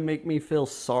trying to make me feel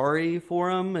sorry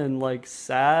for him and like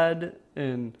sad,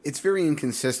 and it's very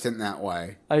inconsistent that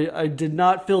way. I did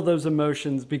not feel those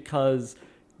emotions because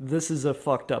this is a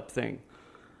fucked up thing.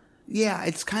 Yeah,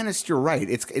 it's kind of, you're right.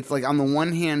 It's like on the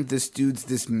one hand, this dude's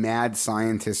this mad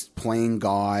scientist playing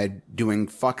God, doing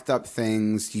fucked up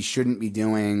things he shouldn't be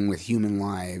doing with human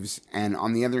lives. And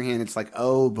on the other hand, it's like,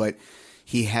 oh, but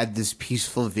he had this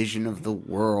peaceful vision of the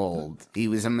world. He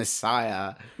was a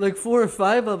messiah. Like 4 or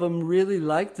 5 of them really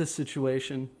liked the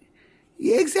situation.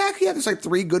 Yeah, exactly. Yeah, there's like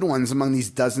 3 good ones among these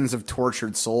dozens of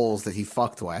tortured souls that he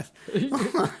fucked with.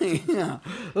 Yeah.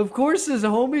 Of course his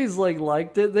homies like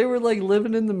liked it. They were like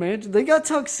living in the mansion. They got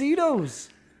tuxedos.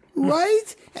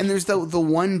 Right? And there's the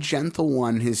one gentle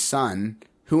one, his son,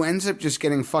 who ends up just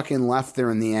getting fucking left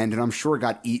there in the end, and I'm sure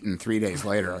got eaten 3 days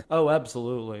later. Oh,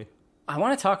 absolutely. I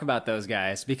want to talk about those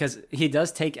guys because he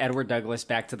does take Edward Douglas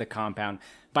back to the compound.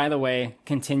 By the way,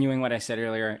 continuing what I said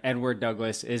earlier, Edward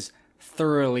Douglas is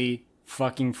thoroughly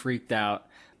fucking freaked out.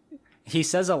 He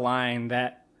says a line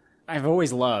that I've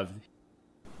always loved.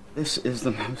 This is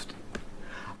the most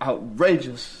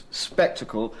outrageous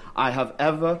spectacle I have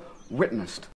ever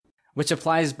witnessed. Which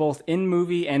applies both in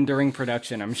movie and during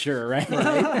production, I'm sure, right?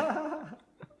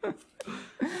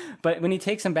 But when he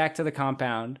takes him back to the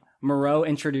compound, Moreau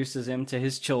introduces him to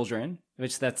his children,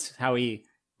 which that's how he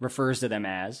refers to them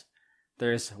as.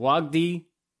 There's Wagdi,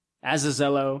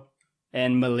 Azazello,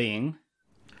 and Maling.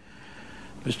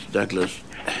 Mr. Douglas,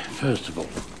 first of all,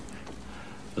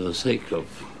 for the sake of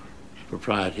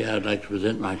propriety, I'd like to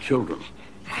present my children.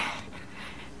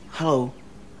 Hello,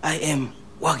 I am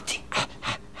Wagdi.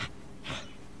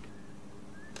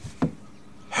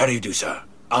 How do you do, sir?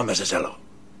 I'm Azazello.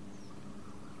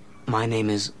 My name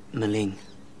is Maling.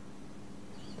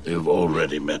 You've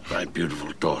already met my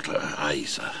beautiful daughter,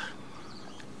 Aisa.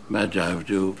 Magi, would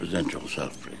you present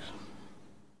yourself, please?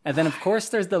 And then, of course,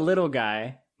 there's the little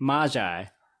guy, Magi.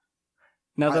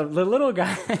 Now, the little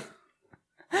guy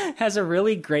has a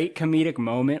really great comedic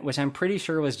moment, which I'm pretty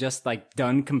sure was just, like,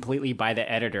 done completely by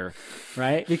the editor,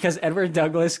 right? Because Edward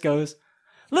Douglas goes,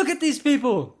 "Look at these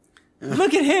people!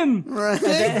 Look at him!" Right.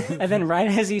 And then right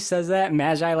as he says that,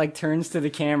 Magi, like, turns to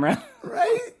the camera.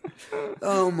 Right?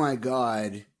 Oh, my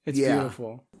God. It's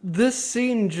beautiful. This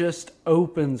scene just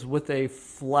opens with a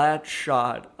flat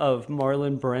shot of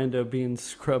Marlon Brando being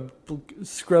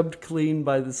scrubbed clean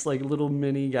by this like little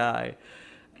mini guy,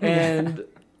 and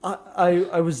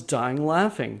I was dying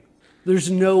laughing.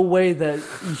 There's no way that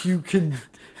you can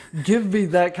give me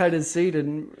that kind of scene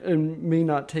and me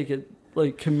not take it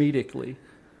like comedically.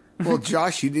 Well,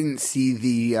 Josh, you didn't see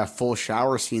the full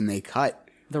shower scene they cut.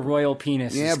 The royal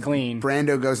penis is clean.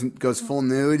 Brando goes full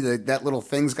nude. That little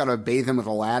thing's got to bathe him with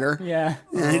a ladder. Yeah.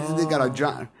 And they got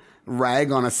a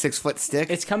rag on a 6-foot stick.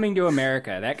 It's coming to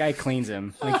America. That guy cleans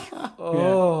him. Like,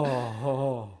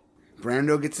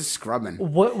 Brando gets a scrubbing.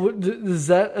 What is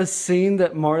that a scene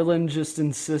that Marlon just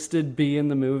insisted be in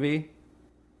the movie?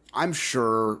 I'm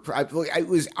sure. I'm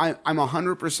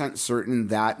 100% certain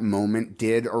that moment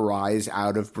did arise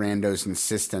out of Brando's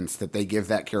insistence that they give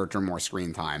that character more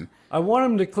screen time. I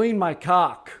want him to clean my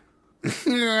cock.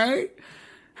 Right?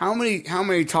 How many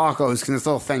tacos can this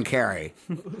little thing carry?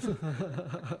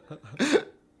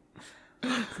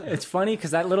 It's funny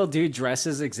because that little dude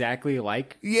dresses exactly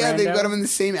like Yeah, Brando. they've got him in the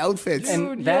same outfits.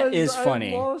 And that is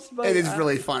funny. It is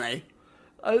really funny.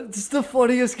 It's the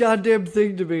funniest goddamn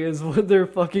thing to me is when they're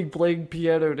fucking playing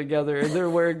piano together and they're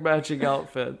wearing matching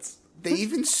outfits. They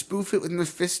even spoof it with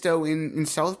Mephisto in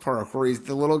South Park, where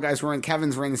the little guy's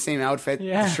Kevin's wearing the same outfit,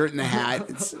 the shirt and the hat.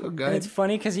 It's so good. And it's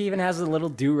funny because he even has a little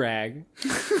do-rag.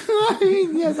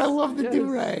 Yes, I love the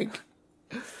do-rag.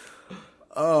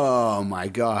 Oh, my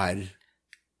God.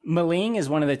 Maling is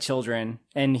one of the children,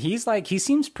 and he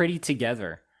seems pretty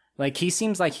together. Like, he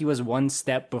seems like he was one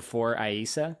step before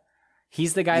Aisa.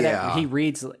 He's the guy that he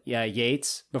reads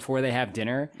Yeats before they have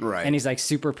dinner. Right. And he's like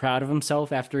super proud of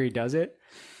himself after he does it.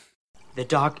 The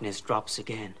darkness drops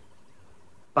again.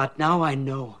 But now I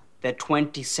know that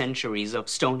 20 centuries of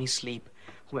stony sleep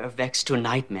were vexed to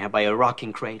nightmare by a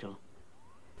rocking cradle.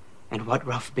 And what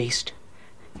rough beast,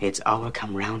 its hour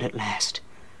come round at last,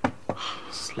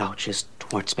 slouches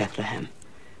towards Bethlehem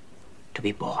to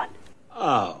be born.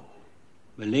 Oh,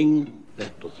 Maling,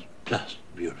 that was just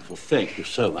beautiful. Thank you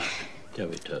so much,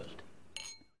 Terry Toast.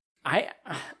 I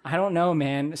don't know,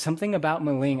 man. Something about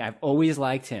Maling, I've always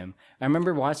liked him. I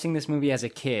remember watching this movie as a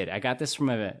kid. I got this from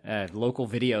a local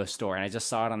video store, and I just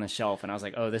saw it on the shelf, and I was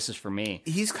like, oh, this is for me.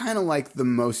 He's kind of like the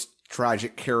most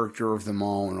tragic character of them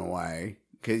all in a way.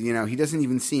 Because, he doesn't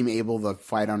even seem able to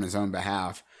fight on his own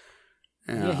behalf.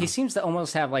 Yeah, he seems to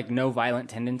almost have, like, no violent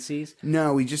tendencies.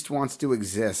 No, he just wants to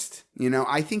exist.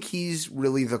 I think he's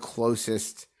really the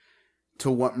closest to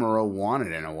what Moreau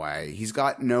wanted in a way. He's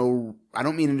got no, I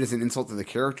don't mean it as an insult to the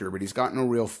character, but he's got no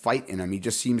real fight in him. He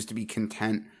just seems to be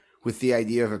content with the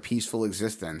idea of a peaceful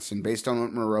existence. And based on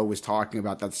what Moreau was talking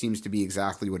about, that seems to be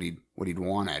exactly what he'd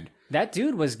wanted. That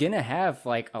dude was gonna have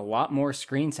like a lot more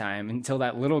screen time until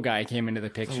that little guy came into the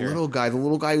picture. The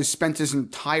little guy who spent his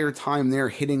entire time there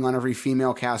hitting on every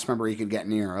female cast member he could get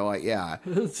near. Like, yeah.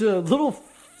 It's a little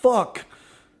fuck.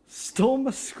 Stole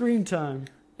my screen time.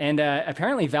 And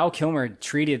apparently Val Kilmer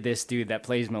treated this dude that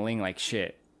plays Maling like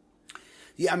shit.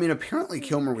 Yeah, I mean, apparently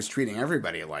Kilmer was treating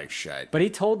everybody like shit. But he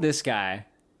told this guy,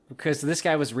 because this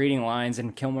guy was reading lines,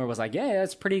 and Kilmer was like, yeah,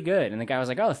 that's pretty good. And the guy was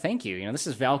like, oh, thank you. This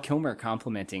is Val Kilmer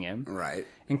complimenting him. Right.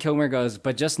 And Kilmer goes,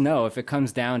 but just know, if it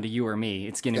comes down to you or me,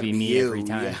 it's going to be me every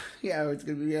time. Yeah, it's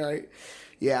going to be right.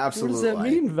 Yeah, absolutely. What does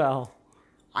that mean, Val?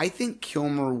 I think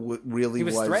Kilmer really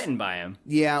was... He was threatened by him.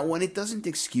 Yeah, when it doesn't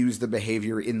excuse the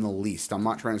behavior in the least. I'm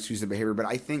not trying to excuse the behavior, but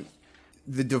I think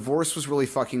the divorce was really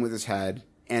fucking with his head,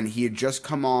 and he had just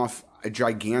come off a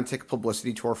gigantic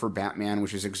publicity tour for Batman,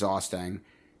 which is exhausting,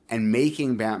 and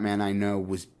making Batman, I know,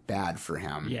 was bad for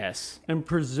him. Yes. And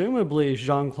presumably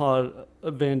Jean-Claude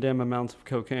Van Damme amounts of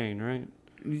cocaine, right?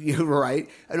 You're right.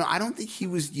 No, I don't think he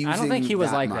was using I don't think he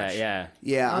was like much. that, yeah.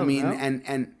 Yeah, I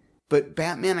mean, but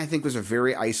Batman, I think, was a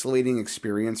very isolating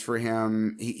experience for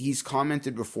him. He's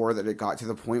commented before that it got to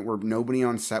the point where nobody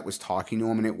on set was talking to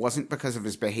him, and it wasn't because of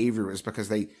his behavior. It was because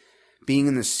being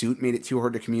in the suit made it too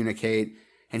hard to communicate,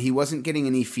 and he wasn't getting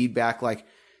any feedback. Like,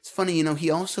 it's funny, he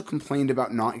also complained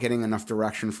about not getting enough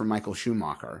direction from Michael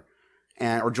Schumacher,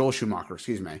 or Joel Schumacher,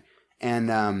 excuse me. And,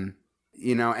 I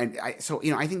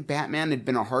think Batman had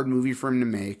been a hard movie for him to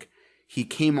make. He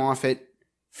came off it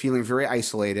feeling very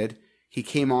isolated. He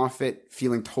came off it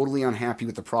feeling totally unhappy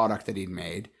with the product that he'd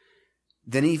made.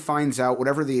 Then he finds out,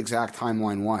 whatever the exact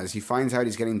timeline was, he finds out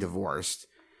he's getting divorced.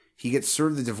 He gets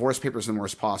served the divorce papers in the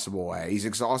worst possible way. He's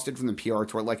exhausted from the PR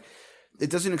tour. Like, it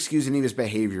doesn't excuse any of his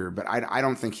behavior, but I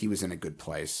don't think he was in a good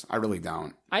place. I really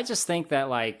don't. I just think that,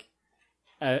 like,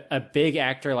 a big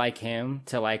actor like him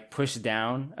to, like, push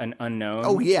down an unknown.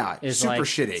 Oh, yeah. Is super like,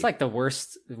 shitty. It's like the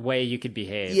worst way you could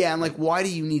behave. Yeah, and like, why do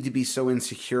you need to be so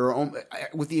insecure?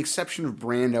 With the exception of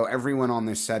Brando, everyone on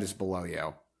this set is below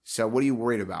you. So what are you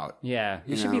worried about? Yeah,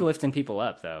 you should be lifting people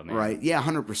up, though, man. Right, yeah,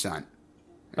 100%.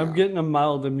 I'm getting a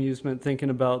mild amusement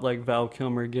thinking about, like, Val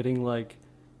Kilmer getting, like,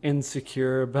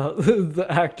 insecure about the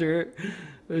actor.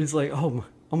 He's like, oh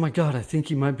my God, I think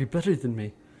he might be better than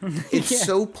me. It's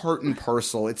so part and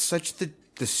parcel. It's such the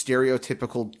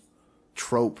stereotypical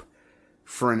trope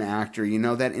for an actor. You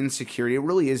know, that insecurity, it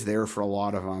really is there for a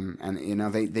lot of them. And, you know,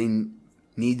 they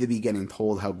need to be getting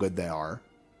told how good they are.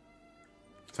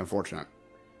 It's unfortunate.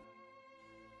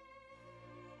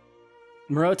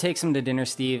 Moreau takes him to dinner,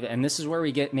 Steve, and this is where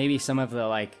we get maybe some of the,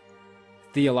 like,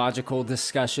 theological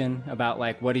discussion about,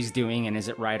 like, what he's doing and is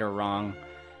it right or wrong.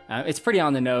 It's pretty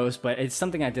on the nose, but it's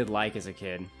something I did like as a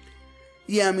kid.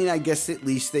 Yeah, I mean, I guess at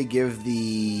least they give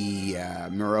the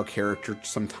Moreau character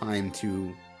some time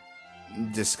to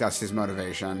discuss his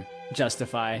motivation.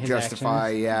 Justify his actions.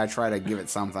 Yeah, try to give it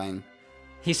something.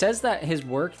 He says that his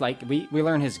work, like, we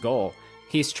learn his goal.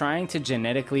 He's trying to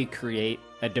genetically create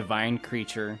a divine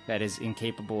creature that is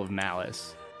incapable of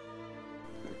malice.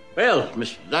 Well,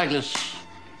 Mr. Douglas,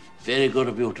 very good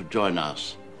of you to join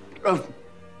us. Oh,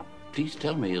 please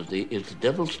tell me, is the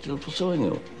devil still pursuing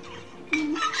you?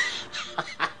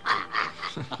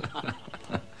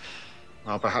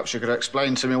 Well, perhaps you could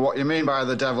explain to me what you mean by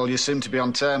the devil. You seem to be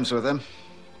on terms with him.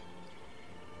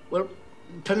 Well,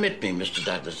 permit me, Mr.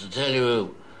 Douglas, to tell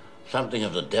you something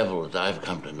of the devil as I've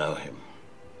come to know him.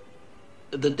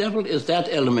 The devil is that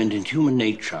element in human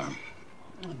nature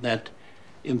that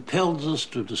impels us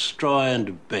to destroy and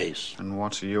debase. And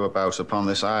what are you about upon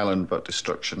this island but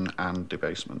destruction and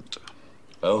debasement?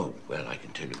 Oh, well, I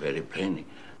can tell you very plainly.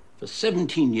 For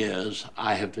 17 years,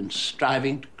 I have been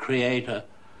striving to create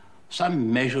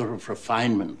some measure of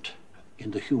refinement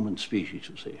in the human species,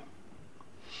 you see.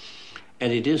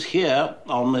 And it is here,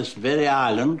 on this very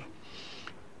island,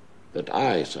 that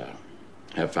I, sir,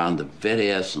 have found the very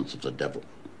essence of the devil.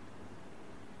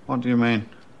 What do you mean?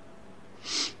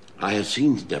 I have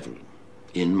seen the devil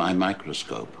in my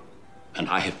microscope, and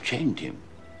I have chained him.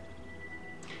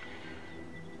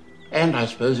 And I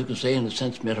suppose you could say, in a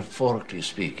sense, metaphorically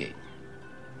speaking,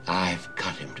 I've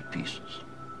cut him to pieces.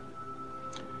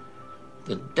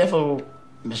 The devil,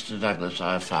 Mr. Douglas,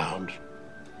 I have found,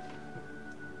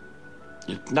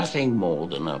 is nothing more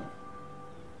than a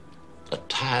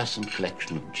tiresome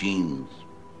collection of genes.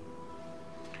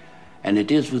 And it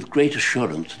is with great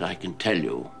assurance that I can tell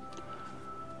you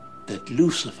that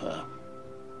Lucifer,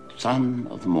 son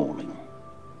of the morning,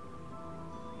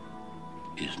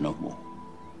 is no more.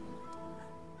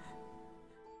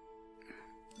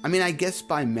 I mean, I guess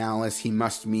by malice he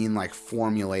must mean like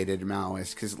formulated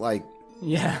malice, because like,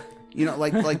 yeah, you know,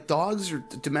 like dogs or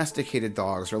domesticated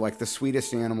dogs are like the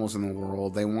sweetest animals in the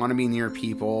world. They want to be near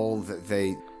people.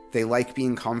 They like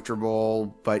being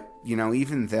comfortable, but you know,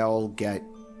 even they'll get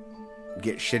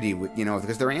shitty with, you know,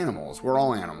 because they're animals. We're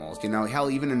all animals, you know.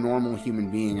 Hell, even a normal human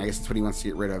being, I guess that's what he wants to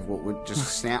get rid of, would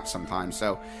just snap sometimes.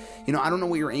 So, you know, I don't know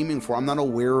what you're aiming for. I'm not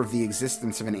aware of the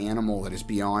existence of an animal that is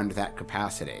beyond that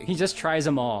capacity. He just tries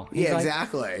them all. He's Yeah, like,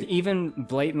 exactly. Even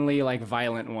blatantly, like,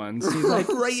 violent ones. He's like,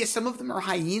 right, yeah, some of them are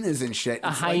hyenas and shit.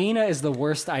 A hyena is the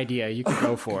worst idea you could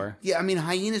go for. Yeah, I mean,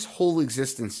 hyena's whole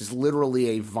existence is literally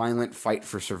a violent fight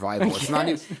for survival.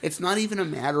 It's it's not even a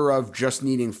matter of just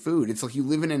needing food. It's like you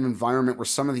live in an environment where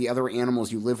some of the other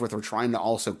animals you live with are trying to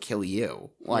also kill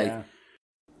you. Like, yeah.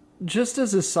 Just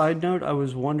as a side note, I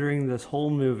was wondering this whole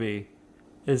movie,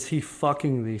 is he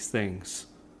fucking these things?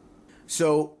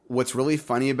 So what's really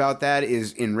funny about that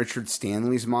is in Richard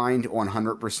Stanley's mind,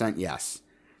 100% yes.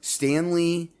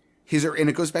 Stanley, and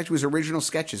it goes back to his original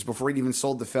sketches before he'd even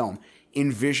sold the film,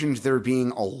 envisioned there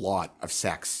being a lot of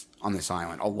sex on this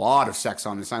island. A lot of sex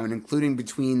on this island, including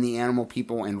between the animal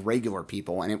people and regular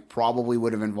people. And it probably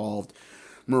would have involved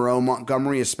Moreau.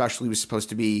 Montgomery especially was supposed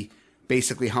to be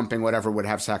basically humping whatever would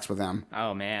have sex with them.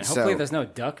 Oh, man. Hopefully there's no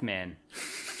Duckman.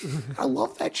 I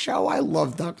love that show. I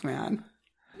love Duckman.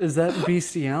 Is that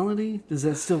bestiality? Does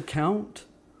that still count?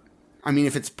 I mean,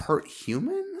 if it's part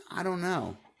human, I don't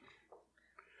know.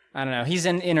 I don't know. He's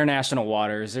in international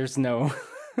waters. There's no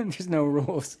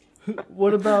rules.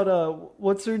 What about,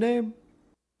 what's her name?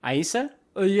 Aisa?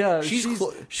 Yeah,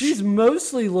 she's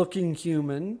mostly looking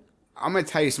human. I'm going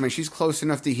to tell you something. She's close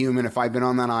enough to human. If I'd been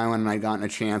on that island and I'd gotten a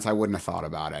chance, I wouldn't have thought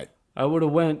about it. I would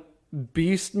have went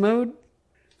beast mode?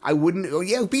 I wouldn't. Oh,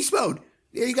 yeah, beast mode.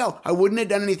 There you go. I wouldn't have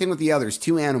done anything with the others.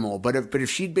 Too animal. But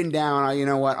if she'd been down, you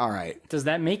know what? All right. Does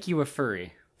that make you a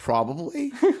furry? Probably.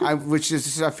 Which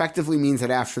is effectively means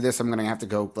that after this, I'm going to have to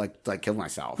go like kill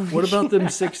myself. What about them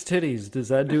 6 titties? Does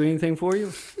that do anything for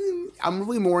you? I'm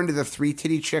really more into the 3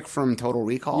 titty chick from Total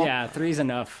Recall. Yeah, 3's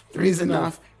enough. 3's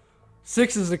enough.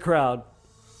 6 is the crowd.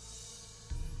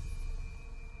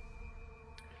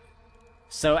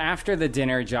 So after the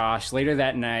dinner, Josh, later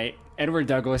that night, Edward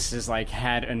Douglas is like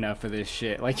had enough of this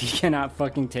shit. Like he cannot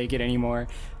fucking take it anymore,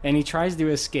 and he tries to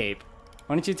escape.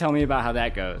 Why don't you tell me about how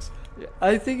that goes?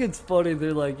 I think it's funny.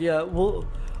 They're like, yeah, we'll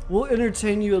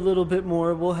entertain you a little bit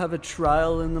more. We'll have a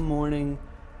trial in the morning,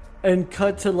 and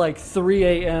cut to like 3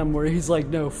 a.m. where he's like,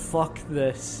 no, fuck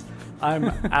this. I'm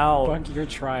out. Fuck your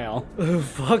trial.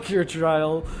 Fuck your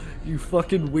trial, you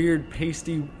fucking weird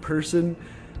pasty person.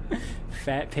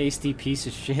 Fat pasty piece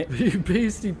of shit. You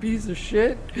pasty piece of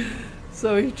shit.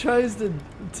 So he tries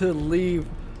to leave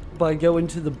by going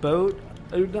to the boat.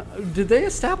 Did they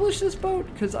establish this boat?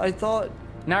 Because I thought...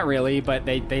 Not really, but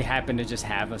they happen to just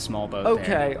have a small boat there.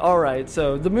 Okay, alright.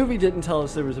 So the movie didn't tell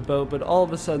us there was a boat, but all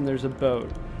of a sudden there's a boat.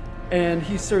 And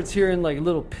he starts hearing like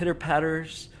little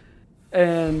pitter-patters.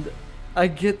 And I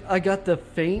got the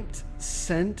faint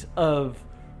scent of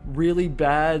really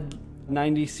bad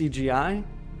 90s CGI.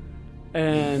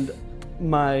 And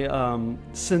my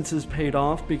senses paid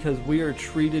off because we are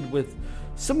treated with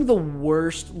some of the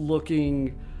worst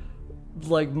looking,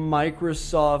 like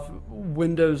Microsoft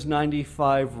Windows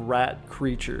 95 rat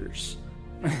creatures.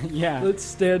 Yeah. Let's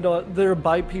stand on. They're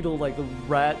bipedal, like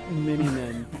rat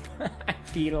mini-men.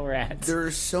 Bipedal rats. There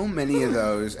are so many of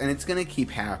those, and it's going to keep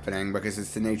happening because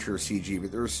it's the nature of CG,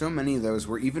 but there are so many of those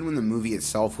where even when the movie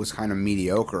itself was kind of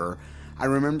mediocre, I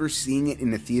remember seeing it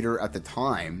in the theater at the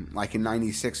time, like in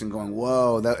 '96, and going,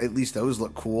 whoa, at least those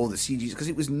look cool, the CGs, because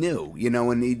it was new, you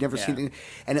know, and you'd never seen it,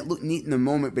 and it looked neat in the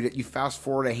moment, but you fast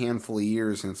forward a handful of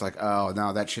years, and it's like, oh,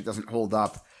 no, that shit doesn't hold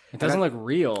up. It doesn't look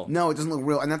real. No, it doesn't look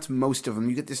real, and that's most of them.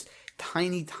 You get this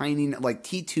tiny, like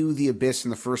T2, The Abyss,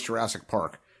 in the first Jurassic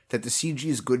Park, that the CG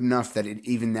is good enough that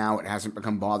even now it hasn't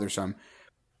become bothersome.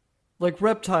 Like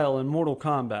Reptile in Mortal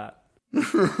Kombat.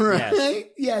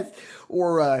 Right? Yes.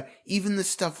 Or even the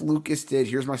stuff Lucas did.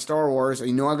 Here's my Star Wars.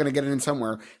 You know I'm going to get it in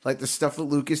somewhere. Like the stuff that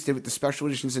Lucas did with the special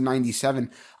editions in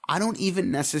 '97. I don't even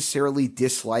necessarily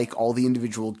dislike all the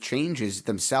individual changes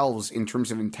themselves in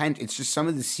terms of intent. It's just some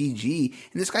of the CG.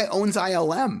 And this guy owns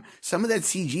ILM. Some of that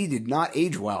CG did not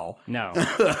age well. No.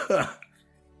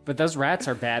 But those rats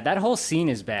are bad. That whole scene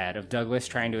is bad of Douglas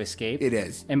trying to escape. It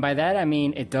is. And by that, I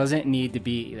mean it doesn't need to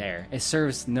be there. It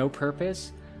serves no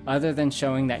purpose other than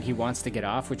showing that he wants to get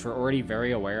off, which we're already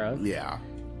very aware of. Yeah.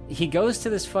 He goes to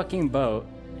this fucking boat,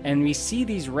 and we see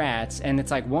these rats, and it's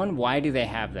like, one, why do they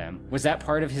have them? Was that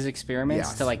part of his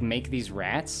experiments to, like, make these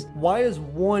rats? Why is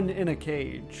one in a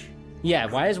cage? Yeah,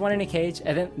 why is one in a cage?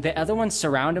 And then the other ones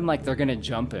surround him like they're gonna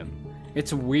jump him.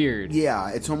 It's weird. Yeah,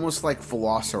 it's almost like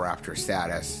Velociraptor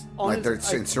status. Like they're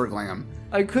encircling him.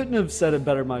 I couldn't have said it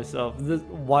better myself.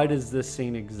 Why does this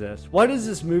scene exist? Why does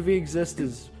this movie exist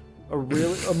is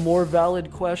a more valid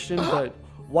question, but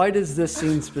why does this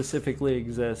scene specifically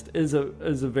exist is a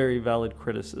very valid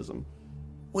criticism.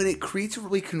 When it creates a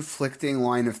really conflicting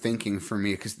line of thinking for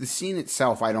me, because the scene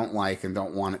itself I don't like and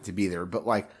don't want it to be there, but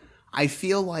like I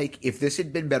feel like if this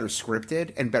had been better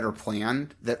scripted and better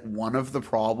planned, that one of the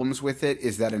problems with it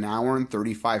is that an hour and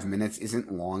 35 minutes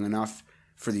isn't long enough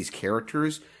for these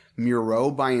characters.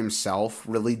 Moreau by himself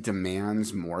really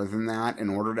demands more than that in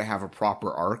order to have a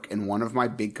proper arc. And one of my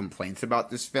big complaints about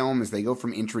this film is they go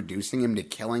from introducing him to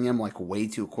killing him like way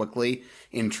too quickly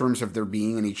in terms of there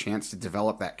being any chance to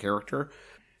develop that character.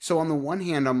 So on the one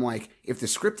hand, I'm like, if the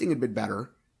scripting had been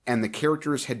better and the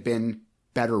characters had been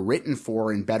better written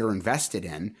for and better invested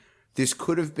in, this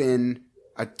could have been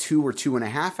a 2 or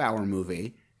 2.5 hour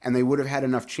movie, and they would have had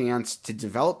enough chance to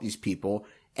develop these people.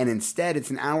 And instead, it's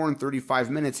an hour and 35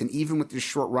 minutes, and even with this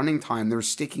short running time, they're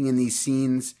sticking in these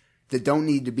scenes that don't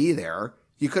need to be there.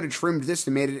 You could have trimmed this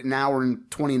and made it an hour and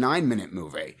 29-minute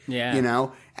movie. Yeah. You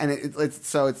know? And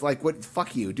it's like, what?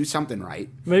 Fuck you. Do something right.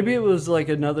 Maybe it was like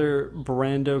another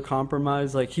Brando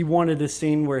compromise. Like, he wanted a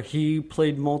scene where he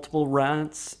played multiple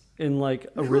rats in like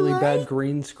a really bad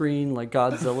green screen, like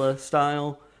Godzilla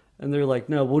style. And they're like,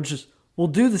 no, we'll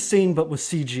do the scene, but with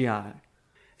CGI.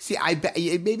 See, I bet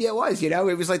maybe it was, you know?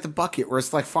 It was like the bucket where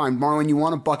it's like, fine, Marlon, you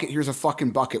want a bucket? Here's a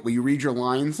fucking bucket. Will you read your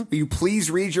lines? Will you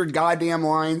please read your goddamn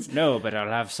lines? No, but I'll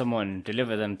have someone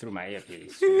deliver them through my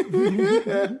earpiece.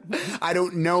 I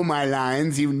don't know my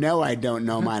lines. You know I don't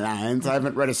know my lines. I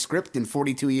haven't read a script in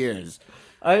 42 years.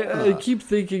 I keep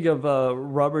thinking of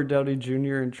Robert Downey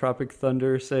Jr. in Tropic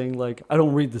Thunder saying, like, I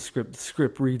don't read the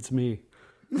script reads me.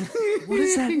 What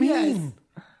does that mean?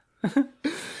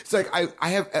 It's like, I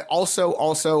have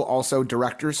also,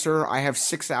 director, sir, I have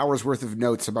 6 hours worth of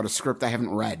notes about a script I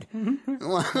haven't read.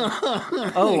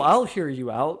 Oh, I'll hear you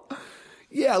out.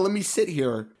 Yeah, let me sit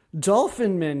here.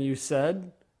 Dolphin Men, you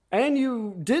said, and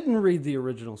you didn't read the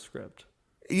original script.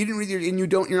 You didn't read and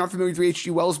you're not familiar with the H.G.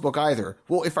 Wells book either.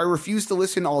 Well, if I refuse to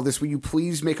listen to all this, will you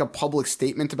please make a public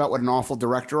statement about what an awful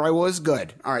director I was?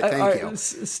 Good. All right, thank you.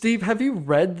 Steve, have you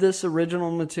read this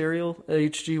original material,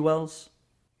 H.G. Wells?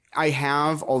 I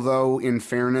have, although in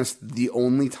fairness, the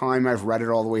only time I've read it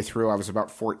all the way through, I was about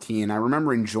 14. I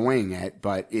remember enjoying it,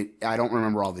 but I don't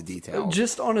remember all the details.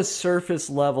 Just on a surface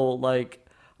level, like,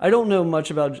 I don't know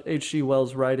much about H.G.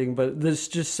 Wells' writing, but this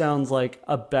just sounds like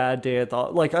a bad day at the...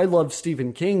 Like, I love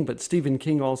Stephen King, but Stephen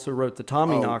King also wrote the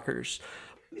Tommyknockers.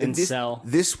 And Cell.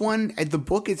 This one, the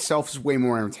book itself is way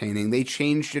more entertaining. They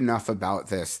changed enough about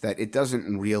this that it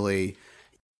doesn't really...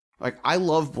 Like, I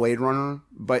love Blade Runner,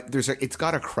 but it's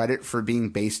got a credit for being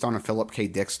based on a Philip K.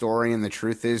 Dick story, and the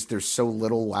truth is there's so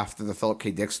little left of the Philip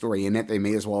K. Dick story in it, they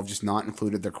may as well have just not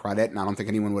included the credit, and I don't think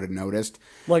anyone would have noticed.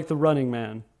 Like The Running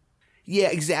Man. Yeah,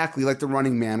 exactly, like The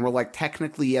Running Man, where, like,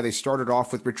 technically, yeah, they started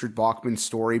off with Richard Bachman's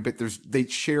story, but they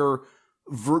share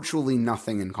virtually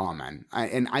nothing in common.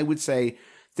 And I would say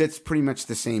that's pretty much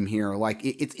the same here. Like,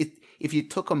 if you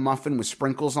took a muffin with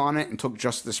sprinkles on it and took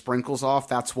just the sprinkles off,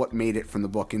 that's what made it from the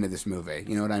book into this movie.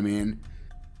 You know what I mean?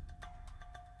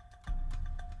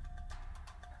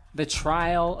 The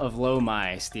Trial of Lo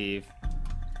Mai, Steve.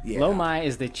 Yeah. Lo Mai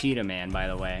is the cheetah man, by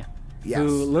the way. Yes.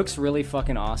 Who looks really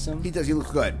fucking awesome. He does. He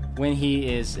looks good. When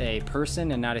he is a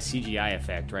person and not a CGI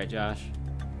effect, right, Josh?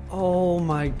 Oh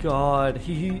my god.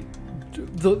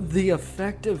 The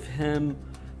effect of him,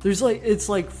 it's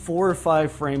like 4 or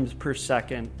 5 frames per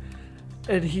second.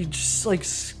 And he just like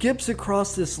skips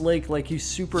across this lake like he's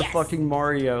super fucking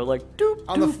Mario. Like, doop,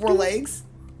 on doop, the 4 doop. legs?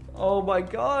 Oh my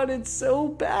god, it's so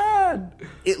bad.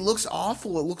 It looks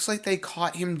awful. It looks like they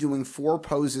caught him doing 4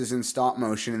 poses in stop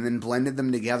motion and then blended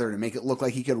them together to make it look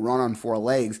like he could run on 4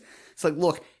 legs. It's like,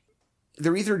 look,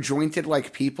 they're either jointed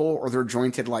like people or they're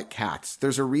jointed like cats.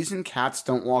 There's a reason cats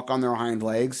don't walk on their hind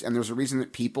legs, and there's a reason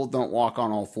that people don't walk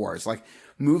on all 4s. Like,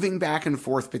 moving back and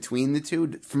forth between the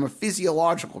two, from a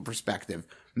physiological perspective,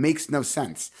 makes no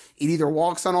sense. It either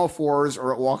walks on all 4s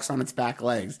or it walks on its back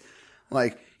legs.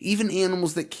 Like, even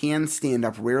animals that can stand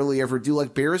up rarely ever do.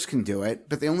 Like, bears can do it,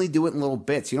 but they only do it in little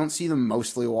bits. You don't see them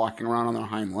mostly walking around on their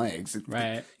hind legs.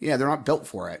 Right. Yeah, they're not built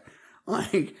for it.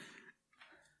 Like,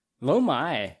 Lo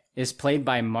Mai is played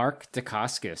by Mark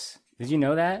Dacascos. Did you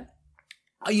know that?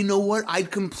 You know what?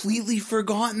 I'd completely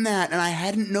forgotten that, and I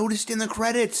hadn't noticed in the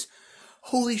credits.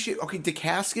 Holy shit. Okay,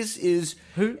 Dacascos is...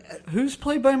 Who's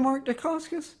played by Mark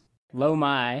Dacascos? Lo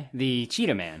Mai, the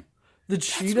cheetah man. The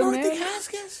cheetah Mark man?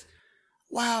 Dacascos?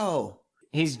 Wow.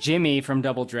 He's Jimmy from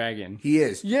Double Dragon. He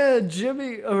is. Yeah,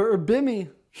 Jimmy, or Bimmy.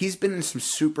 He's been in some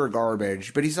super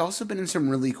garbage, but he's also been in some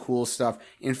really cool stuff.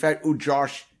 In fact,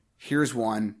 Josh, here's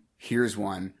one.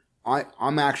 I'm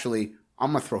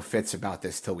going to throw fits about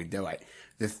this till we do it.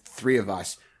 The 3 of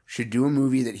us should do a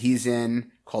movie that he's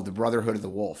in called The Brotherhood of the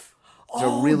Wolf. It's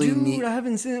a really neat... I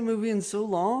haven't seen that movie in so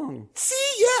long. See,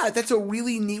 yeah, that's a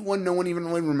really neat one no one even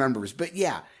really remembers. But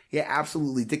yeah,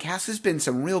 absolutely. Dacascos has been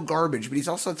some real garbage, but he's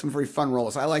also had some very fun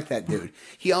roles. I like that dude.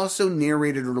 He also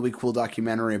narrated a really cool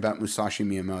documentary about Musashi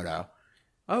Miyamoto.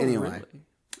 Oh, anyway. Really?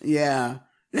 Yeah.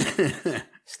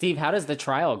 Steve, how does the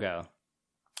trial go?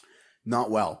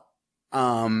 Not well.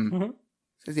 So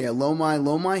yeah, Lo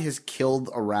Mai has killed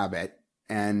a rabbit,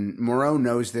 and Moreau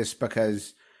knows this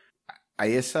because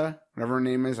Aissa, whatever her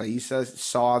name is, Aissa,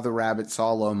 saw the rabbit,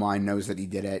 saw Lo Mai, knows that he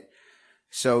did it.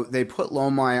 So they put Lo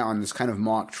Mai on this kind of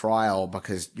mock trial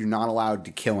because you're not allowed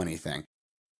to kill anything.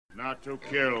 Not to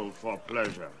kill for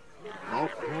pleasure. Not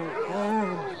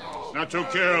to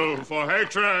kill for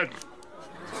hatred.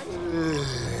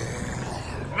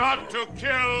 Not to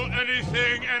kill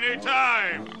anything,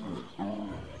 anytime.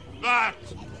 That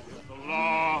is the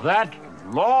law. That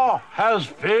law has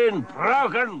been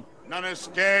broken. None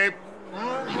escape.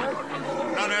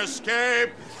 None escape.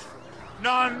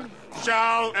 None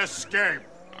shall escape.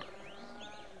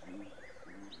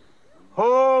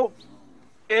 Who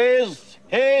is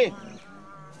he?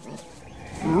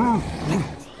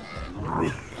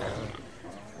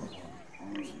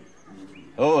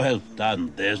 Who has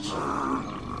done this?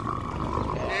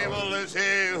 Evil is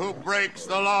he who breaks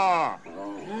the law.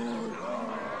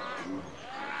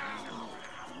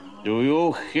 Do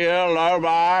you hear,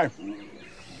 Lamar?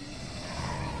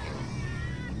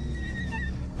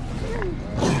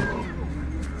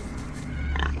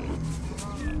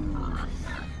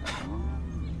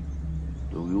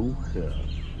 Do you hear?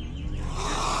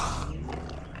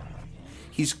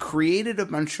 He's created a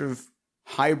bunch of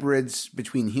hybrids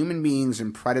between human beings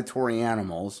and predatory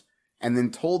animals, and then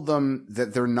told them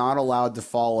that they're not allowed to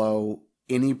follow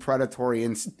any predatory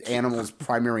animal's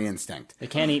primary instinct. They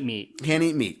can't eat meat. Can't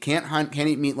eat meat. Can't hunt. Can't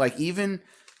eat meat. Like, even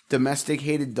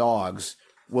domesticated dogs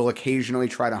will occasionally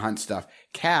try to hunt stuff.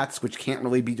 Cats, which can't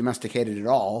really be domesticated at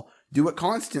all, do it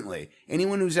constantly.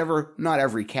 Anyone who's ever, not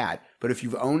every cat, but if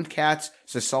you've owned cats,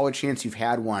 it's a solid chance you've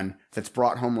had one that's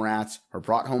brought home rats or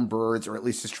brought home birds or at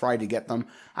least has tried to get them.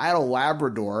 I had a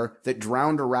Labrador that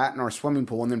drowned a rat in our swimming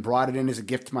pool and then brought it in as a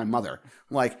gift to my mother.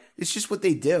 Like, it's just what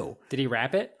they do. Did he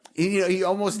wrap it? He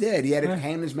almost did. He had it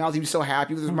hang in his mouth. He was so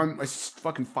happy. It was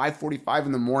fucking 5:45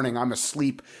 in the morning. I'm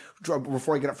asleep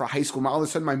before I get up for high school. All of a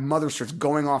sudden, my mother starts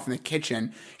going off in the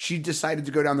kitchen. She decided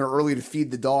to go down there early to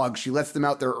feed the dogs. She lets them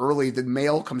out there early. The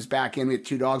male comes back in. We had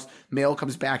 2 dogs. Male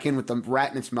comes back in with the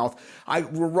rat in its mouth.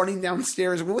 We're running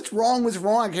downstairs. What's wrong? What's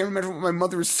wrong? I can't remember what my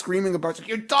mother was screaming about. She's like,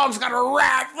 your dog's got a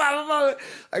rat. Blah, blah, blah.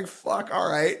 Like, fuck, all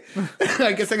right.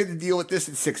 I guess I get to deal with this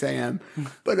at 6 a.m.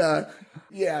 But,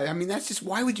 yeah, I mean, that's just,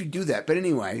 why would you do that? But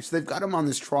anyway, so they've got him on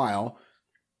this trial.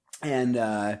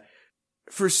 And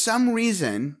for some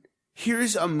reason,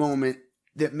 here's a moment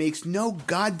that makes no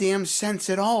goddamn sense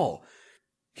at all.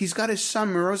 He's got his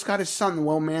son, Moreau's got his son, the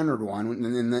well-mannered one,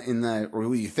 or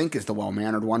who you think is the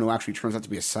well-mannered one, who actually turns out to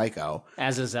be a psycho.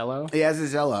 Azazello? Yeah,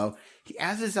 Azazello.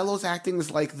 Azazello's acting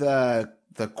as like the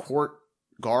court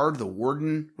guard, the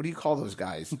warden. What do you call those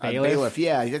guys? Bailiff?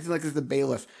 Yeah, he's acting like he's the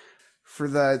bailiff for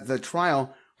the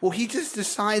trial. Well, he just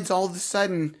decides all of a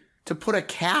sudden to put a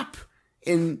cap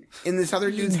in this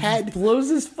other dude's head. Blows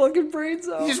his fucking brains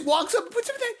out. He just walks up and puts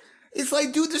him in. It's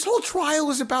like, dude, this whole trial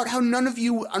is about how none of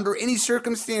you, under any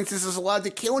circumstances, is allowed to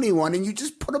kill anyone, and you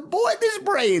just put a bullet in his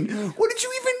brain. What did you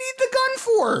even need the gun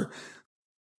for?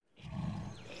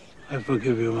 I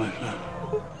forgive you, my son.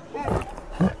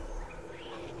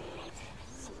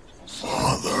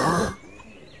 Father?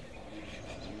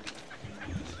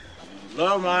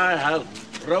 Lomai has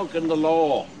broken the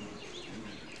law.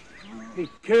 He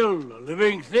killed a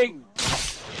living thing.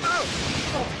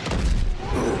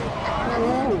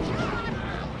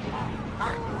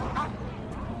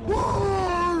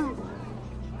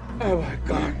 Oh my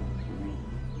God.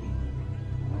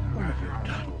 What have you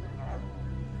done?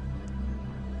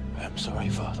 I'm sorry,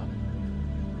 Father.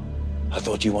 I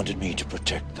thought you wanted me to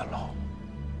protect the law.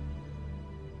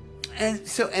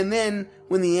 And then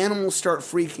when the animals start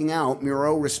freaking out,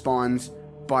 Moreau responds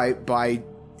by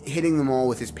hitting them all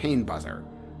with his pain buzzer.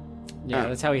 Yeah,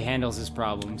 that's how he handles his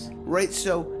problems. Right,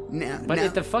 so now...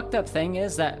 But the fucked up thing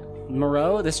is that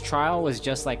Moreau, this trial was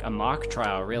just like a mock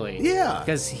trial, really. Yeah.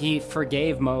 Because he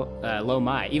forgave Lo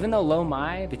Mai. Even though Lo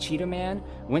Mai, the cheetah man,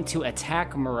 went to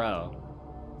attack Moreau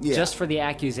just for the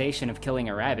accusation of killing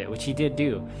a rabbit, which he did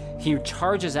do. He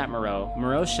charges at Moreau.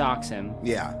 Moreau shocks him.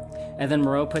 Yeah. And then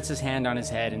Moreau puts his hand on his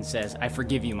head and says, I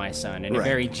forgive you, my son, in a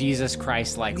very Jesus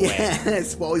Christ-like way.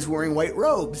 Yes, while he's wearing white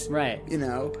robes. Right. You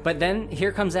know. But then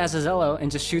here comes Azazello and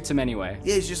just shoots him anyway.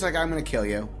 Yeah, he's just like, I'm going to kill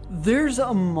you. There's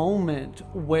a moment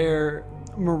where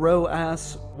Moreau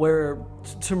asks where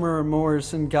Tamura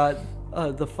Morrison got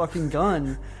the fucking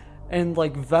gun. And,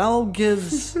 like, Val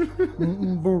gives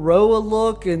Moreau a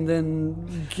look and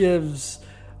then gives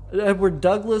Edward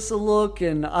Douglas a look,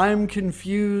 and I'm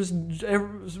confused.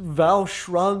 Val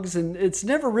shrugs, and it's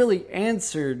never really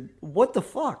answered. What the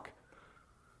fuck?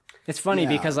 It's funny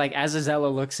because, like,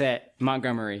 Azazello looks at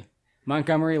Montgomery.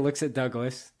 Montgomery looks at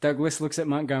Douglas. Douglas looks at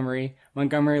Montgomery.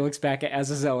 Montgomery looks back at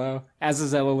Azazello.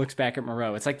 Azazello looks back at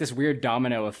Moreau. It's like this weird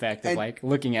domino effect of, like,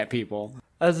 looking at people.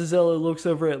 Azazello looks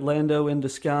over at Lando in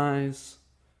disguise.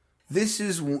 This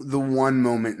is the one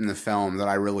moment in the film that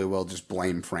I really will just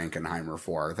blame Frankenheimer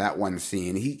for. That one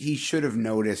scene. He should have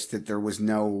noticed that there was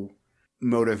no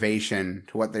motivation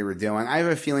to what they were doing. I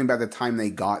have a feeling by the time they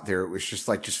got there, it was just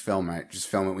like, just film it. Just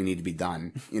film it. We need to be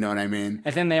done. You know what I mean?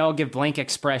 And then they all give blank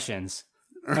expressions.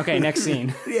 Okay, next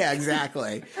scene. Yeah,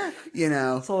 exactly. You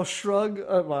know. It's all shrug.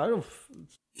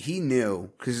 He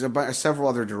knew, because several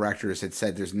other directors had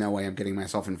said, there's no way I'm getting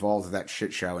myself involved with that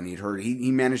shit show, and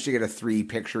he managed to get a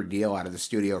 3-picture deal out of the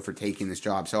studio for taking this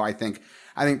job. So I think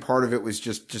part of it was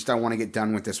just I want to get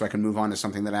done with this so I can move on to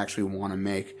something that I actually want to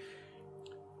make.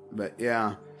 But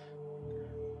yeah.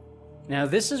 Now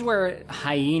this is where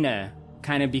Hyena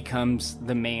kind of becomes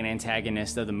the main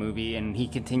antagonist of the movie, and he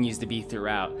continues to be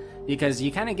throughout, because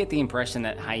you kind of get the impression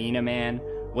that Hyena Man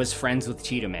was friends with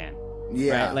Cheetah Man.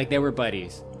 Yeah. Right? Like they were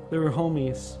buddies. They were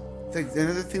homies.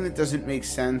 Another thing that doesn't make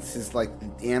sense is, like,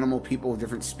 the animal people of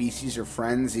different species are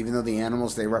friends, even though the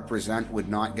animals they represent would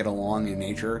not get along in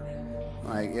nature.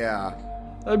 Like, yeah.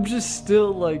 I'm just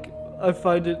still, like, I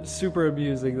find it super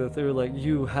amusing that they're like,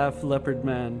 you half leopard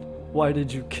man, why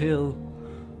did you kill?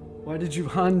 Why did you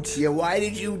hunt? Yeah, why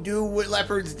did you do what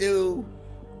leopards do?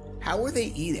 How are they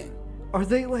eating? Are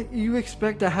they like, you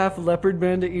expect a half leopard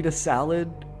man to eat a salad?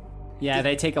 Yeah,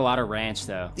 they take a lot of ranch,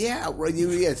 though. Yeah, right,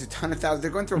 yeah, it's a ton of thousands. They're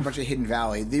going through a bunch of Hidden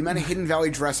Valley. The amount of Hidden Valley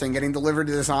dressing getting delivered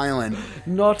to this island.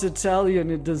 Not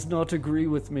Italian, it does not agree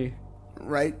with me.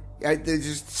 Right? There's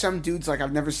just some dudes, like,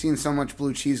 I've never seen so much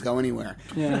blue cheese go anywhere.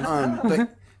 Yeah.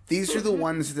 But these are the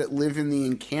ones that live in the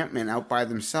encampment out by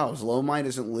themselves. Lomai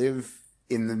doesn't live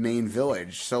in the main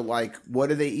village. So, like,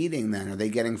 what are they eating then? Are they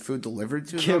getting food delivered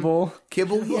to them?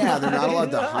 Kibble? Yeah, they're not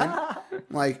allowed to hunt.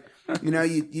 Like... You know,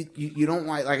 you don't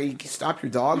like you stop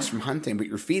your dogs from hunting, but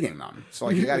you're feeding them. So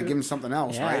like you got to give them something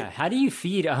else, right? How do you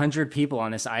feed 100 people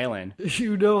on this island?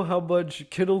 You know how much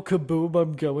kittle kaboom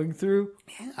I'm going through?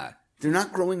 Yeah, they're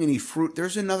not growing any fruit.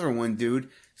 There's another one, dude.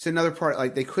 It's another part.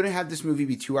 Like they could have had this movie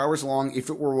be 2 hours long if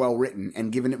it were well written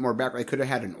and given it more back. They could have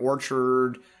had an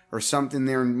orchard or something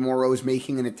there, and Moreau's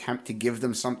making an attempt to give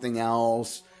them something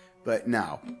else, but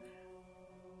no.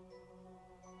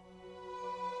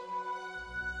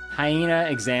 Hyena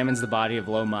examines the body of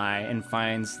Lomai and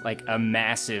finds, like, a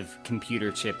massive computer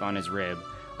chip on his rib.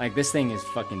 Like, this thing is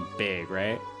fucking big,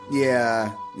 right?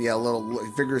 Yeah,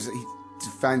 figures he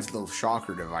finds the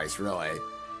shocker device, really.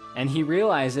 And he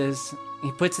realizes,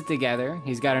 he puts it together,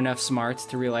 he's got enough smarts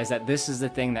to realize that this is the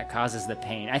thing that causes the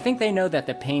pain. I think they know that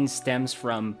the pain stems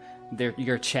from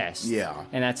your chest. Yeah.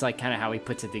 And that's, like, kind of how he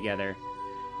puts it together.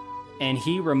 And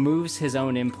he removes his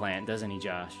own implant, doesn't he,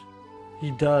 Josh?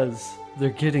 He does. They're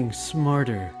getting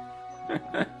smarter.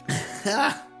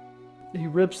 He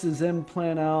rips his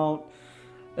implant out,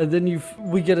 and then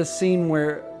we get a scene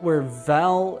where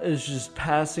Val is just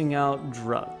passing out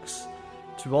drugs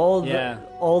to all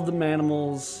the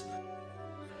animals.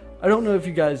 I don't know if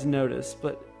you guys noticed,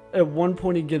 but at one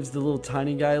point he gives the little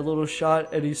tiny guy a little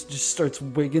shot, and he just starts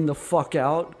wigging the fuck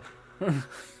out.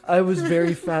 I was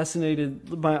very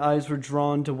fascinated. My eyes were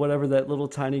drawn to whatever that little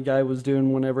tiny guy was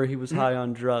doing whenever he was high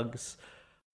on drugs.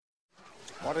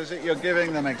 What is it you're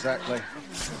giving them exactly?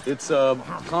 It's a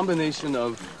combination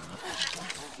of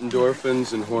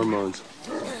endorphins and hormones.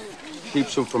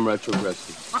 Keeps them from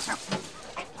retrogressing.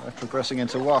 Retrogressing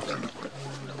into what?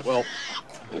 Well,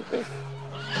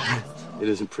 it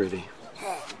isn't pretty.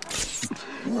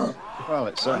 Well,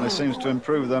 it certainly seems to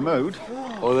improve their mood.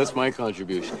 Oh, that's my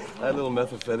contribution. I had a little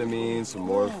methamphetamine, some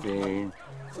morphine,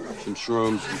 some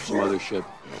shrooms, and some other shit.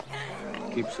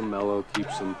 Keeps them mellow,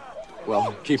 keeps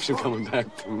them coming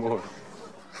back for more.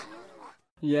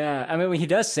 Yeah, I mean, he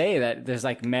does say that there's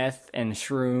like meth and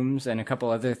shrooms and a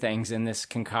couple other things in this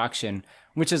concoction,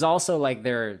 which is also like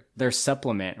their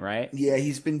supplement, right? Yeah,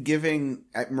 he's been giving,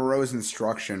 at Moreau's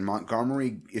instruction,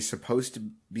 Montgomery is supposed to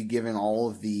be giving all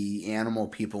of the animal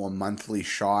people a monthly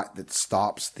shot that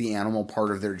stops the animal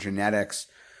part of their genetics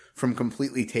from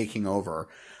completely taking over.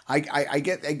 I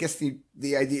guess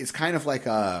the idea is kind of like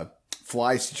a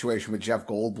Fly situation with Jeff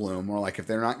Goldblum, where like if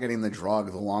they're not getting the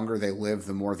drug, the longer they live,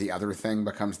 the more the other thing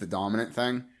becomes the dominant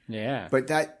thing. Yeah.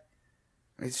 But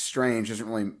it's strange, doesn't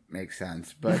really make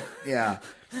sense. But yeah.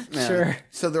 Sure.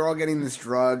 So they're all getting this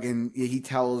drug, and he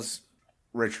tells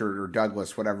Richard or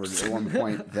Douglas, whatever, at one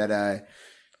point that I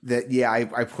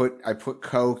put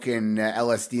coke and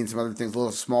LSD and some other things,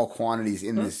 little small quantities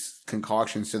in this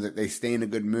concoction so that they stay in a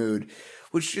good mood,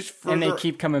 which just further, and they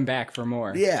keep coming back for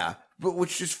more. Yeah. But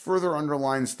which just further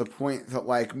underlines the point that,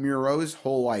 like, Moreau's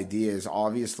whole idea is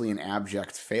obviously an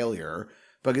abject failure,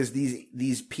 because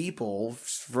these people,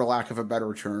 for lack of a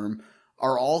better term,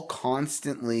 are all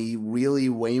constantly really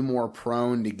way more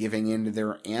prone to giving into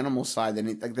their animal side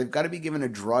than like they've got to be given a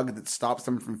drug that stops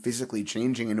them from physically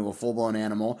changing into a full-blown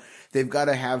animal. They've got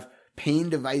to have pain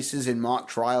devices and mock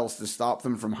trials to stop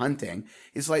them from hunting.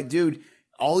 It's like, dude,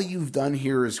 all you've done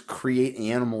here is create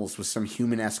animals with some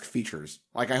human-esque features.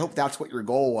 Like, I hope that's what your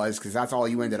goal was, because that's all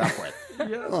you ended up with.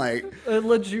 Yeah. Like, it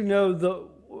lets you know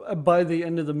by the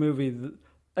end of the movie,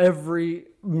 every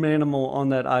manimal on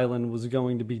that island was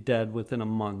going to be dead within a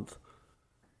month.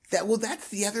 That's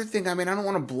the other thing. I mean, I don't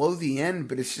want to blow the end,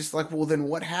 but it's just like, well, then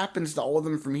what happens to all of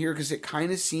them from here? Because it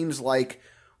kind of seems like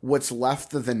what's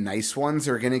left of the nice ones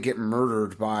are going to get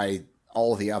murdered by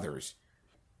all the others.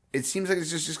 It seems like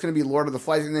it's just going to be Lord of the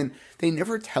Flies, and then they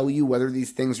never tell you whether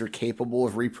these things are capable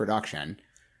of reproduction.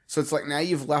 So it's like now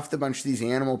you've left a bunch of these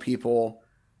animal people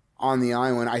on the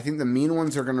island. I think the mean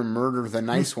ones are going to murder the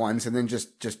nice ones and then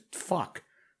just fuck.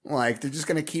 Like, they're just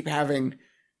going to keep having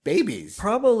babies.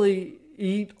 Probably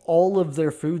eat all of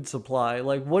their food supply.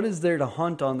 Like, what is there to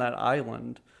hunt on that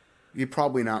island?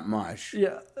 Probably not much.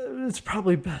 Yeah, it's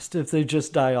probably best if they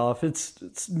just die off.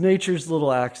 It's nature's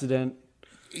little accident.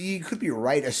 You could be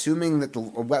right, assuming that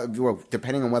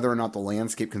depending on whether or not the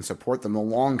landscape can support them, the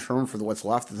long term for what's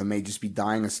left of them may just be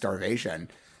dying of starvation.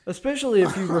 Especially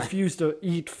if you refuse to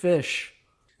eat fish.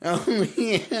 Oh,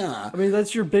 yeah. I mean,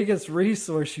 that's your biggest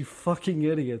resource, you fucking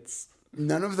idiots.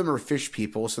 None of them are fish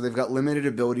people, so they've got limited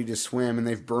ability to swim, and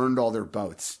they've burned all their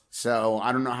boats. So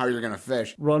I don't know how you're going to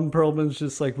fish. Ron Perlman's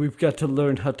just like, we've got to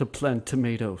learn how to plant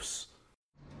tomatoes.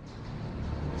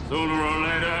 Sooner or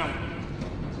later,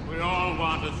 we all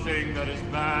want a thing that is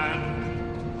bad.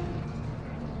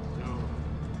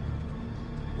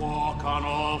 To walk on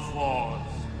all fours.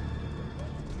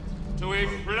 To eat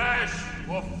flesh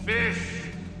or fish.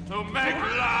 To make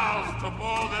love to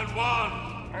more than one.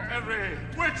 Every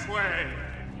which way.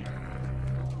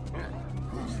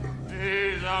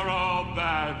 These are all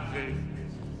bad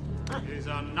things. These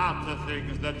are not the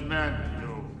things that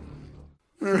men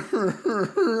do.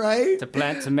 Right? To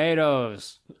plant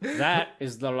tomatoes. That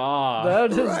is the law.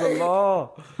 That is the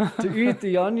law. To eat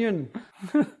the onion.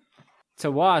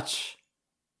 To watch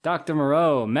Dr.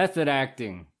 Moreau method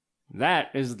acting. That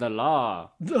is the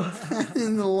law.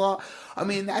 In the law. I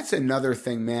mean, that's another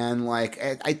thing, man. Like,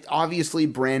 I obviously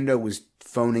Brando was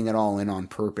phoning it all in on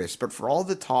purpose, but for all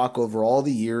the talk over all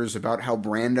the years about how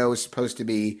Brando is supposed to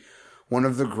be one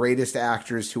of the greatest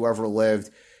actors who ever lived,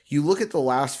 you look at the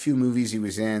last few movies he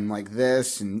was in, like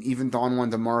this, and even Don Juan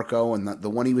DeMarco, and the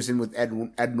one he was in with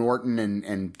Ed Norton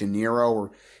and De Niro,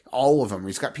 or all of them.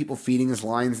 He's got people feeding his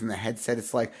lines in the headset.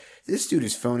 It's like, this dude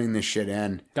is phoning this shit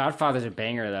in. Godfather's a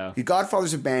banger, though.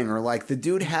 Godfather's a banger. Like, the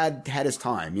dude had his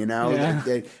time, you know?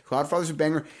 Yeah. Godfather's a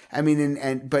banger. I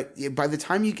mean, but by the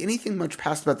time anything much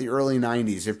past about the early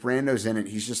 90s, if Brando's in it,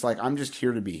 he's just like, I'm just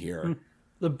here to be here.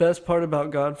 The best part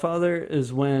about Godfather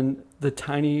is when the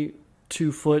tiny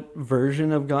 2-foot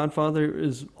version of Godfather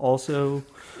is also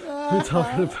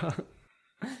talking about.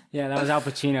 Yeah, that was Al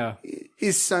Pacino.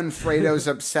 His son Fredo's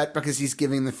upset because he's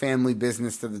giving the family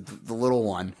business to the little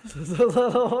one. The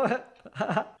little one?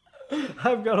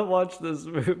 I've got to watch this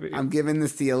movie. I'm giving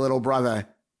this to your little brother.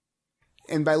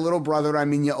 And by little brother, I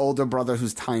mean your older brother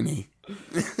who's tiny.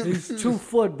 He's 2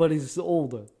 foot, but he's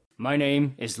older. My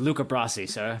name is Luca Brasi,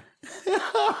 sir.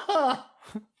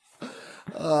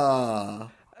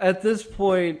 At this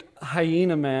point,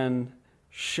 Hyena Man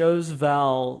shows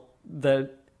Val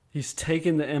that he's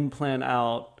taken the implant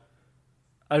out.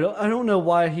 I don't know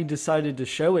why he decided to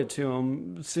show it to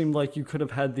him. It seemed like you could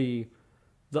have had the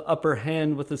upper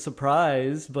hand with a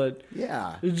surprise, but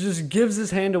yeah, it just gives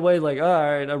his hand away like, all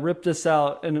right, I ripped this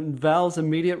out. And Val's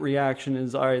immediate reaction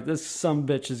is, all right, this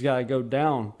sumbitch has got to go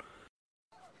down.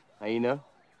 Hyena,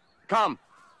 come.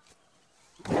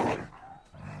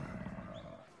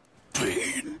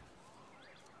 Pain.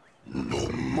 No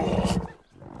more.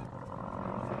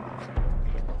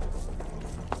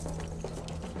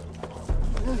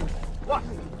 What?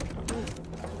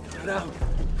 Get out.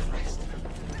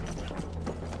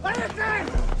 What is this?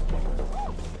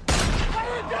 What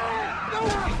is this? No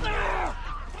one's there!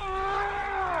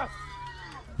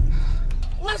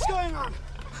 What's going on?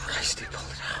 Christ, he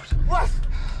pulled it out. What?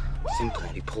 His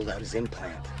implant. He pulled out his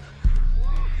implant.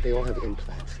 They all have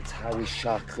implants. It's how we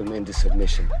shock them into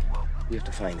submission. We have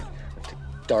to find him. We have to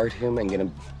dart him and get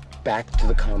him back to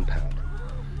the compound.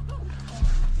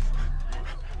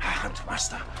 Hunt,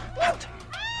 master. Hunt.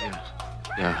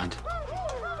 Yeah, hunt.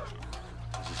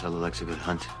 This fellow likes a good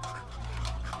hunt.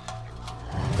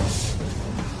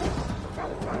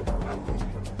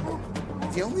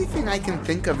 The only thing I can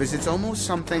think of is it's almost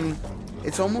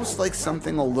like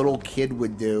something a little kid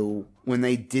would do when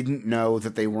they didn't know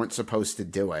that they weren't supposed to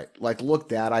do it. Like, look,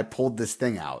 Dad, I pulled this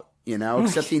thing out, you know?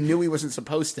 Except he knew he wasn't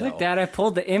supposed to. Look, Dad, I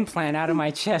pulled the implant out of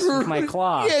my chest with my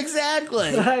claw. Yeah,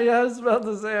 exactly. I was about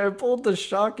to say, I pulled the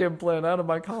shock implant out of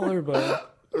my collarbone.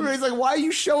 He's like, why are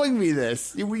you showing me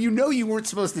this? You know you weren't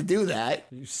supposed to do that.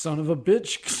 You son of a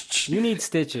bitch. You need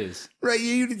stitches. Right,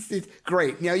 you need stitches.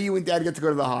 Great, now you and Dad get to go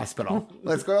to the hospital.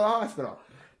 Let's go to the hospital.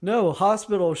 No,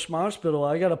 hospital, schmospital,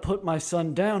 I gotta put my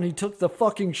son down. He took the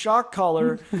fucking shock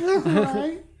collar.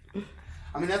 Right.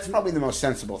 I mean, that's probably the most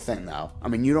sensible thing, though. I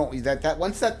mean, you don't that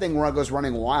once that thing goes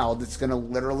running wild, it's gonna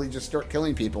literally just start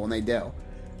killing people, and they do.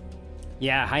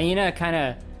 Yeah, Hyena kind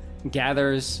of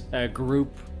gathers a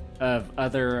group of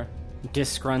other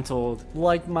disgruntled,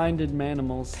 like-minded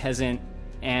manimals, peasant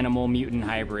animal mutant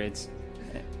hybrids,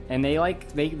 and they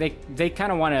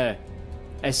kind of want to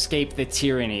escape the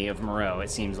tyranny of Moreau.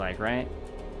 It seems like, right?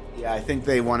 Yeah, I think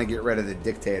they want to get rid of the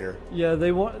dictator. Yeah,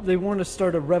 they want to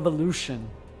start a revolution.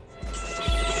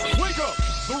 Wake up!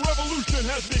 The revolution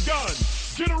has begun!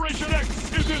 Generation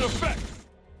X is in effect!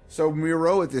 So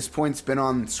Moreau at this point's been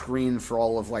on screen for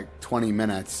all of like 20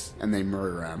 minutes, and they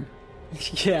murder him.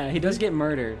 Yeah, he does get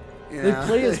murdered. Yeah. They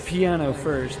play his piano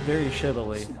first, very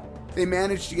shittily. They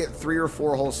managed to get 3 or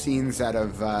 4 whole scenes out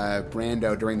of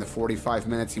Brando during the 45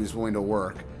 minutes he was willing to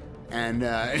work. And,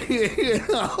 you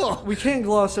know. We can't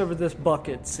gloss over this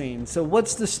bucket scene. So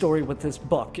what's the story with this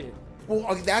bucket?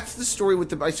 Well, that's the story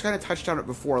with I kind of touched on it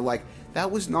before. Like,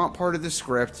 that was not part of the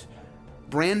script.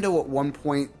 Brando at one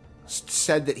point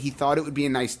said that he thought it would be a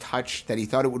nice touch, that he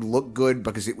thought it would look good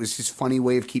because it was his funny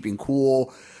way of keeping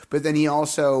cool. But then he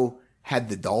also had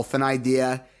the dolphin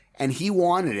idea, and he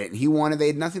wanted it. And they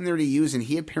had nothing there to use, and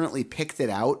he apparently picked it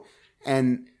out.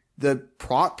 And the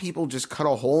prop people just cut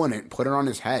a hole in it and put it on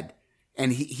his head.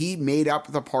 And he made up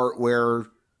the part where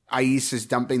Ice is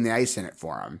dumping the ice in it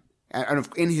for him. And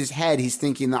in his head, he's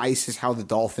thinking the ice is how the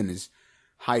dolphin is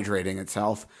hydrating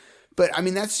itself. But, I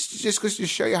mean, that's just goes to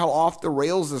show you how off the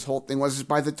rails this whole thing was. Is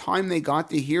by the time they got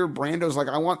to here, Brando's like,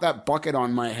 I want that bucket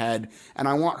on my head, and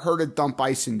I want her to dump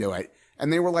ice into it.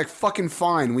 And they were like, fucking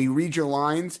fine. We read your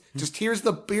lines. Just here's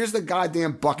the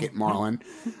goddamn bucket, Marlon.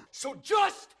 So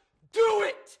just do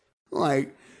it!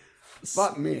 Like,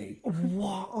 fuck me.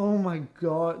 Wow, oh my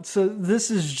God. So this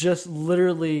is just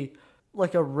literally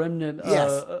like a remnant.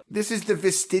 Yes. This is the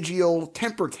vestigial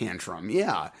temper tantrum.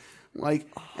 Yeah. Like,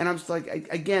 and I'm just like,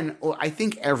 again, I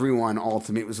think everyone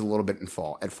ultimately was a little bit at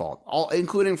fault. All,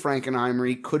 including Frankenheimer.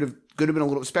 He could have been a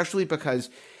little, especially because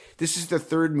this is the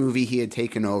third movie he had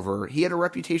taken over. He had a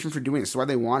reputation for doing this. That's why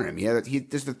they wanted him.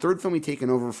 This is the third film he'd taken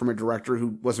over from a director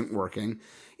who wasn't working.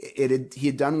 He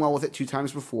had done well with it 2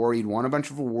 times before. He'd won a bunch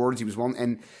of awards. He was well,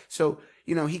 and so,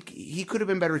 you know, he could have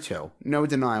been better too. No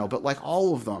denial. But like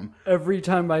all of them, every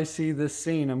time I see this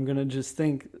scene, I'm gonna just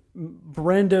think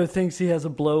Brando thinks he has a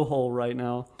blowhole right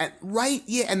now. Right?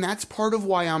 Yeah, and that's part of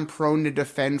why I'm prone to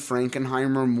defend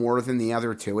Frankenheimer more than the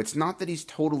other two. It's not that he's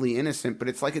totally innocent, but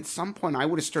it's like at some point I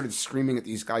would have started screaming at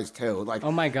these guys too. Like,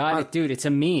 oh my God, dude, it's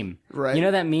a meme. Right? You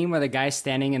know that meme where the guy's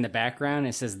standing in the background and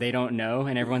it says they don't know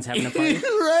and everyone's having a party?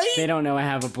 Right? They don't know I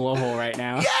have a blowhole right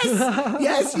now. Yes!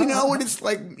 Yes, you know, when it's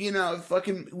like, you know,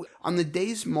 fucking on the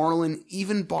days Marlon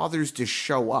even bothers to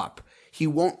show up, he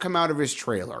won't come out of his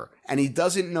trailer, and he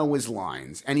doesn't know his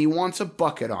lines, and he wants a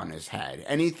bucket on his head,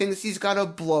 and he thinks he's got a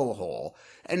blowhole,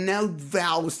 and now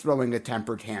Val's throwing a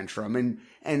temper tantrum,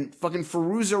 and fucking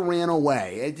Fairuza ran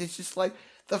away. It's just like,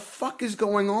 the fuck is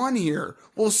going on here?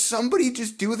 Will somebody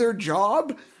just do their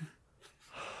job?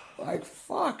 Like,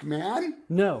 fuck, man.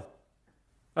 No,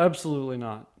 absolutely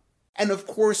not. And of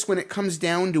course, when it comes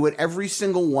down to it, every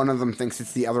single one of them thinks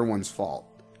it's the other one's fault.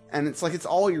 And it's like, it's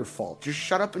all your fault. Just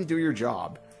shut up and do your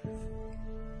job.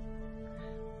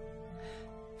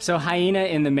 So Hyena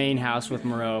in the main house with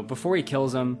Moreau, before he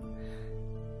kills him,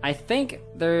 I think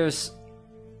there's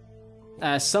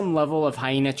some level of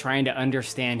Hyena trying to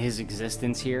understand his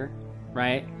existence here,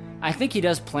 right? I think he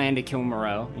does plan to kill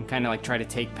Moreau and kind of like try to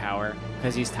take power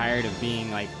because he's tired of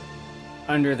being like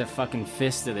under the fucking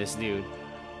fist of this dude.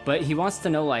 But he wants to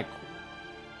know, like,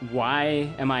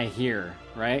 why am I here,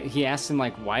 right? He asks him,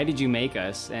 like, why did you make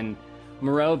us? And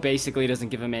Moreau basically doesn't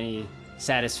give him any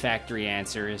satisfactory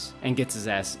answers and gets his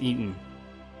ass eaten.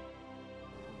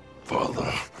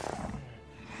 Father,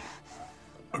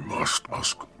 I must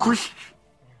ask a question.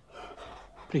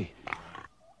 Please.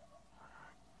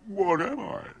 What am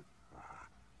I?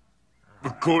 I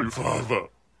call you father,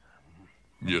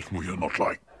 yet we are not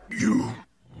like you.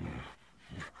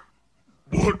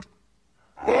 What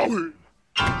are we?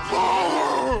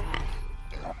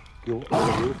 You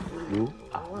are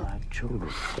my children.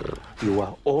 You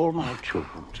are all my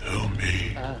children. Tell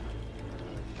me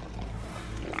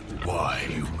why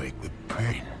you make the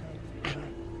pain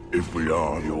if we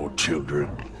are your children.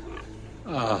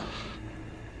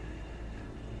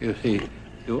 You see,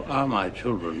 you are my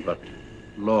children, but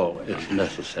law is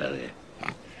necessary.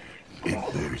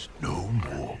 If there's no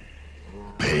more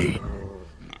pain,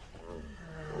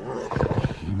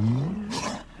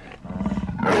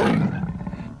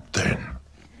 then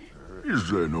is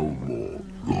there no more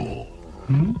law?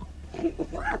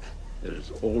 There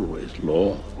is always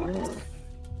law.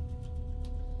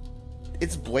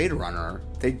 It's Blade Runner.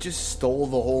 They just stole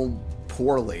the whole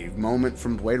poorly moment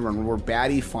from Blade Runner where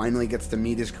Batty finally gets to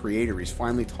meet his creator. He's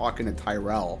finally talking to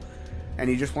Tyrell. And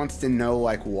he just wants to know,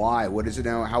 like, why? What is it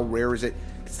now? How rare is it?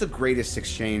 It's the greatest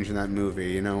exchange in that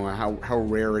movie, you know, how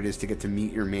rare it is to get to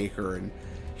meet your maker. And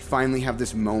you finally have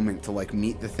this moment to, like,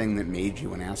 meet the thing that made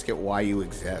you and ask it why you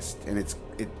exist. And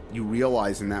you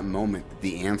realize in that moment that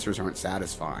the answers aren't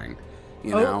satisfying.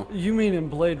 You know? You mean in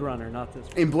Blade Runner, not this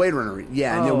movie. In Blade Runner,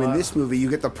 yeah. No, in this movie, you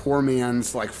get the poor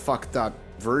man's, like, fucked up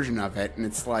version of it, and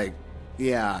it's like,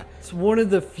 yeah. It's one of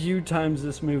the few times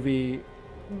this movie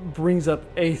brings up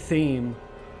a theme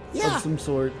of some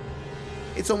sort.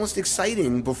 It's almost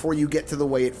exciting before you get to the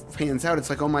way it pans out. It's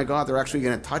like, oh my God, they're actually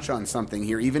going to touch on something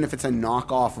here, even if it's a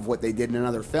knockoff of what they did in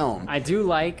another film. I do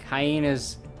like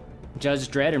Hyena's Judge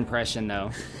Dredd impression,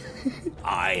 though.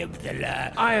 I am the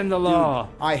law. I am the law.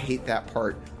 Dude, I hate that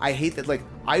part. I hate that, like,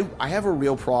 I have a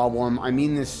real problem. I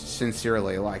mean this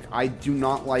sincerely. Like, I do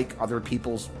not like other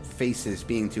people's faces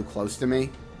being too close to me.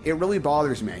 It really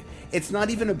bothers me. It's not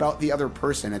even about the other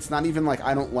person. It's not even like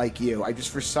I don't like you. I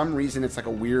just, for some reason, it's like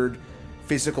a weird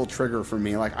physical trigger for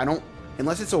me. Like, I don't,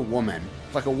 unless it's a woman,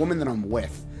 like a woman that I'm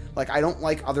with, like, I don't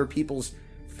like other people's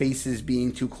faces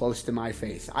being too close to my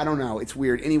face. I don't know. It's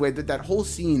weird. Anyway, that whole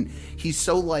scene, he's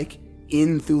so, like,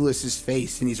 in Thulis's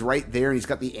face, and he's right there, and he's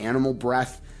got the animal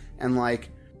breath, and, like,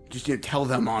 just, you know, tell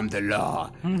them I'm the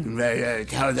law. Tell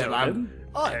them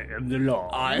I am the law.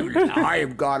 I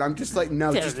am God. I'm just like,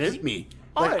 no, just eat me.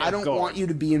 Like, I don't want you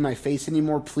to be in my face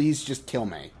anymore. Please just kill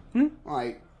me.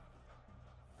 Like,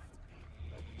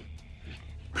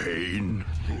 Pain,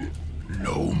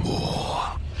 no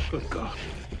more. Good God.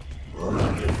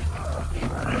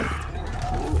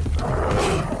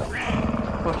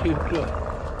 What are you doing?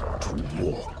 To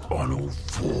walk on all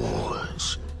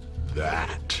fours.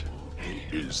 That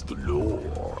is the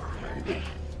law.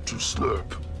 To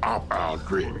slurp up our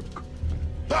drink.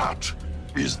 That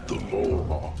is the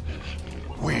law.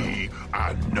 We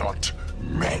are not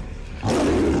men.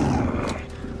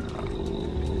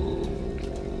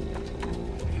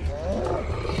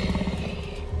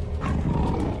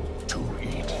 To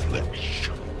eat flesh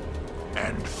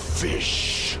and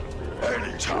fish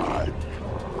anytime.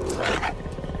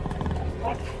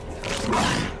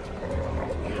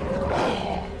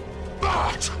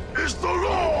 That is the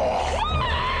law!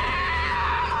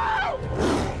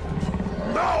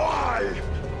 Now I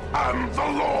am the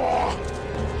law!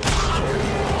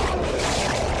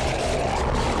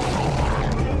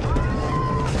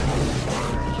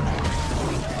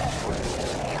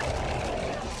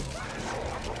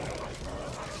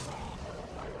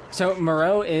 So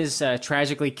Moreau is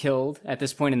tragically killed at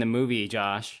this point in the movie,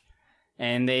 Josh.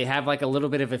 And they have like a little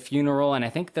bit of a funeral, and I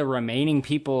think the remaining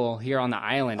people here on the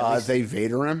island... they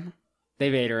Vader him? They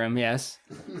Vader him, yes.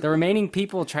 The remaining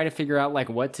people try to figure out like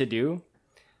what to do.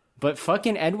 But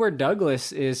fucking Edward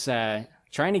Douglas is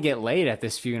trying to get laid at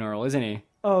this funeral, isn't he?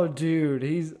 Oh, dude,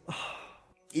 he's...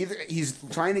 Either he's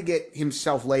trying to get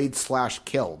himself laid /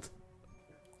 killed.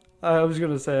 I was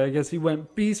going to say, I guess he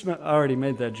went beast... I already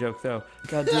made that joke, though.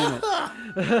 God damn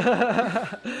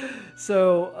it.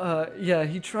 So, yeah,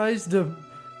 he tries to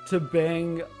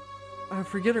bang... I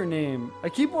forget her name. I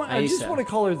just want to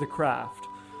call her the Craft.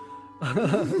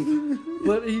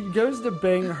 But he goes to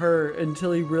bang her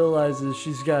until he realizes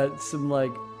she's got some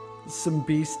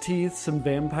beast teeth, some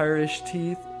vampire-ish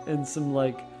teeth, and some,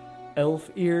 like, elf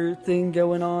ear thing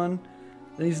going on.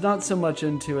 And he's not so much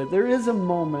into it. There is a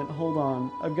moment, hold on,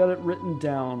 I've got it written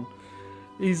down.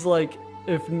 He's like,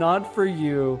 if not for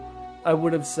you, I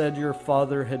would have said your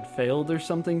father had failed or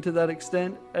something to that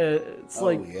extent. It's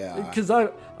because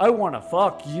I want to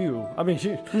fuck you. I mean,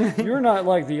 you're not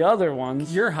like the other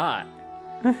ones. You're hot.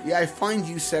 Yeah, I find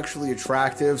you sexually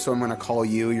attractive, so I'm going to call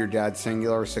you your dad's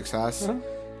singular success. Uh-huh.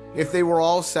 If they were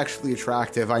all sexually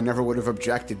attractive, I never would have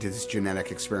objected to this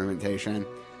genetic experimentation.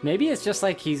 Maybe it's just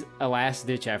like he's a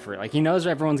last-ditch effort. Like, he knows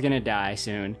everyone's going to die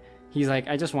soon. He's like,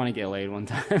 I just want to get laid one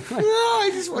time. No,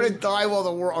 I just want to die while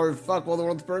the world's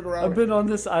burning around. I've been on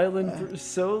this island for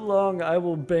so long, I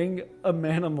will bang a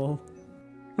manimal.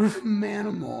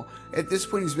 Manimal. At this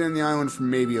point, he's been on the island for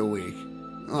maybe a week.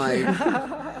 Like...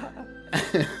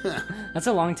 That's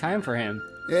a long time for him.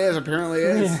 It is, apparently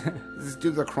is. Yeah. This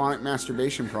dude with a chronic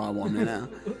masturbation problem, you know?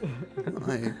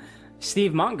 Like...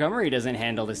 Steve, Montgomery doesn't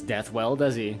handle this death well,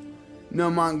 does he? No,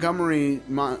 Montgomery's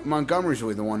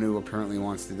really the one who apparently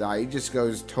wants to die. He just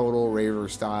goes total raver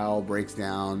style, breaks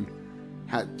down.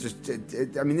 I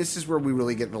mean, this is where we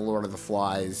really get the Lord of the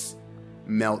Flies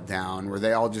meltdown, where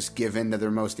they all just give in to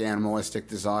their most animalistic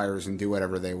desires and do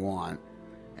whatever they want.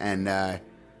 And I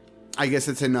guess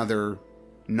it's another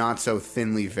not so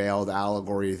thinly veiled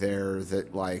allegory there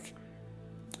that, like,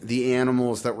 the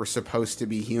animals that were supposed to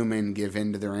be human give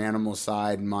in to their animal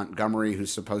side, and Montgomery,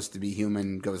 who's supposed to be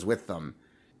human, goes with them.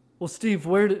 Well, Steve,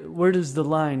 where does the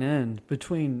line end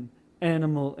between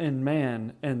animal and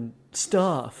man and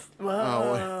stuff? Whoa.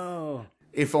 Oh,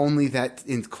 if only that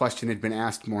question had been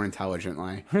asked more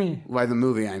intelligently. By the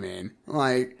movie, I mean.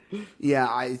 Like, yeah,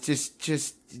 I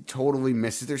just totally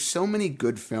miss it. There's so many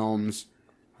good films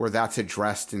where that's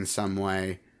addressed in some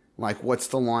way. Like, what's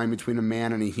the line between a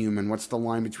man and a human? What's the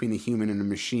line between a human and a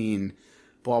machine?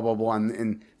 Blah, blah, blah.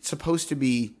 And it's supposed to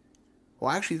be...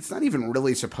 Well, actually, it's not even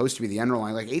really supposed to be the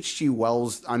underlying... Like, H.G.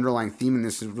 Wells' underlying theme in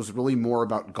this was really more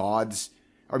about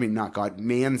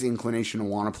man's inclination to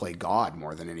want to play God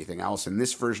more than anything else. And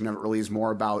this version of it really is more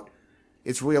about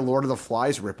It's really a Lord of the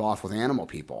Flies ripoff with animal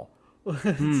people.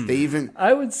 They even...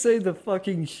 I would say the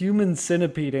fucking human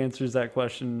centipede answers that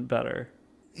question better.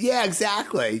 Yeah,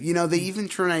 exactly. You know, they even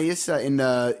turn Aissa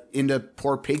into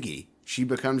poor Piggy. She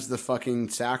becomes the fucking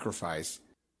sacrifice.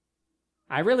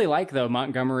 I really like, though,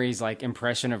 Montgomery's, like,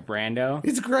 impression of Brando.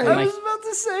 It's great. I was about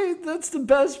to say, that's the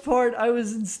best part. I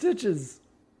was in stitches.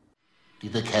 Do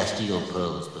the Castillo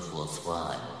pose before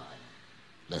swine,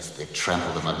 lest they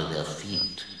trample them under their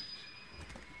feet.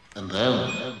 And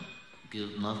then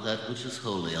give not that which is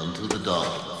holy unto the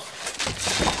dogs.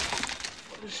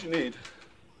 What does she need?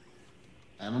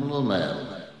 Animal or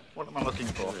man? What am I looking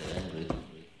for? Very angry.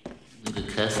 Need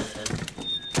a cast.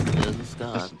 There's a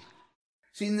scar.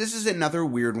 See, and this is another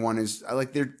weird one. Is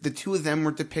like the two of them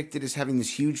were depicted as having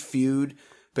this huge feud,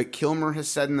 but Kilmer has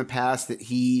said in the past that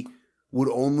he would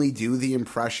only do the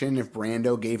impression if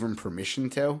Brando gave him permission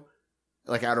to.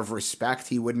 Like, out of respect,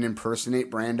 he wouldn't impersonate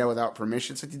Brando without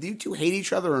permission. It's like, did you two hate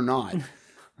each other or not?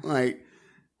 Like,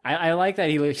 I like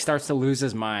that he like, starts to lose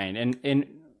his mind, and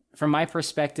from my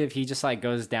perspective, he just like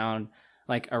goes down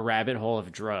like a rabbit hole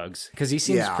of drugs because he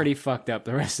seems pretty fucked up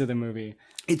the rest of the movie.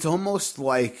 It's almost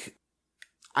like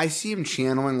I see him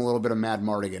channeling a little bit of Mad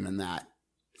Mardigan in that.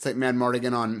 It's like Mad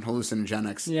Mardigan on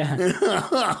hallucinogenics.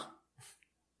 Yeah.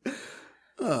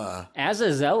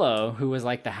 Azazello, who was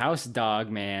like the house dog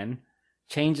man,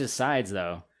 changes sides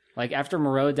though. Like after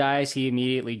Moreau dies, he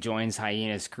immediately joins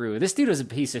Hyena's crew. This dude was a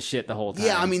piece of shit the whole time.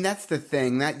 Yeah, I mean, that's the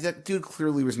thing. That dude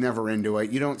clearly was never into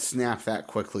it. You don't snap that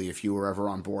quickly if you were ever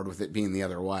on board with it being the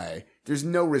other way. There's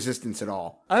no resistance at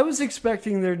all. I was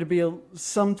expecting there to be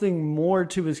something more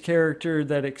to his character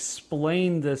that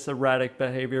explained this erratic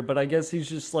behavior, but I guess he's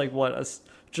just like,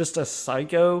 just a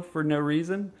psycho for no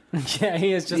reason? Yeah,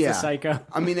 he is just a psycho.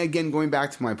 I mean, again, going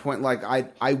back to my point, like,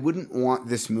 I wouldn't want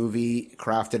this movie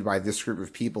crafted by this group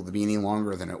of people to be any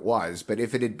longer than it was, but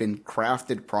if it had been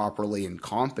crafted properly and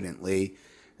competently,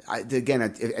 again,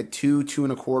 at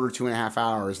 2.25, 2.5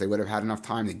 hours, they would have had enough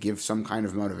time to give some kind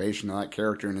of motivation to that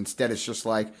character, and instead it's just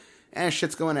like,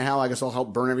 shit's going to hell, I guess I'll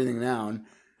help burn everything down.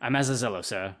 I'm Azazello,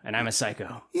 sir, and I'm a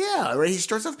psycho. Yeah, right, he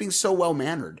starts off being so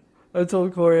well-mannered. I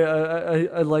told Korey,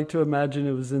 I like to imagine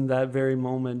it was in that very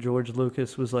moment George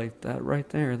Lucas was like, that right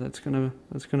there, that's gonna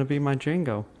be my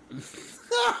Django.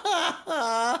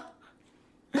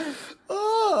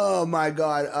 Oh my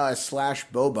god, Slash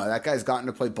Boba. That guy's gotten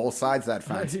to play both sides of that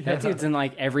fence. That dude's in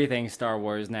like everything Star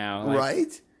Wars now. Like,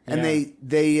 right? And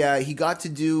he got to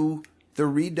do the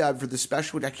redub for the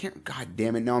special. God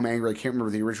damn it, now I'm angry. I can't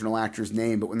remember the original actor's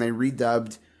name, but when they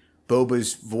redubbed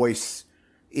Boba's voice,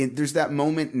 there's that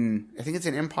moment in, I think it's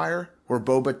in Empire, where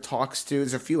Boba talks to,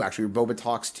 there's a few actually, where Boba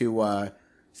talks to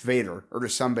Vader or to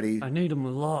somebody. I need him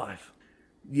alive.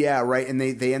 Yeah, right. And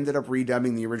they ended up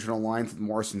redubbing the original lines with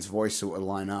Morrison's voice so it would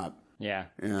line up. Yeah.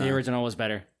 The original was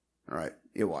better. Right.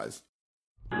 It was.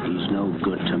 He's no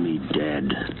good to me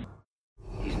dead.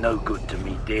 He's no good to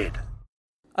me dead.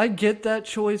 I get that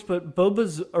choice, but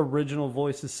Boba's original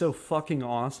voice is so fucking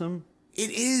awesome. It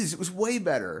is. It was way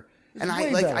better. It's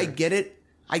way better. I get it.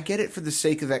 I get it for the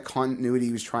sake of that continuity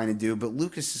he was trying to do, but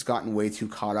Lucas has gotten way too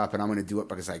caught up, and I'm going to do it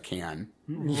because I can.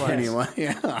 Right. Anyway,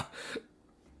 yeah.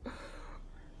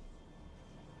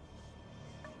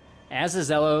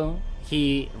 Azazello,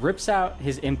 he rips out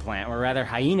his implant, or rather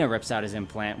Hyena rips out his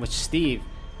implant, which Steve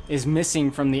is missing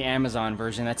from the Amazon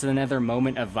version. That's another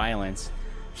moment of violence.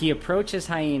 He approaches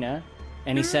Hyena,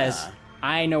 and he says,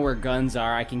 I know where guns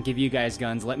are. I can give you guys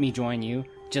guns. Let me join you.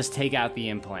 Just take out the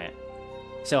implant.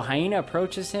 So Hyena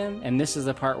approaches him, and this is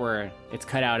the part where it's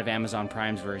cut out of Amazon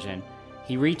Prime's version.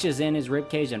 He reaches in his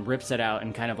ribcage and rips it out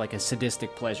in kind of like a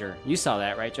sadistic pleasure. You saw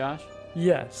that, right, Josh?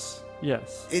 Yes.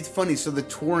 It's funny. So the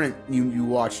torrent you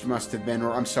watched must have been,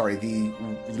 or I'm sorry, the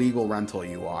legal rental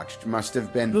you watched must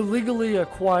have been... The legally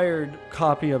acquired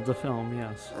copy of the film,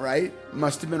 yes. Right?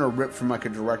 Must have been a rip from like a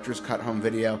director's cut home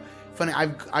video. Funny,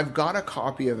 I've got a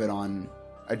copy of it on...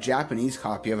 a Japanese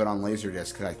copy of it on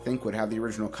Laserdisc that I think would have the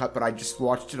original cut, but I just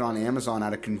watched it on Amazon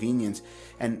out of convenience,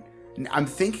 and I'm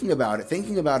thinking about it,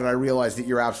 I realized that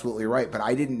you're absolutely right, but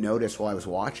I didn't notice while I was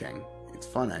watching. It's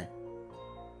funny.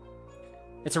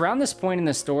 It's around this point in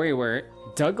the story where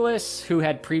Douglas, who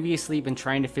had previously been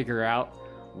trying to figure out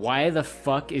why the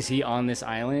fuck is he on this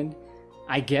island,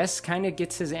 I guess kind of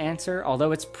gets his answer,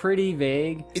 although it's pretty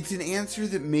vague. It's an answer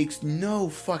that makes no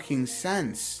fucking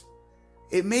sense.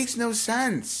 It makes no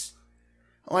sense.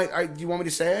 Like, do you want me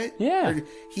to say it? Yeah.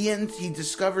 He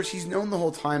discovers he's known the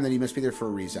whole time that he must be there for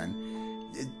a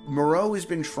reason. Moreau has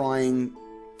been trying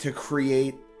to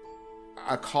create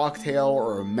a cocktail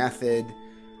or a method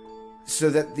so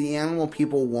that the animal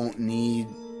people won't need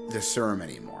the serum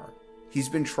anymore. He's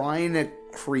been trying to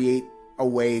create a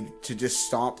way to just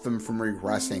stop them from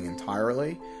regressing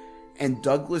entirely. And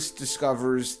Douglas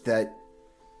discovers that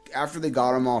after they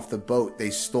got him off the boat, they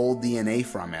stole DNA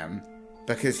from him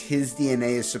because his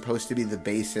DNA is supposed to be the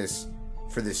basis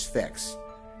for this fix.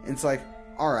 And it's like,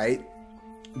 all right,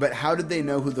 but how did they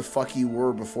know who the fuck you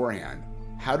were beforehand?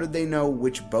 How did they know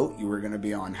which boat you were going to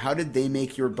be on? How did they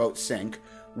make your boat sink?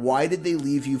 Why did they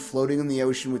leave you floating in the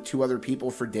ocean with 2 other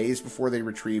people for days before they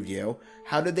retrieved you?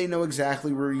 How did they know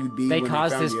exactly where you'd be when they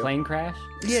caused found his you? plane crash?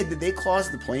 Yeah, did they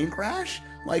cause the plane crash?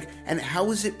 Like, and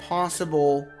how is it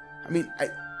possible? I mean,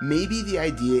 maybe the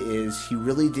idea is he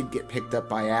really did get picked up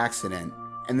by accident,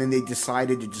 and then they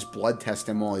decided to just blood test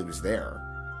him while he was there.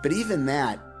 But even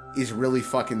that is really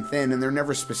fucking thin, and they're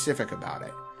never specific about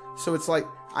it. So it's like,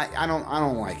 I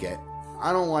don't like it.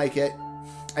 I don't like it.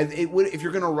 If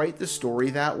you're gonna write the story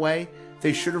that way,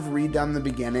 they should have redone the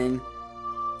beginning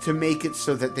to make it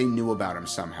so that they knew about him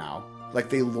somehow. Like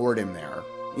they lured him there,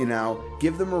 you know?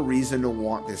 Give them a reason to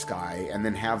want this guy, and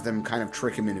then have them kind of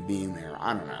trick him into being there.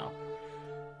 I don't know.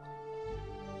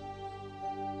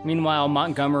 Meanwhile,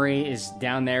 Montgomery is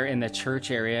down there in the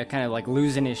church area, kind of like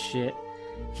losing his shit.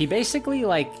 He basically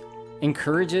like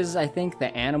encourages, I think, the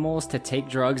animals to take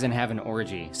drugs and have an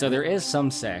orgy. So there is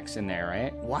some sex in there,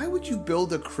 right? Why would you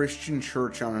build a Christian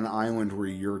church on an island where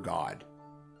you're God?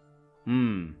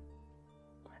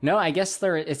 No, I guess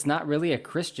it's not really a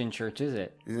Christian church, is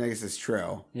it? I guess it's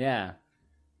true. Yeah.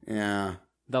 Yeah.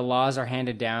 The laws are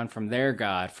handed down from their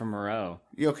god, from Moreau.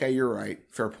 Okay, you're right.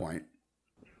 Fair point.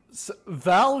 So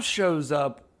Val shows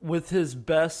up with his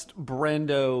best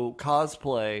Brando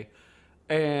cosplay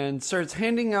and starts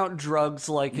handing out drugs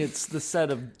like it's the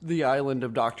set of The Island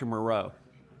of Dr. Moreau.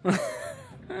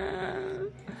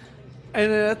 And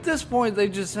at this point, they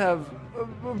just have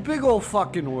a big old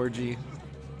fucking orgy.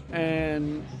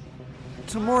 And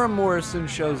Tamora Morrison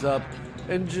shows up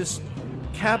and just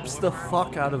caps the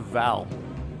fuck out of Val.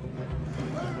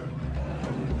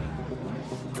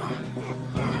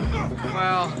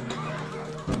 Well,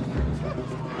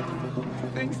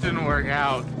 things didn't work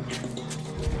out.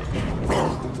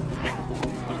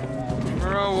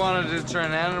 Moreau wanted to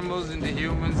turn animals into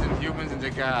humans and humans into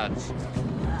gods.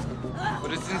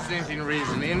 But it's instinct and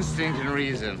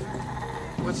reason.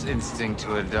 What's instinct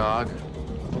to a dog?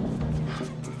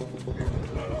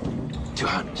 To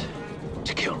hunt,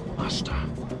 to kill, master.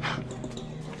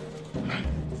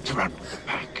 To run with the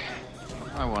pack.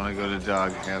 I want to go to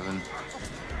dog heaven.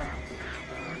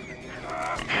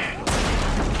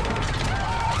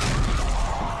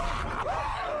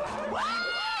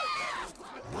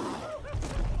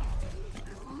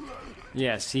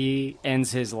 Yes, he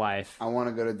ends his life. I want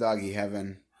to go to doggy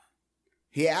heaven.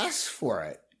 He asks for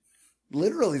it.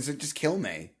 Literally, he's like, just kill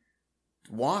me.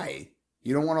 Why?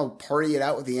 You don't want to party it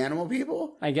out with the animal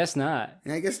people? I guess not.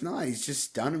 Yeah, I guess not. He's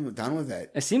just done with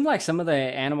it. It seemed like some of the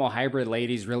animal hybrid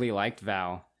ladies really liked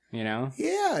Val, you know?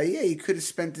 Yeah, he could have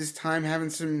spent his time having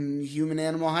some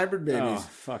human-animal hybrid babies. Oh,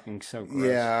 fucking so gross.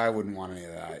 Yeah, I wouldn't want any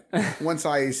of that. Once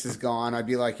Ice is gone, I'd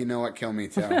be like, you know what, kill me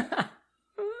too.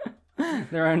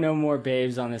 There are no more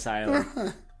babes on this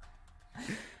island.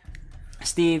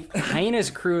 Steve, Hyena's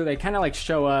crew, they kind of like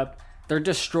show up. They're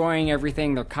destroying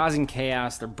everything. They're causing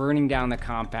chaos. They're burning down the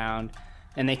compound.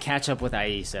 And they catch up with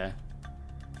Aisa.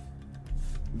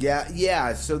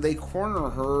 Yeah. So they corner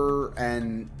her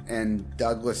and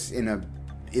Douglas in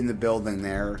the building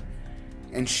there.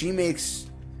 And she makes...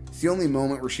 It's the only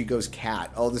moment where she goes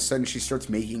cat. All of a sudden she starts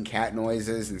making cat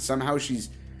noises. And somehow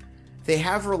they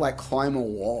have her like climb a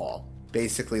wall.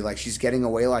 Basically, like she's getting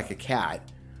away like a cat.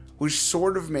 Which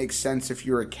sort of makes sense if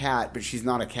you're a cat, but she's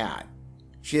not a cat.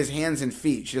 She has hands and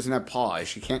feet. She doesn't have paws.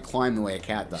 She can't climb the way a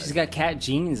cat does. She's got cat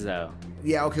genes, though.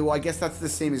 Yeah, okay, well, I guess that's the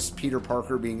same as Peter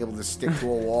Parker being able to stick to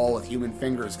a wall with human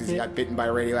fingers because he got bitten by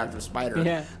a radioactive spider.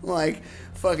 Yeah. Like,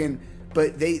 fucking...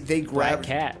 But they grab... Black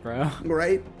cat, bro.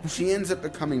 Right? She ends up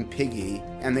becoming Piggy,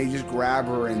 and they just grab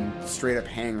her and straight up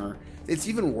hang her. It's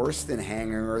even worse than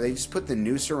hanging her. They just put the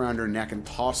noose around her neck and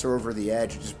toss her over the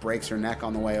edge. It just breaks her neck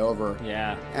on the way over.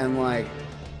 Yeah. And, like,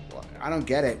 I don't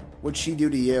get it. What'd she do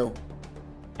to you?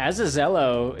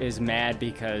 Azazello is mad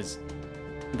because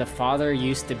the father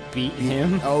used to beat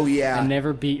him. Oh, yeah. And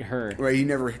never beat her. Right, he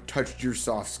never touched your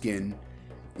soft skin.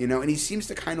 You know, and he seems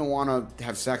to kind of want to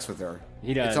have sex with her.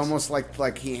 He does. It's almost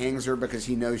like he hangs her because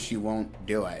he knows she won't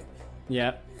do it.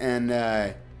 Yep.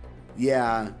 And,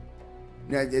 yeah.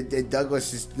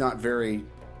 Douglas is not very...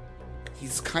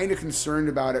 He's kind of concerned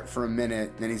about it for a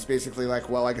minute. Then he's basically like,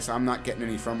 well, I guess I'm not getting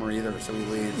any from her either, so he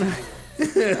leaves.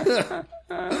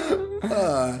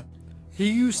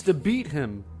 He used to beat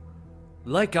him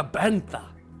like a bantha.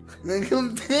 Like a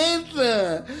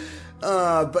bantha.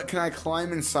 But can I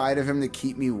climb inside of him to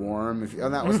keep me warm? Oh,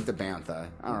 that wasn't the bantha.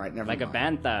 All right, never mind. Like a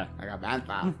bantha. Like a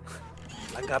bantha.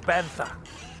 Like a bantha.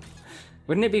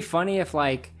 Wouldn't it be funny if,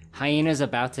 like, Hyena's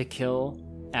about to kill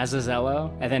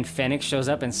Azazello, and then Fennec shows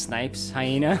up and snipes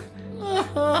Hyena?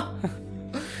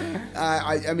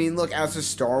 I mean, look, as a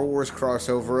Star Wars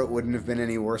crossover, it wouldn't have been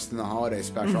any worse than the holiday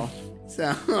special.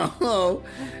 So...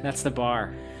 That's the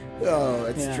bar. Oh,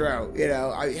 it's true. You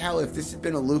know, hell, if this had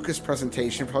been a Lucas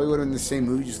presentation, probably would have been the same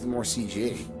movie, just with more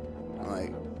CG.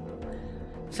 Like...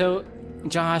 So,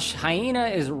 Josh, Hyena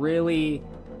is really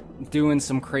doing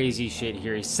some crazy shit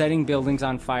here. He's setting buildings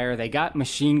on fire. They got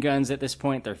machine guns at this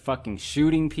point. They're fucking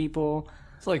shooting people.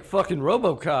 It's like fucking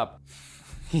RoboCop.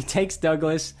 He takes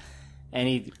Douglas and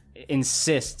he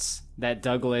insists that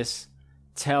Douglas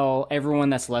tell everyone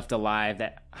that's left alive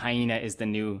that Hyena is the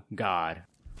new god.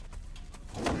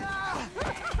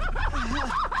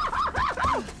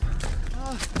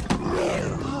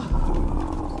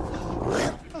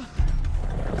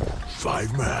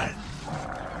 5 men.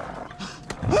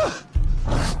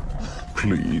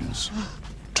 Please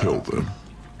tell them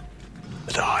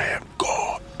that I am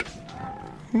God.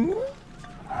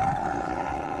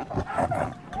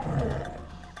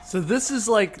 So this is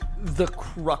like the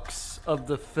crux of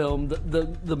the film,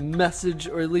 the message,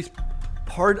 or at least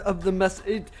part of the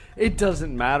message. It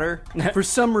doesn't matter. For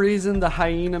some reason, the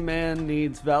Hyena Man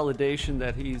needs validation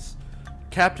that he's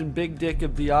Captain Big Dick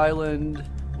of the island,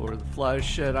 or the fly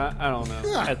shed. I don't know.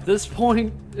 Yeah. At this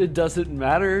point, it doesn't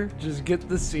matter. Just get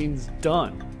the scenes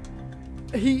done.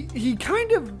 He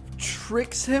kind of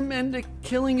tricks him into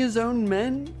killing his own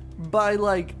men by,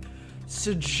 like,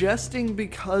 suggesting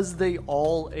because they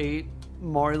all ate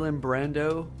Marlon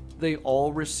Brando, they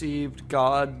all received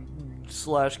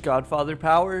God/Godfather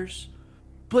powers.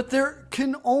 But there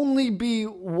can only be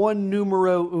one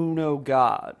numero uno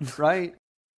God, right?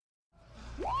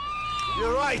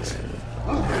 You're right.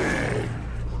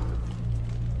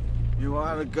 You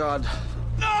are a god.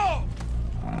 No!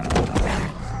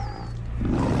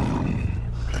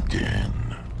 Again.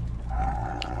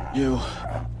 You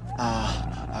are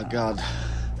a god.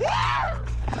 You're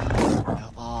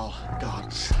all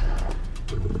gods.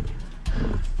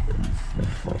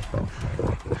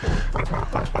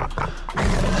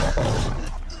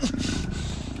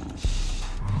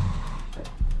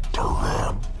 Tell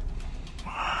them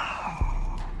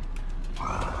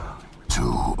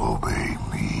to obey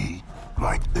me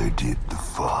like they did the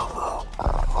Father.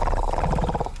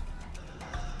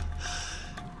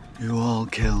 You all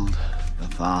killed the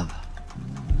Father.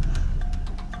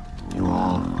 You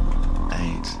all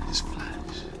ate his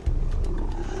flesh.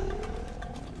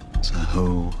 So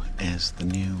who is the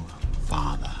new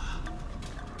Father?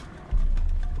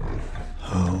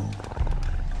 Who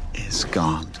is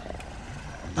God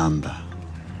number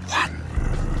one?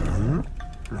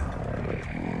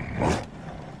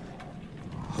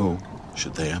 Who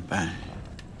should they obey?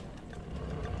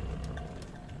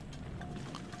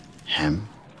 Him?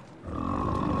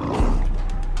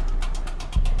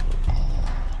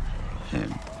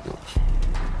 Him?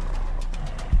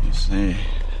 You see,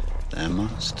 there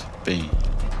must be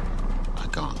a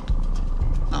God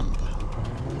number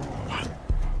one.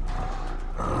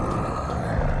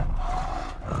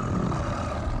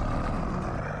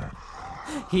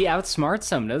 He outsmarts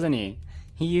them, doesn't he?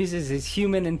 He uses his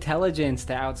human intelligence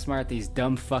to outsmart these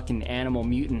dumb fucking animal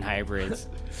mutant hybrids.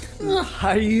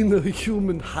 Hyena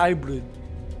human hybrid.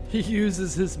 He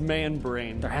uses his man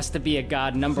brain. There has to be a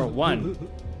god number one.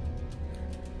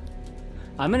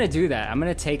 I'm gonna do that. I'm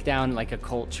gonna take down like a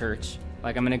cult church.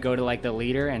 Like I'm gonna go to like the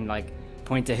leader and like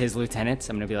point to his lieutenants.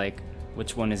 I'm gonna be like,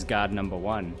 which one is god number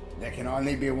one? There can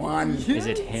only be one. Is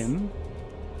it him?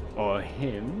 Or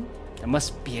him? There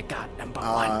must be a god number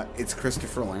one. It's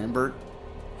Christopher Lambert.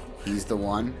 He's the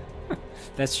one.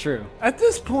 That's true. At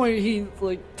this point, he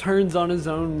like turns on his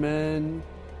own men.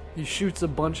 He shoots a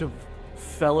bunch of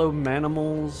fellow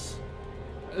manimals.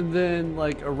 And then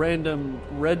like a random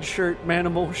red shirt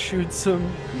manimal shoots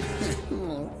him.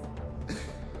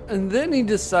 And then he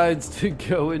decides to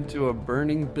go into a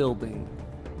burning building.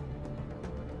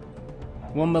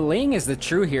 Well, Maling is the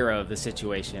true hero of the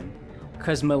situation.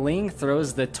 Because Maling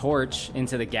throws the torch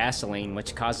into the gasoline,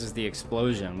 which causes the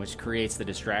explosion, which creates the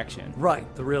distraction. Right,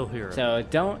 the real hero. So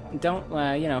don't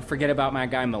forget about my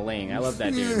guy Maling. I love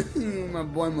that dude. My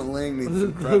boy Maling needs The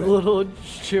some credit. little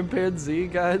chimpanzee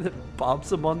guy that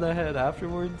bops him on the head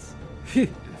afterwards. He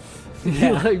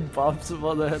like bops him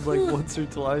on the head like once or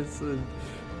twice, and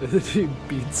then he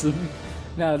beats him.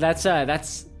 No, that's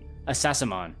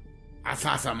Assassimon.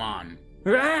 Assassimon.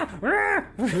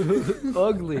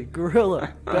 Ugly,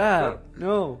 gorilla, bad,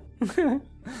 no.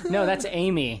 No, that's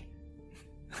Amy.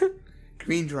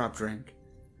 Green drop drink.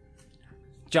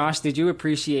 Josh, did you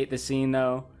appreciate the scene,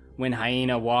 though, when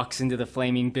Hyena walks into the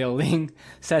flaming building,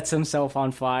 sets himself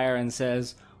on fire, and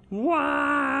says,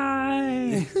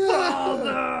 "Why?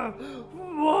 Father,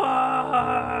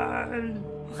 why?"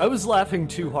 I was laughing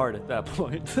too hard at that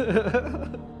point.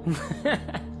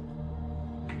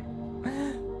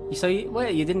 So,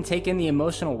 you didn't take in the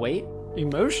emotional weight?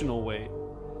 Emotional weight?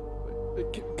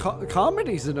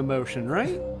 Comedy's an emotion,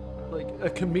 right? Like a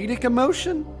comedic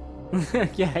emotion?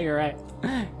 Yeah, you're right.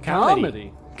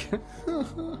 Comedy.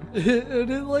 And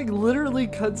it like literally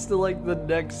cuts to like the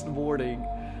next morning.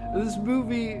 This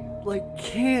movie like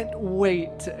can't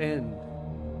wait to end.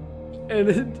 And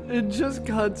it just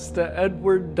cuts to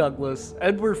Edward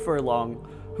Furlong,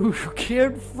 who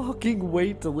can't fucking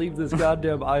wait to leave this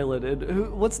goddamn island.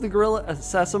 And what's the gorilla? A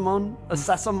Sesamon?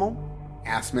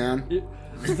 Ass man.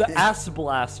 The ass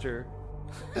blaster.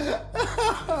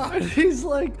 And he's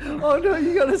like, "Oh no,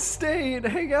 you gotta stay and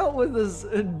hang out with us."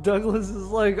 And Douglas is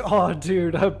like, "Oh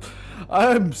dude,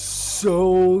 I'm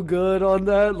so good on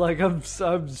that. Like I'm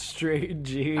straight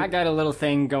G." I got a little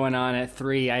thing going on at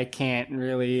 3. I can't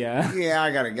really. Yeah,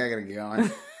 I gotta get going.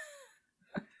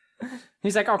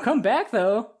 He's like, "I'll come back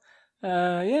though.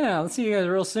 Yeah, let's see you guys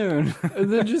real soon."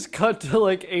 And then just cut to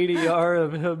like ADR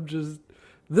of him just,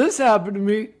 "This happened to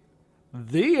me.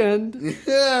 The end."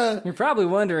 You're probably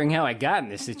wondering how I got in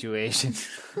this situation.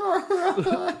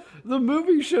 The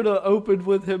movie should have opened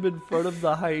with him in front of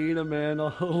the hyena man.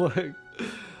 Like,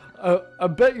 I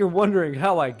bet you're wondering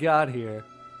how I got here.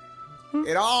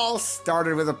 It all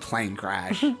started with a plane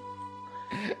crash.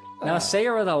 Now,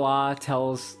 Sayer of the Law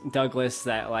tells Douglas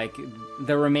that, like,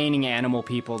 the remaining animal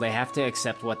people, they have to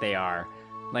accept what they are.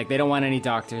 Like, they don't want any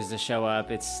doctors to show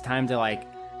up. It's time to, like,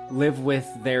 live with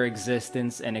their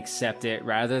existence and accept it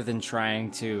rather than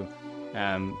trying to,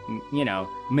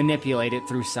 manipulate it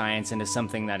through science into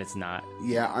something that it's not.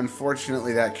 Yeah,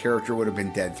 unfortunately, that character would have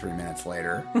been dead 3 minutes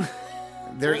later.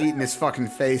 They're eating his fucking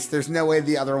face. There's no way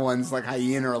the other ones, like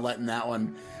Hyena, are letting that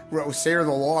one. Sayer of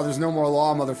the Law, there's no more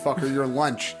law, motherfucker. You're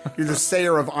lunch. You're the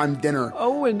Sayer of I'm dinner.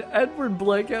 Oh, and Edward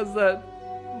Blake has that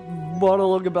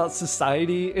monologue about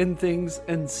society and things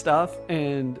and stuff,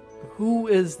 and who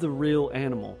is the real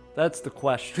animal? That's the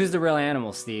question. Who's the real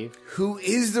animal, Steve? Who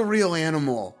is the real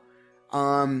animal?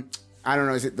 I don't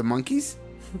know. Is it the monkeys?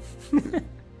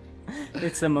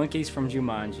 It's the monkeys from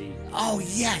Jumanji. Oh,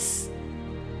 yes!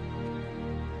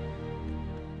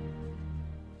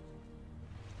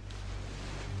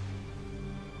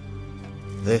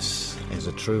 This is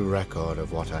a true record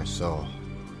of what I saw.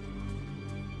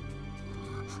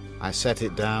 I set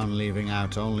it down, leaving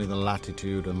out only the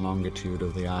latitude and longitude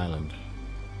of the island,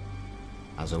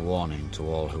 as a warning to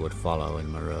all who would follow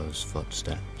in Moreau's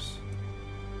footsteps.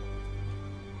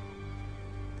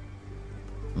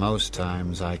 Most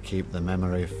times I keep the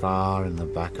memory far in the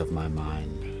back of my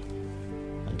mind,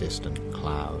 a distant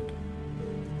cloud.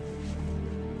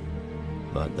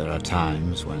 But there are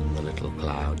times when the little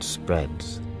cloud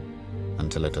spreads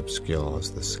until it obscures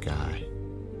the sky.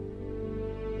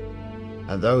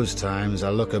 At those times I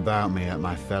look about me at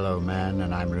my fellow men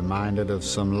and I'm reminded of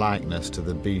some likeness to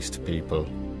the beast people.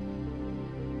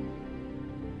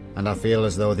 And I feel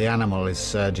as though the animal is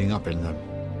surging up in them.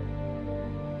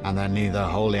 And they're neither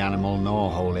holy animal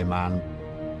nor holy man,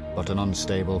 but an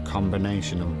unstable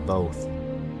combination of both.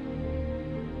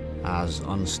 As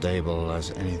unstable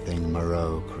as anything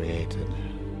Moreau created.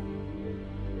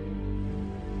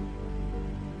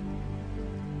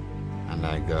 And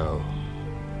I go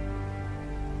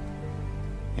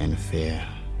in fear.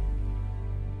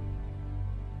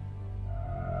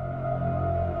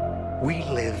 We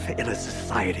live in a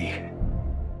society.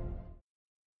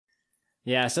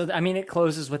 Yeah, so, I mean, it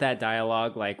closes with that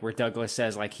dialogue, like, where Douglas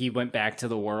says, like, he went back to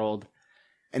the world.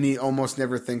 And he almost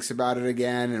never thinks about it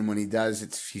again, and when he does,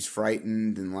 he's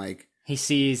frightened, and, like... He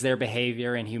sees their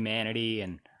behavior and humanity,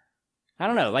 and... I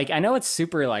don't know, like, I know it's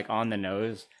super, like, on the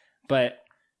nose, but...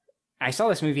 I saw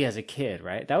this movie as a kid,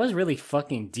 right? That was really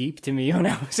fucking deep to me when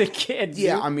I was a kid.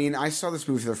 Yeah, dude. I mean, I saw this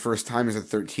movie for the first time as a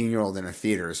 13-year-old in a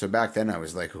theater, so back then I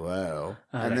was like, whoa.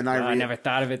 And then I never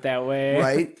thought of it that way.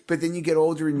 Right? But then you get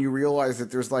older and you realize that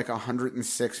there's like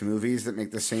 106 movies that make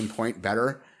the same point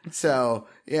better. So,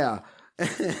 yeah.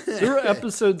 There are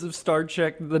episodes of Star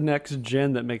Trek The Next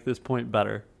Gen that make this point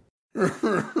better.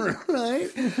 Right?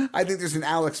 I think there's an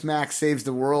Alex Mack Saves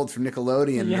the World from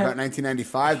Nickelodeon in about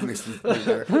 1995 that makes it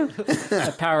better.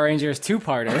 A Power Rangers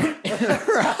two-parter.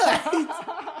 Right?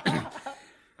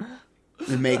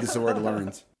 The Megazord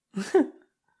learns.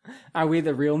 Are we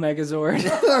the real Megazord?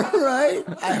 Right?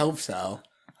 I hope so.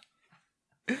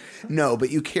 No, but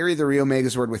you carry the real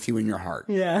Megazord with you in your heart.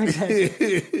 Yeah,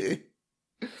 exactly.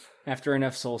 After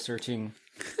enough soul searching.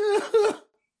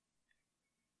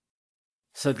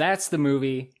 So that's the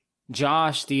movie.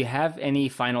 Josh, do you have any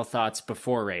final thoughts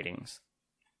before ratings?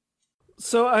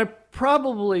 So I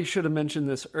probably should have mentioned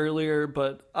this earlier,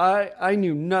 but I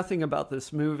knew nothing about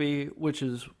this movie, which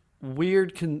is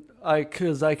weird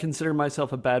because I consider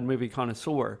myself a bad movie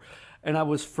connoisseur, and I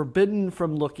was forbidden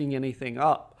from looking anything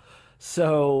up.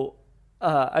 So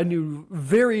I knew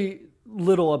very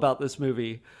little about this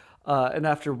movie. And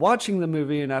after watching the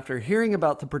movie and after hearing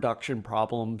about the production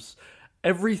problems,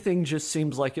 everything just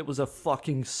seems like it was a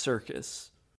fucking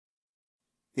circus.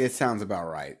 It sounds about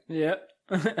right. Yep.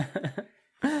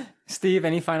 Steve,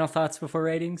 any final thoughts before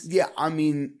ratings? Yeah, I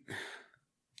mean,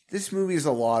 this movie is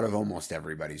a lot of almost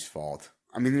everybody's fault.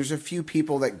 I mean, there's a few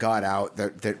people that got out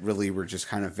that really were just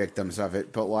kind of victims of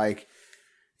it, but like,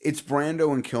 it's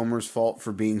Brando and Kilmer's fault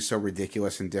for being so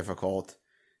ridiculous and difficult.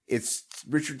 It's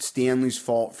Richard Stanley's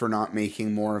fault for not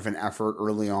making more of an effort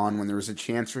early on when there was a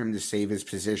chance for him to save his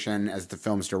position as the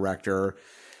film's director.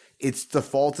 It's the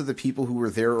fault of the people who were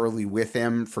there early with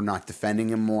him for not defending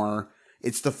him more.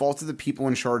 It's the fault of the people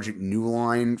in charge at New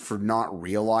Line for not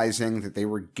realizing that they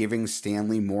were giving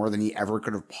Stanley more than he ever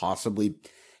could have possibly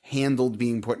handled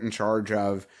being put in charge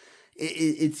of.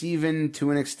 It's even,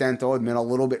 to an extent, I'll admit, a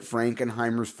little bit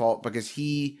Frankenheimer's fault because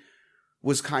he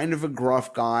was kind of a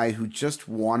gruff guy who just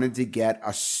wanted to get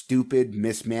a stupid,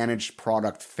 mismanaged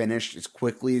product finished as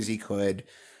quickly as he could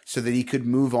so that he could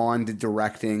move on to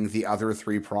directing the other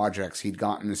 3 projects he'd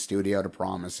got in the studio to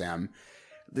promise him.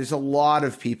 There's a lot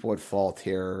of people at fault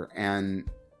here, and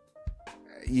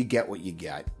you get what you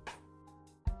get.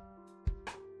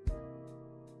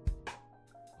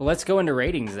 Well, let's go into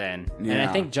ratings then. Yeah. And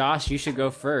I think, Josh, you should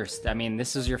go first. I mean,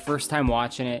 this is your first time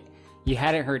watching it. You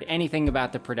hadn't heard anything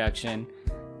about the production.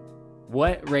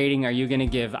 What rating are you going to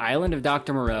give Island of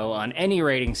Dr. Moreau on any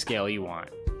rating scale you want?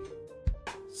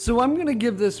 So I'm going to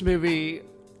give this movie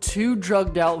 2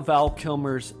 drugged out Val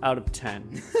Kilmers out of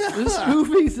 10. This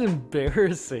movie's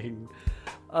embarrassing.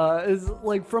 It's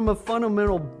like, from a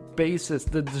fundamental basis,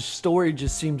 the story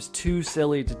just seems too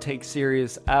silly to take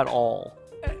serious at all.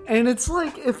 And it's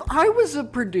like, if I was a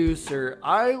producer,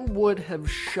 I would have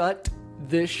shut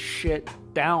this shit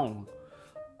down.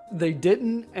 They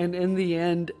didn't, and in the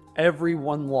end,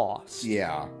 everyone lost.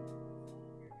 Yeah.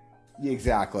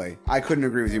 Exactly. I couldn't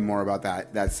agree with you more about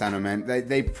that sentiment.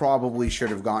 They probably should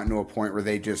have gotten to a point where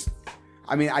they just...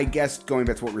 I mean, I guess going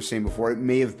back to what we were saying before, it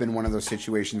may have been one of those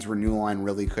situations where New Line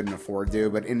really couldn't afford to,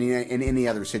 but in any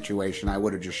other situation, I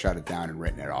would have just shut it down and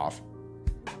written it off.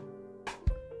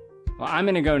 Well, I'm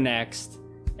going to go next,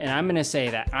 and I'm going to say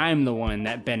that I'm the one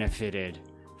that benefited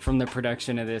from the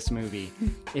production of this movie.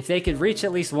 If they could reach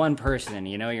at least one person,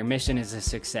 you know, your mission is a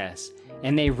success.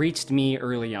 And they reached me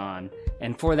early on.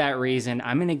 And for that reason,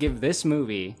 I'm going to give this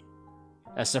movie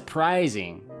a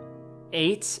surprising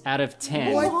 8 out of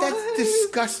 10. What? That's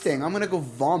disgusting. I'm going to go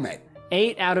vomit.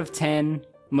 8 out of 10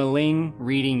 Maling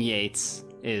reading Yates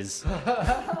is...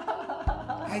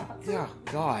 Oh,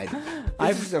 God.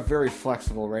 This is a very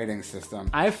flexible rating system.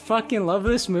 I fucking love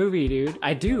this movie, dude.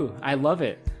 I do. I love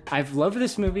it. I've loved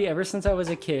this movie ever since I was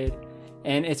a kid.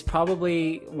 And it's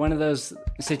probably one of those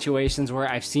situations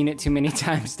where I've seen it too many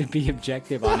times to be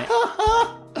objective on it.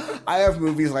 I have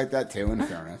movies like that too, in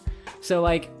fairness. So,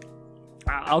 like,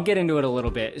 I'll get into it a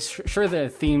little bit. Sure, the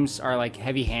themes are, like,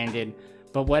 heavy-handed.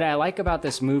 But what I like about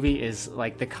this movie is,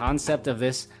 like, the concept of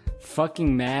this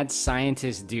fucking mad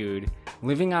scientist dude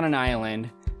living on an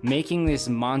island, making these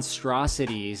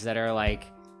monstrosities that are, like,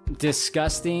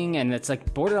 disgusting, and it's,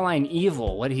 like, borderline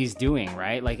evil, what he's doing,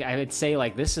 right? Like, I would say,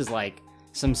 like, this is, like,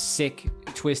 some sick,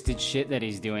 twisted shit that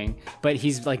he's doing, but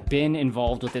he's, like, been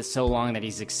involved with it so long that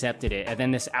he's accepted it, and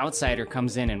then this outsider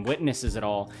comes in and witnesses it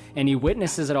all, and he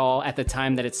witnesses it all at the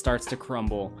time that it starts to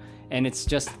crumble, and it's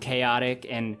just chaotic,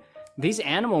 and these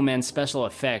Animal Men special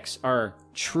effects are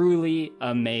truly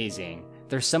amazing.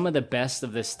 They're some of the best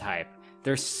of this type.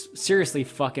 They're seriously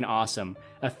fucking awesome.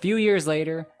 A few years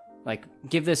later, like,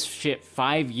 give this shit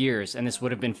 5 years and this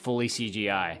would have been fully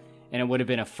CGI, and it would have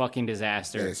been a fucking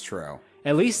disaster. That is true.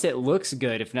 At least it looks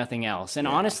good, if nothing else. And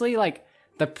honestly, like,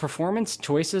 the performance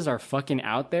choices are fucking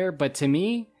out there, but to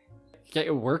me,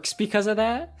 it works because of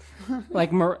that.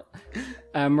 Like, Moreau,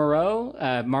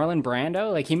 Marlon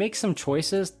Brando, like, he makes some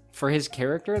choices for his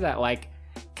character that, like,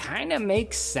 kind of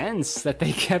makes sense that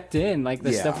they kept in, like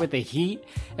the stuff with the heat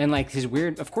and like his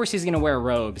weird. Of course, he's gonna wear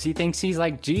robes. He thinks he's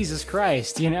like Jesus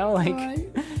Christ, you know, like,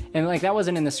 and like that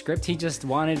wasn't in the script. He just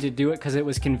wanted to do it because it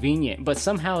was convenient, but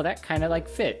somehow that kind of like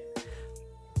fit.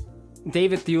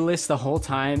 David Thewlis the whole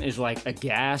time is like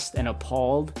aghast and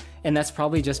appalled, and that's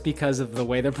probably just because of the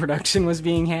way the production was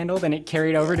being handled, and it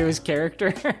carried over to his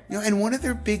character. And one of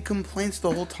their big complaints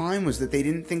the whole time was that they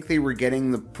didn't think they were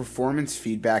getting the performance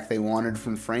feedback they wanted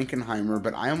from Frankenheimer,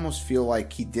 but I almost feel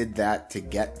like he did that to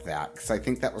get that, because I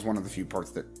think that was one of the few parts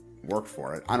that worked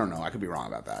for it. I don't know, I could be wrong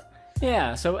about that.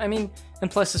 Yeah, so I mean, and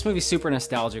plus this movie's super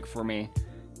nostalgic for me.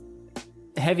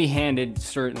 Heavy-handed,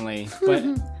 certainly,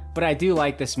 but I do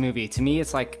like this movie. To me,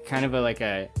 it's like kind of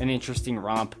an interesting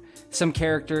romp. Some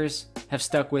characters have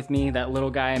stuck with me. That little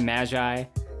guy, Magi,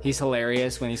 he's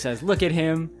hilarious when he says, "Look at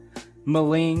him."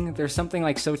 Maling, there's something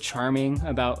like so charming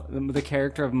about the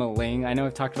character of Maling. I know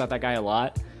I've talked about that guy a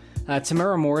lot.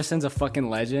 Tamara Morrison's a fucking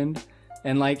legend.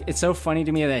 And like, it's so funny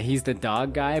to me that he's the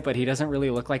dog guy, but he doesn't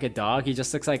really look like a dog. He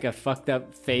just looks like a fucked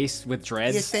up face with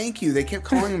dreads. Yeah, thank you. They kept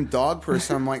calling him Dog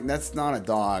Person. I'm like, that's not a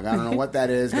dog. I don't know what that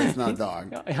is, but it's not a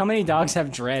dog. How many dogs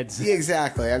have dreads? Yeah,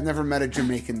 exactly. I've never met a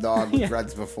Jamaican dog with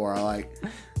dreads before.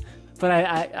 But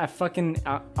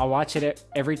I'll watch it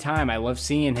every time. I love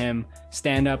seeing him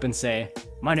stand up and say,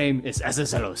 "My name is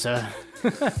Azazello, sir."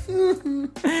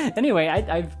 Anyway,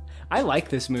 I like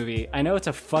this movie. I know it's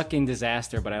a fucking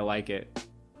disaster, but I like it.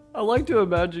 I like to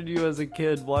imagine you as a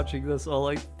kid watching this all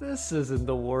like, this isn't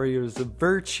the Warriors of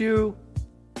Virtue.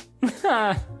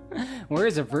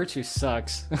 Warriors of Virtue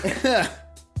sucks.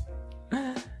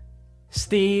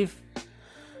 Steve,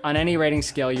 on any rating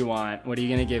scale you want, what are you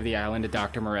going to give The Island of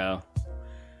Dr. Moreau?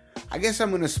 I guess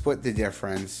I'm going to split the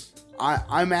difference.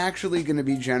 I'm actually going to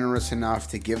be generous enough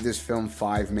to give this film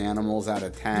 5 Manimals out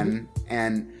of 10.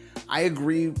 And I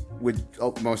agree with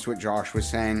most of what Josh was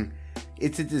saying.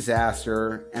 It's a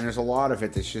disaster, and there's a lot of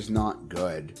it that's just not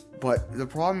good. But the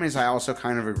problem is I also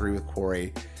kind of agree with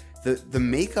Korey. The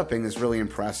makeuping is really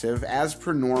impressive. As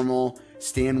per normal,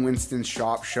 Stan Winston's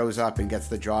shop shows up and gets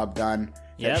the job done.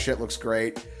 That shit looks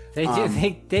great.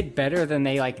 They did better than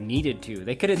they like needed to.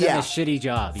 They could have done a shitty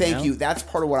job. Thank you. That's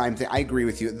part of what I'm I agree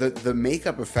with you. The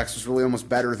makeup effects was really almost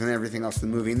better than everything else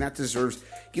in the movie, and that deserves,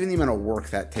 given the amount of work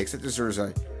that takes, it deserves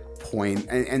a point.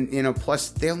 And you know, plus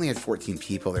they only had 14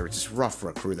 people. They were just rough for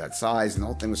a crew that size, and the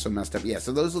whole thing was so messed up. Yeah,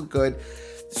 so those look good.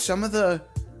 Some of the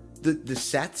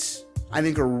sets I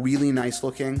think are really nice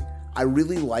looking. I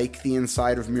really like the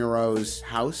inside of Moreau's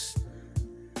house.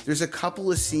 There's a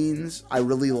couple of scenes I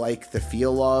really like the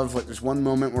feel of. Like there's one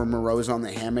moment where Moreau's on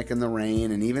the hammock in the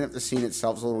rain, and even if the scene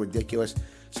itself is a little ridiculous,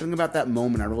 something about that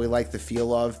moment I really like the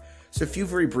feel of. So a few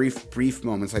very brief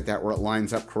moments like that where it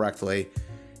lines up correctly.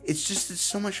 It's just that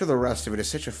so much of the rest of it is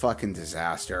such a fucking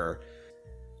disaster.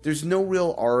 There's no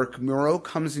real arc. Moreau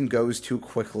comes and goes too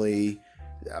quickly.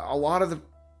 A lot of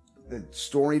the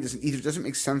story doesn't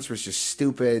make sense or it's just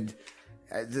stupid.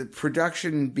 The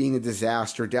production being a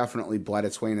disaster definitely bled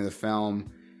its way into the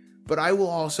film. But I will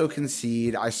also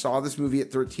concede, I saw this movie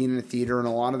at 13 in a theater, and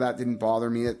a lot of that didn't bother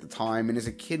me at the time. And as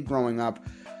a kid growing up,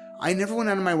 I never went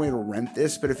out of my way to rent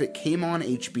this, but if it came on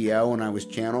HBO and I was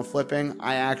channel flipping,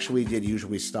 I actually did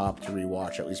usually stop to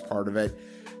rewatch at least part of it.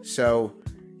 So,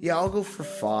 yeah, I'll go for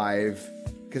 5,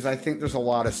 because I think there's a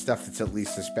lot of stuff that's at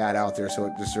least this bad out there, so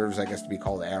it deserves, I guess, to be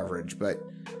called average. But,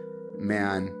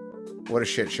 man, what a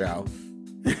shit show.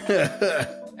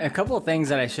 A couple of things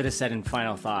that I should have said in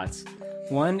final thoughts.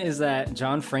 One is that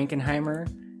John Frankenheimer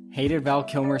hated Val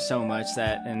Kilmer so much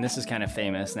that, and this is kind of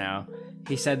famous now,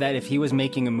 he said that if he was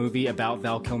making a movie about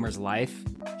Val Kilmer's life,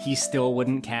 he still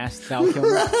wouldn't cast Val Kilmer,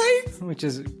 right? Which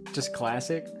is just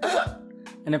classic.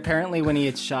 And apparently when he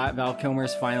had shot Val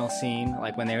Kilmer's final scene,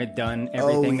 like when they had done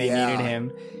everything they needed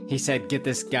him, he said, "Get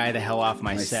this guy the hell off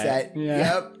my set." Yeah.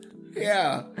 Yep.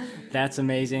 Yeah. That's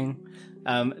amazing.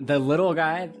 The little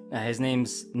guy, his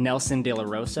name's Nelson De La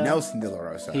Rosa. Nelson De La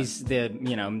Rosa. He's the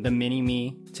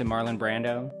mini-me to Marlon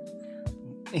Brando.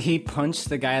 He punched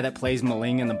the guy that plays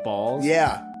Maling in the balls.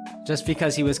 Yeah. Just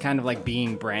because he was kind of like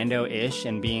being Brando-ish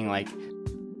and being like...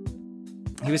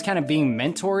 He was kind of being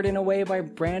mentored in a way by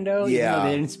Brando. Yeah. Even though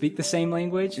they didn't speak the same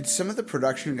language. And some of the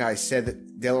production guys said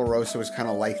that De La Rosa was kind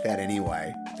of like that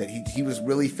anyway. That he was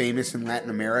really famous in Latin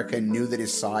America and knew that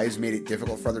his size made it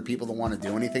difficult for other people to want to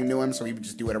do anything to him, so he would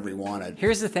just do whatever he wanted.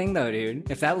 Here's the thing though, dude.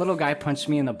 If that little guy punched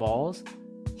me in the balls,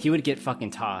 he would get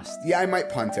fucking tossed. Yeah, I might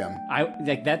punt him.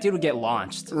 That dude would get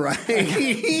launched. Right.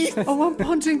 Oh, I'm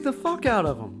punting the fuck out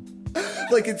of him.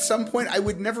 like at some point, I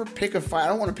would never pick a fight. I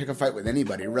don't want to pick a fight with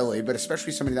anybody, really, but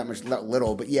especially somebody that much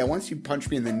little. But yeah, once you punch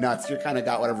me in the nuts, you kind of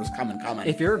got whatever's coming.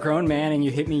 If you're a grown man and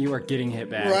you hit me, you are getting hit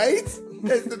back. Right?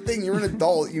 That's the thing. You're an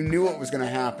adult. You knew what was going to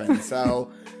happen.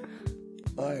 So,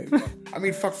 like, I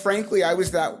mean, frankly, I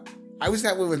was that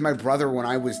way with my brother when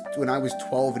I was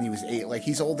 12 and he was 8. Like,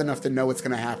 he's old enough to know what's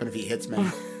going to happen if he hits me.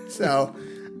 So,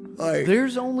 like,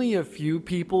 there's only a few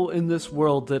people in this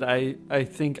world that I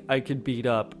think I could beat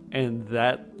up, and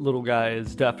that little guy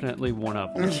is definitely one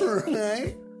of them.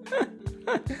 Right?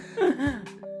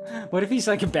 What if he's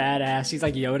like a badass? He's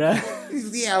like Yoda.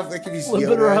 Yeah, like if he's flipping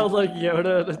Yoda. around like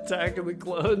Yoda and attacking the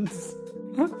clones.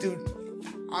 Dude,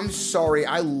 I'm sorry.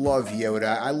 I love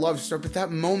Yoda. I love Star, but that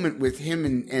moment with him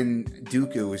and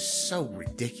Dooku is so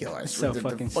ridiculous. So the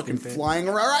fucking stupid. flying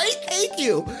around. Right? Thank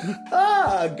you.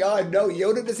 God, no.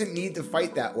 Yoda doesn't need to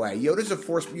fight that way. Yoda's a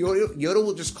force. Yoda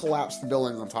will just collapse the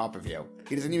building on top of you.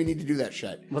 He doesn't even need to do that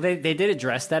shit. Well, they did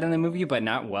address that in the movie, but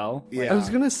not well. Yeah. I was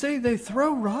gonna say they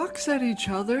throw rocks at each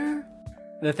other.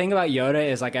 The thing about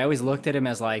Yoda is, like, I always looked at him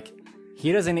as, like,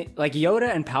 he doesn't... Like,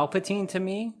 Yoda and Palpatine, to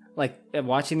me, like,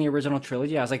 watching the original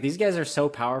trilogy, I was like, these guys are so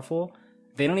powerful,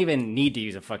 they don't even need to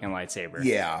use a fucking lightsaber.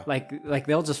 Yeah. Like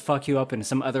they'll just fuck you up in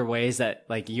some other ways that,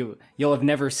 like, you'll have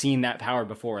never seen that power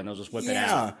before, and they'll just whip it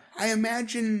out. I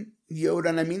imagine Yoda,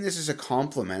 and I mean this is a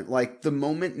compliment, like, the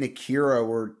moment in Akira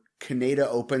where Kaneda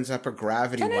opens up a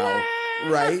gravity well...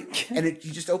 Right? And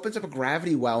he just opens up a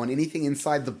gravity well, and anything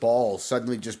inside the ball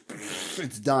suddenly just,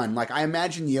 it's done. Like, I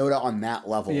imagine Yoda on that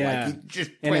level. Yeah. Like, he just,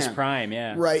 in his prime,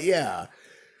 yeah. Right, yeah.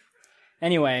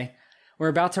 Anyway, we're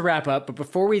about to wrap up, but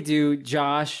before we do,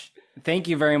 Josh, thank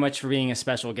you very much for being a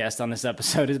special guest on this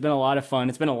episode. It's been a lot of fun.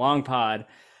 It's been a long pod.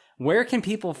 Where can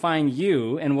people find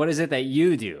you, and what is it that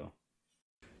you do?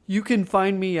 You can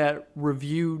find me at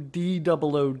Review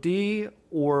DOOD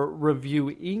or Review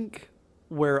Inc.,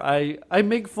 where I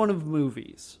make fun of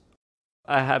movies.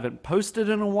 I haven't posted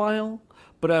in a while,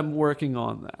 but I'm working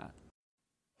on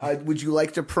that. Would you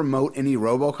like to promote any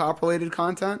RoboCop-related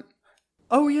content?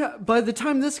 Oh yeah, by the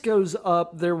time this goes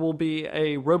up, there will be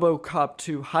a RoboCop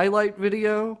 2 highlight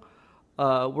video.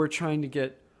 We're trying to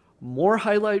get more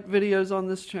highlight videos on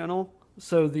this channel,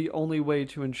 so the only way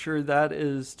to ensure that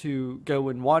is to go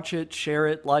and watch it, share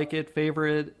it, like it,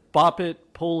 favorite it, bop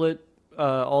it, pull it,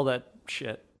 all that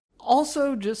shit.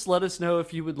 Also, just let us know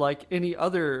if you would like any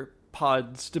other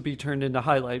pods to be turned into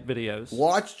highlight videos.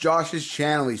 Watch Josh's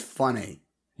channel. He's funny.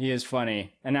 He is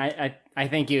funny. And I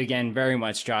thank you again very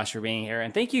much, Josh, for being here.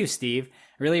 And thank you, Steve.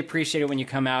 I really appreciate it when you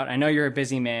come out. I know you're a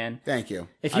busy man. Thank you.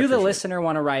 If you, the listener,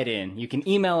 want to write in, you can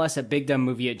email us at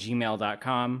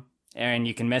bigdumbmovie@gmail.com. And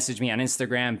you can message me on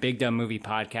Instagram, Big Dumb Movie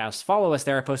Podcast. Follow us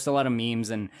there. I post a lot of memes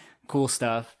and cool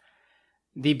stuff.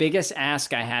 The biggest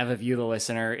ask I have of you, the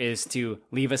listener, is to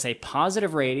leave us a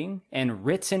positive rating and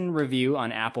written review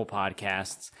on Apple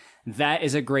Podcasts. That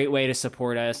is a great way to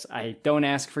support us. I don't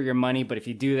ask for your money, but if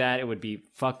you do that, it would be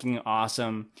fucking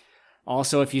awesome.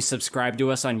 Also, if you subscribe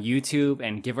to us on YouTube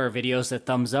and give our videos a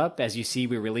thumbs up, as you see,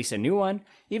 we release a new one.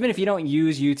 Even if you don't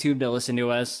use YouTube to listen to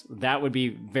us, that would be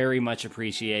very much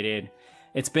appreciated.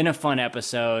 It's been a fun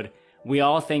episode. We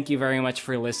all thank you very much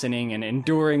for listening and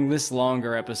enduring this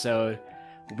longer episode.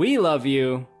 We love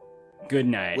you. Good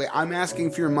night. Wait, I'm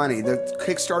asking for your money. The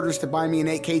Kickstarter's to buy me an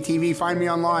 8K TV. Find me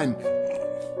online.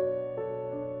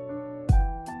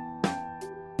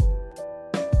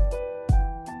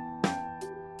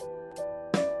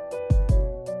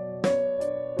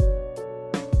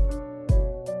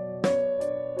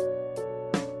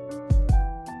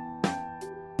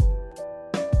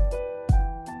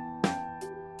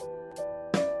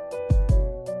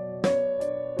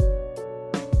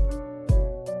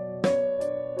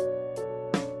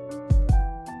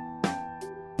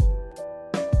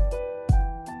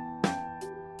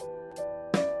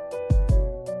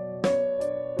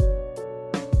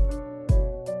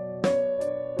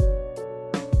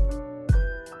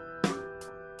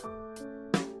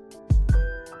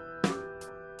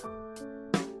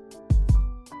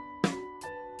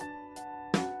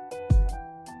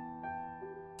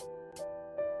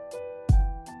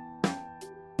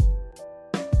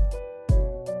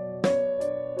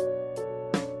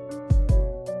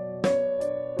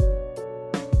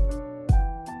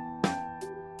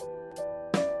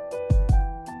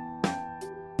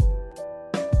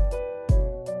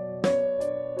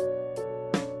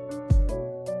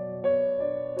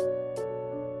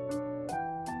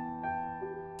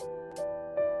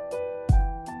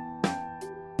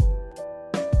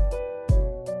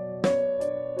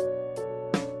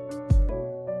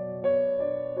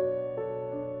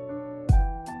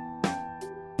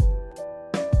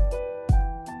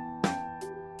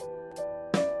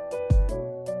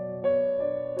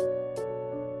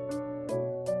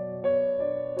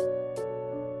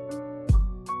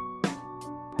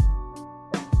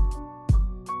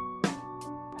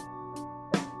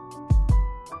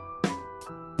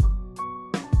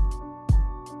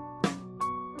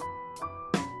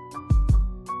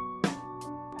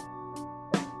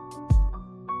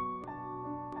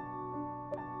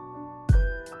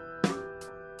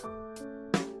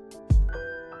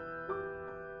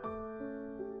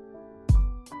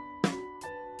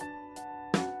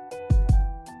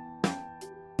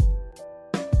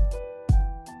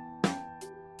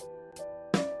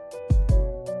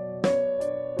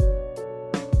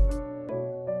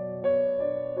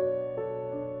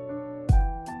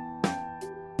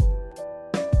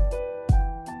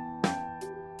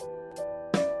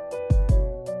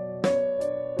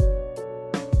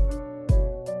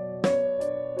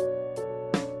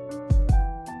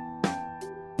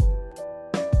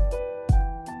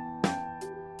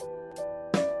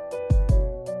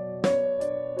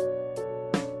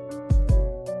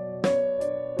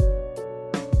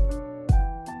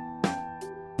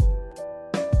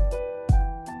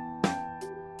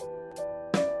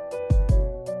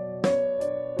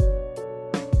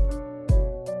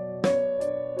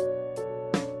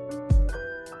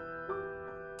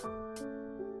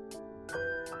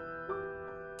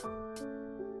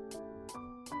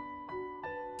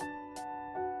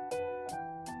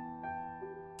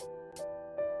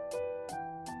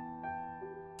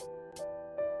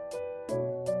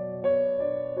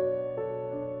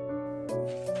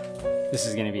 This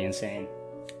is gonna be insane.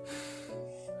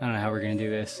 I don't know how we're gonna do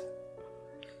this.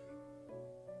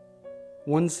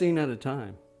 One scene at a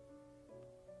time.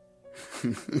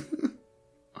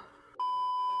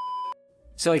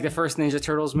 So like the first Ninja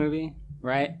Turtles movie,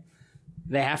 right?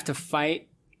 They have to fight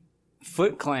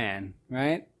Foot Clan,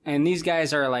 right? And these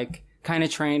guys are like kind of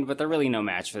trained, but they're really no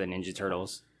match for the Ninja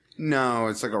Turtles. No,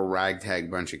 it's like a ragtag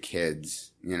bunch of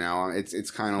kids. You know,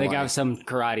 it's kind of They like, got some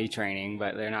karate training,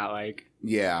 but they're not like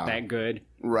that good.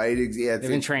 Right. Yeah, They've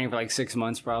been training for like 6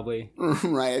 months probably.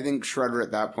 Right. I think Shredder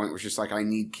at that point was just like, I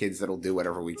need kids that'll do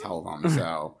whatever we tell them.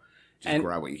 So just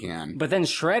grab what you can. But then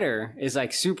Shredder is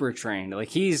like super trained. Like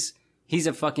he's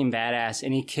a fucking badass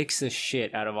and he kicks the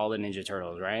shit out of all the Ninja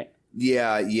Turtles, right?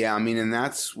 Yeah. I mean, and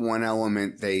that's one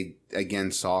element they,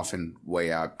 again, softened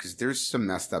way up because there's some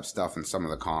messed up stuff in some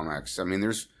of the comics. I mean,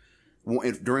 there's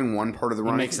during one part of the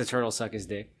run. He makes the turtle suck his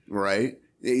dick. Right.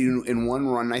 In one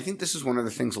run, I think this is one of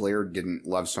the things Laird didn't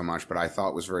love so much, but I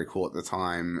thought was very cool at the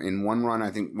time. In one run,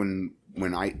 I think when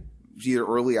either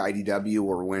early IDW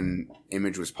or when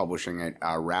Image was publishing it,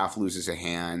 Raph loses a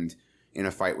hand in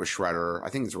a fight with Shredder. I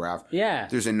think it's Raph. Yeah.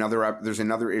 There's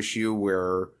another issue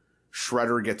where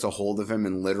Shredder gets a hold of him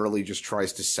and literally just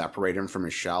tries to separate him from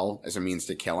his shell as a means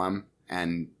to kill him.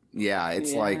 And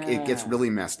it's like it gets really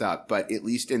messed up. But at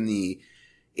least in the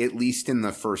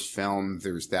first film,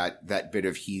 there's that bit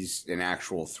of he's an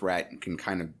actual threat and can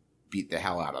kind of beat the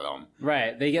hell out of them.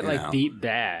 Right. They get beat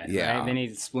bad. Yeah. Right? They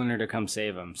need Splinter to come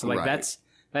save them. So Right.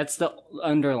 that's the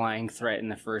underlying threat in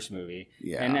the first movie.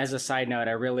 Yeah. And as a side note,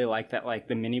 I really like that like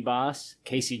the mini boss,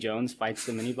 Casey Jones, fights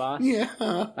the mini boss. Yeah.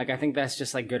 Like I think that's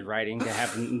just like good writing to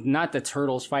have not the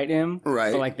turtles fight him,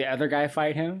 right? But like the other guy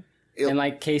fight him. And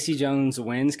like Casey Jones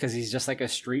wins because he's just like a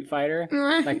street fighter.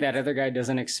 Like that other guy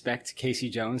doesn't expect Casey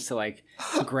Jones to like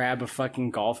grab a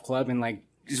fucking golf club and like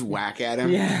just whack at him.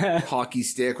 Yeah. Hockey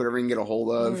stick, whatever he can get a hold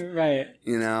of. Right.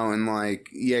 You know, and like,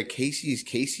 yeah,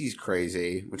 Casey's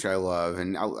crazy, which I love.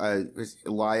 And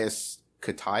Elias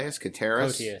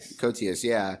Koteas,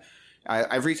 yeah.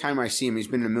 Every time I see him, he's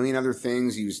been in a million other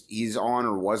things. He's on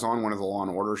or was on one of the Law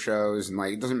and Order shows, and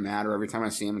like it doesn't matter. Every time I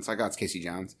see him, it's like, oh, it's Casey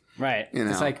Jones. Right. You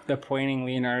know? It's like the pointing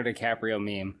Leonardo DiCaprio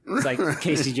meme. It's like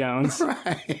Casey Jones.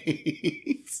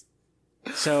 Right.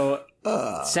 So,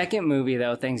 second movie,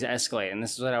 though, things escalate. And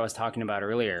this is what I was talking about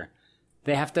earlier.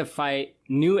 They have to fight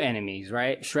new enemies,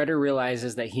 right? Shredder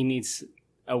realizes that he needs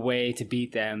a way to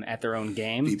beat them at their own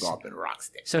games. Bebop and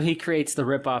Rocksteady. So he creates the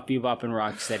rip-off Bebop and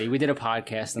Rocksteady. We did a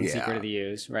podcast on Yeah. Secret of the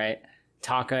Use, right?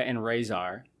 Taka and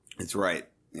Razor. It's right.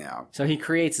 Yeah. So he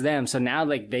creates them. So now,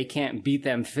 like, they can't beat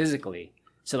them physically.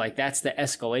 So, like, that's the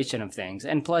escalation of things.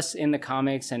 And plus, in the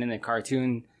comics and in the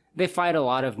cartoon, they fight a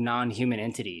lot of non-human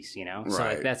entities, you know? So,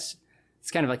 like, Right. it's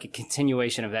kind of like a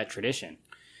continuation of that tradition.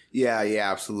 Yeah,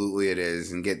 absolutely it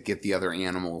is. And get the other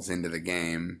animals into the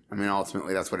game. I mean,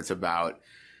 ultimately, that's what it's about.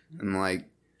 And, like,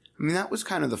 I mean, that was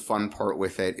kind of the fun part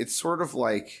with it. It's sort of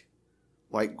like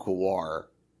Gwar.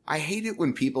 I hate it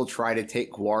when people try to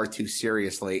take Gwar too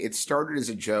seriously. It started as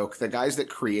a joke. The guys that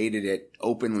created it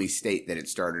openly state that it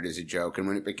started as a joke. And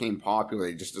when it became popular,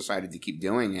 they just decided to keep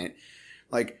doing it.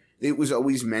 Like, it was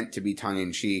always meant to be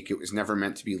tongue-in-cheek. It was never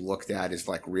meant to be looked at as,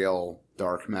 like, real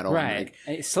dark metal. Right.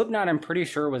 Like, Slipknot, I'm pretty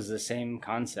sure, was the same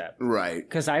concept. right.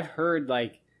 Because I've heard,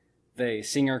 like, the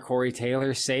singer Corey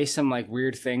Taylor say some, like,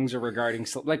 weird things regarding...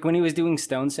 Like, when he was doing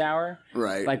Stone Sour.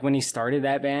 Right. Like, when he started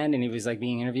that band and he was, like,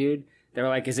 being interviewed... They were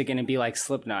like, is it going to be like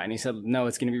Slipknot? And he said, no,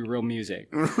 it's going to be real music.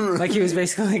 Like, he was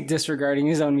basically like disregarding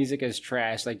his own music as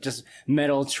trash, like just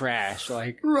metal trash.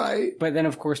 Like, right. But then,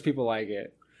 of course, people like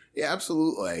it. Yeah,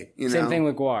 absolutely. Same thing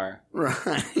with Gwar.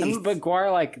 Right. But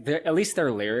Gwar, like, at least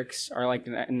their lyrics are like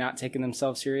not taking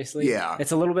themselves seriously. Yeah.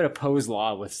 It's a little bit of Poe's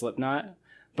Law with Slipknot.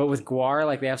 But with Gwar,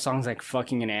 like, they have songs like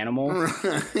Fucking an Animal.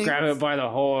 Right. Grab it by the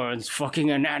horns,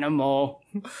 fucking an animal.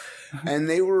 And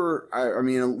they were, I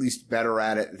mean, at least better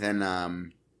at it than, oh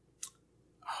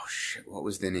shit, what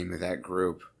was the name of that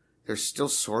group? They're still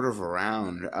sort of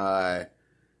around. I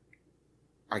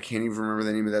can't even remember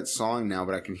the name of that song now,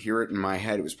 but I can hear it in my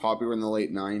head. It was popular in the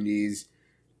late 90s.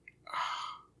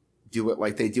 Do it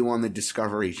like they do on the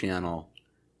Discovery Channel.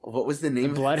 What was the name?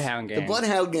 The Bloodhound Gang. The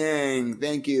Bloodhound Gang.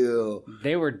 Thank you.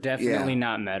 They were definitely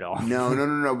not metal.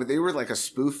 No. But they were like a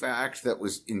spoof act that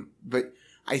was in. But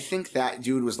I think that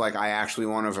dude was like, I actually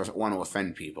want to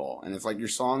offend people, and it's like your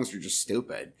songs are just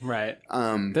stupid. Right.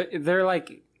 They're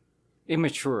like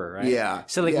immature, right? Yeah.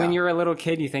 So like yeah. when you're a little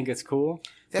kid, you think it's cool.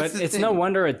 That's but it's thing. No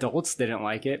wonder adults didn't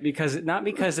like it because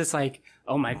it's like,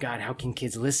 oh my God, how can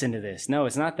kids listen to this? No,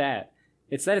 it's not that.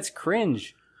 It's that it's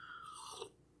cringe.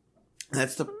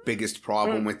 That's the biggest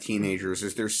problem with teenagers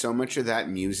is there's so much of that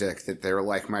music that they're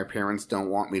like, my parents don't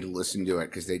want me to listen to it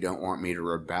because they don't want me to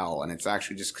rebel. And it's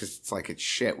actually just because it's like, it's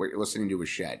shit. What you're listening to is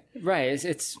shit. Right.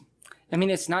 I mean,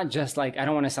 it's not just like, I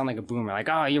don't want to sound like a boomer. Like,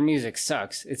 oh, your music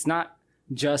sucks. It's not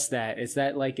just that. It's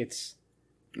that like, it's...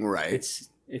 Right.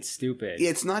 It's stupid. Yeah,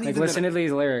 it's not like, even listen to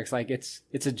these lyrics. Like it's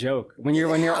a joke. When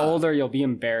you're older, you'll be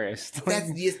embarrassed.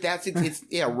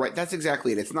 Yeah, right. That's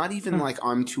exactly it. It's not even like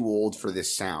I'm too old for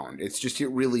this sound. It's just, it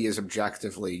really is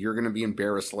objectively. You're going to be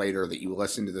embarrassed later that you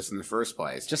listened to this in the first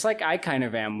place. Just like I kind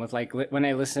of am with like when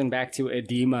I listen back to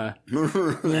Edema.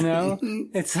 You know,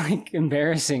 it's like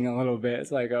embarrassing a little bit.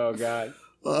 It's like, oh god.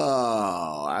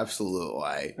 Oh,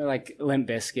 absolutely. Or like Limp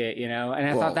Bizkit, you know? And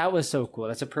I thought that was so cool.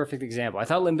 That's a perfect example. I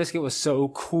thought Limp Bizkit was so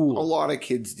cool. A lot of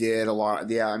kids did.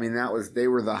 I mean, they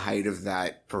were the height of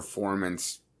that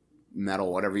performance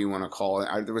metal, whatever you want to call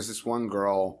it. There was this one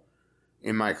girl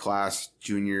in my class,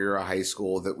 junior year of high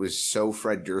school, that was so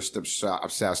Fred Durst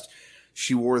obsessed.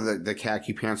 She wore the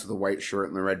khaki pants with the white shirt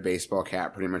and the red baseball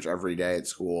cap pretty much every day at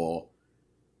school.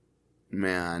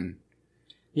 Man.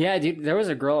 Yeah, dude, there was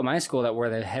a girl at my school that wore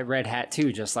the red hat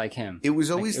too, just like him. It was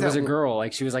always it was a girl,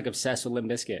 like she was like obsessed with Limp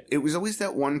Bizkit. It was always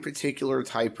that one particular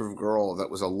type of girl that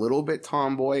was a little bit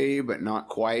tomboy, but not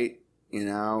quite, you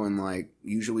know, and like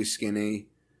usually skinny.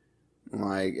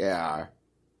 Like, yeah.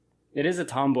 It is a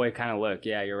tomboy kind of look.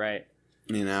 Yeah, you're right.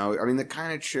 You know, I mean, the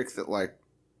kind of chick that like,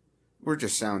 we're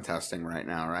just sound testing right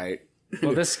now, right?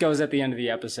 Well, this goes at the end of the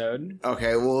episode.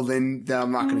 Okay, well then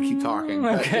I'm not going to keep talking.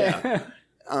 Okay. But, yeah.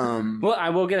 Well, I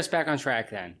will get us back on track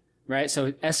then, right?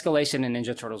 So escalation in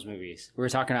Ninja Turtles movies. We were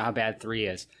talking about how bad 3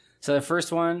 is. So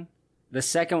the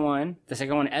second one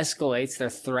escalates their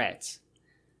threats.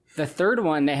 The third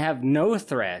one, they have no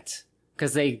threats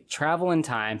because they travel in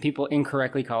time. People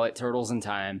incorrectly call it Turtles in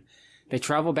Time. They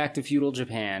travel back to feudal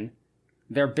Japan.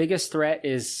 Their biggest threat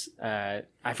is, I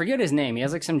forget his name. He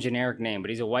has like some generic name, but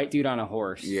he's a white dude on a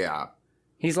horse. Yeah.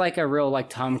 He's like a real like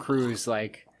Tom Cruise,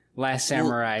 like Last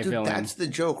Samurai villain. That's the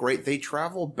joke, right? They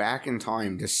travel back in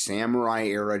time to samurai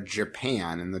era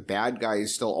Japan, and the bad guy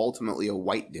is still ultimately a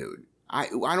white dude. I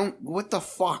don't. What the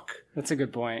fuck? That's a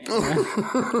good point. Like,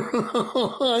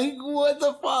 what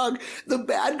the fuck? The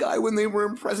bad guy when they were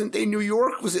in present day New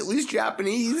York was at least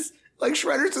Japanese. Like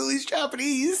Shredder's at least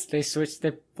Japanese. They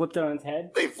flipped it on its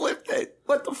head. They flipped it.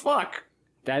 What the fuck?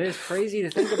 That is crazy to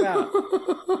think about.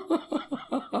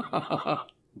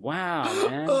 Wow,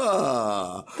 man.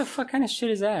 What the fuck kind of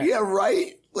shit is that? Yeah,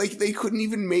 right? Like, they could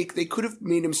have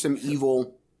made him some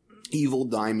evil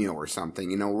daimyo or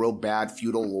something, you know, real bad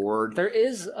feudal lord. There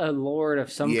is a lord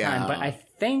of some kind, but I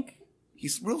think...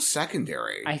 He's real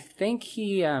secondary. I think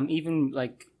he even,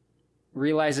 like,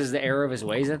 realizes the error of his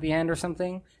ways at the end or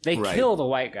something. They kill the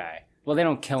white guy. Well, they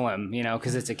don't kill him, you know,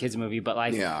 because it's a kid's movie, but,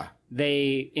 like,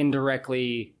 they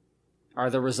indirectly... are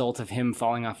the result of him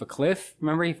falling off a cliff.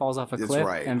 Remember, he falls off a cliff,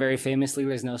 right. And very famously,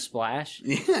 there's no splash.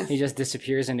 Yeah. He just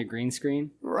disappears into green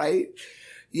screen. Right.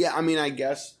 Yeah, I mean, I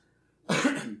guess,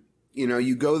 you know,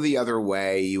 you go the other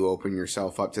way, you open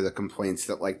yourself up to the complaints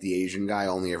that, like, the Asian guy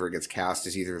only ever gets cast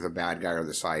as either the bad guy or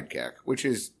the sidekick, which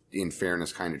is, in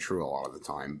fairness, kind of true a lot of the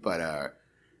time. But,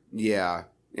 yeah.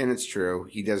 And it's true.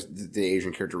 He does, the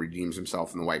Asian character redeems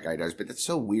himself and the white guy does, but it's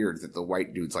so weird that the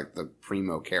white dude's like the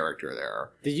primo character there.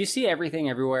 Did you see Everything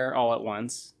Everywhere All at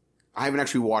Once? I haven't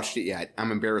actually watched it yet.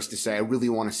 I'm embarrassed to say. I really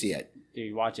want to see it.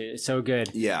 Dude, watch it. It's so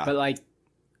good. Yeah. But like,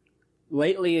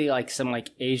 lately, like some like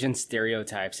Asian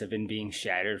stereotypes have been being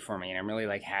shattered for me and I'm really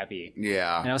like happy.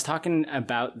 Yeah. And I was talking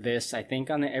about this, I think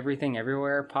on the Everything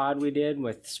Everywhere pod we did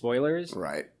with spoilers.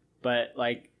 Right. But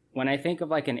like, when I think of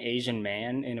like an Asian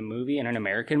man in a movie, in an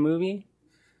American movie,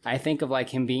 I think of like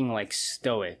him being like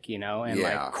stoic, you know, and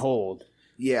like cold.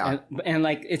 Yeah. And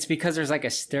like, it's because there's like a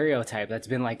stereotype that's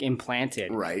been like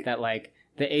implanted. Right. That like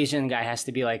the Asian guy has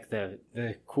to be like the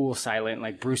cool, silent,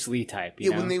 like Bruce Lee type,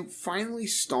 you know? When they finally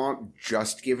stopped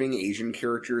just giving Asian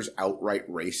characters outright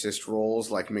racist roles,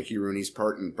 like Mickey Rooney's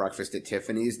part in Breakfast at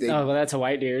Tiffany's. Oh, well, that's a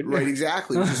white dude. Right,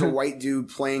 exactly. Which is a white dude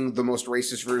playing the most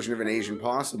racist version of an Asian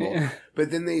possible. Yeah. But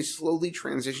then they slowly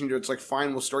transitioned to, it's like,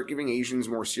 fine, we'll start giving Asians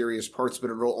more serious parts, but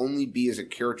it'll only be as a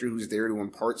character who's there to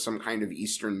impart some kind of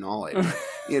Eastern knowledge.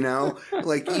 You know?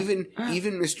 Like, even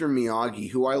Mr. Miyagi,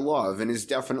 who I love and is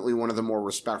definitely one of the more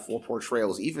respectful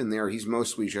portrayals. Even there, he's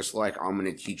mostly just like, I'm going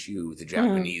to teach you the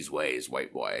Japanese ways,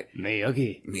 white boy.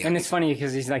 Miyagi. And it's funny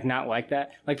because he's like not like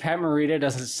that. Like Pat Morita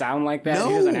doesn't sound like that. No.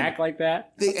 He doesn't act like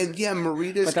that.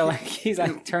 Morita's... But he's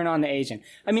like, turn on the Asian.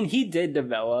 I mean, he did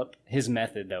develop his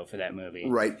method, though, for that movie.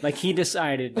 Right. Like, he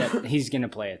decided that he's going to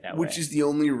play it that way. Which is the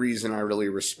only reason I really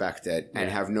respect it and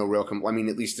have no real... I mean,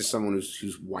 at least as someone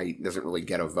who's white, doesn't really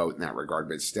get a vote in that regard,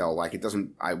 but still, like, it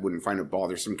doesn't... I wouldn't find it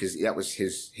bothersome because that was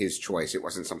his choice. It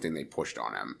wasn't something they pushed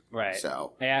on him. Right.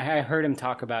 So... Yeah, I heard him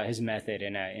talk about his method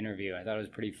in an interview. I thought it was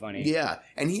pretty funny. Yeah,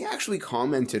 and he actually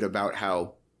commented about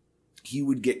how he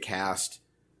would get cast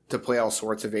to play all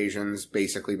sorts of Asians,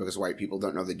 basically because white people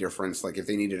don't know the difference. Like, if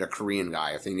they needed a Korean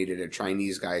guy, if they needed a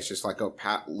Chinese guy, it's just like, oh,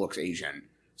 Pat looks Asian,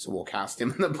 so we'll cast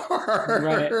him in the part.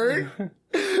 Right.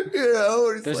 You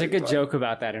know? There's like, a good joke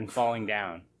about that in Falling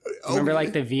Down. Remember,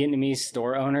 like, the Vietnamese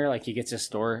store owner? Like, he gets his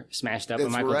store smashed up with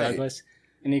Michael Douglas,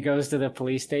 and he goes to the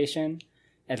police station,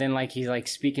 and then, like, he's, like,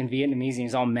 speaking Vietnamese, and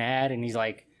he's all mad, and he's,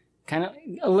 like, kind of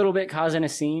a little bit causing a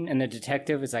scene, and the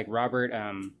detective is, like, Robert,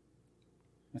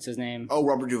 what's his name? Oh,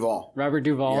 Robert Duvall. Robert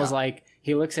Duvall is like,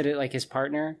 he looks at it like his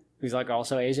partner, who's like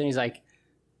also Asian. He's like,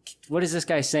 what is this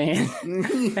guy saying?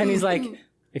 And he's like,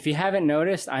 if you haven't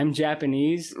noticed, I'm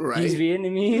Japanese. Right. He's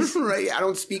Vietnamese. Right. I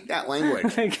don't speak that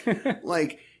language.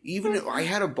 Like, even if I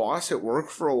had a boss at work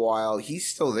for a while, he's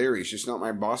still there. He's just not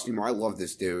my boss anymore. I love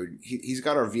this dude. He's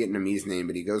got a Vietnamese name,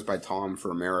 but he goes by Tom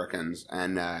for Americans.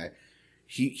 And,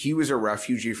 he was a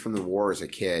refugee from the war as a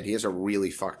kid. He has a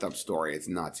really fucked up story. It's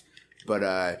nuts.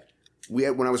 But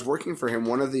when I was working for him,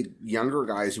 one of the younger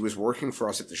guys who was working for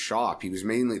us at the shop, he was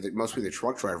mostly the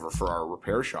truck driver for our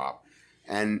repair shop.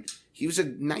 And he was a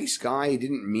nice guy. He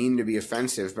didn't mean to be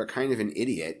offensive, but kind of an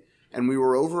idiot. And we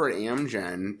were over at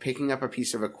Amgen picking up a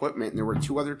piece of equipment, and there were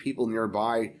two other people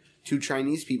nearby, two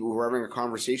Chinese people who were having a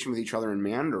conversation with each other in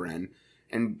Mandarin.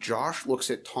 And Josh looks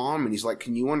at Tom and he's like,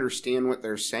 can you understand what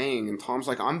they're saying? And Tom's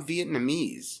like, I'm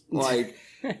Vietnamese. Like,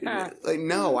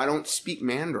 no, I don't speak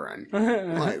Mandarin.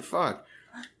 Like, fuck.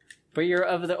 But you're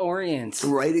of the Orient.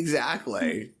 Right,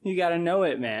 exactly. You gotta know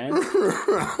it, man.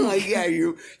 Like,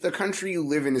 yeah, the country you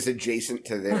live in is adjacent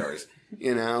to theirs,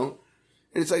 you know?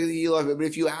 And it's like, you love it. But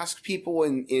if you ask people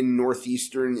in the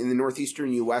northeastern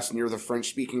U.S. near the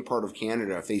French-speaking part of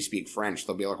Canada if they speak French,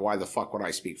 they'll be like, why the fuck would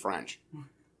I speak French?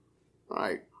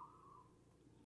 Right.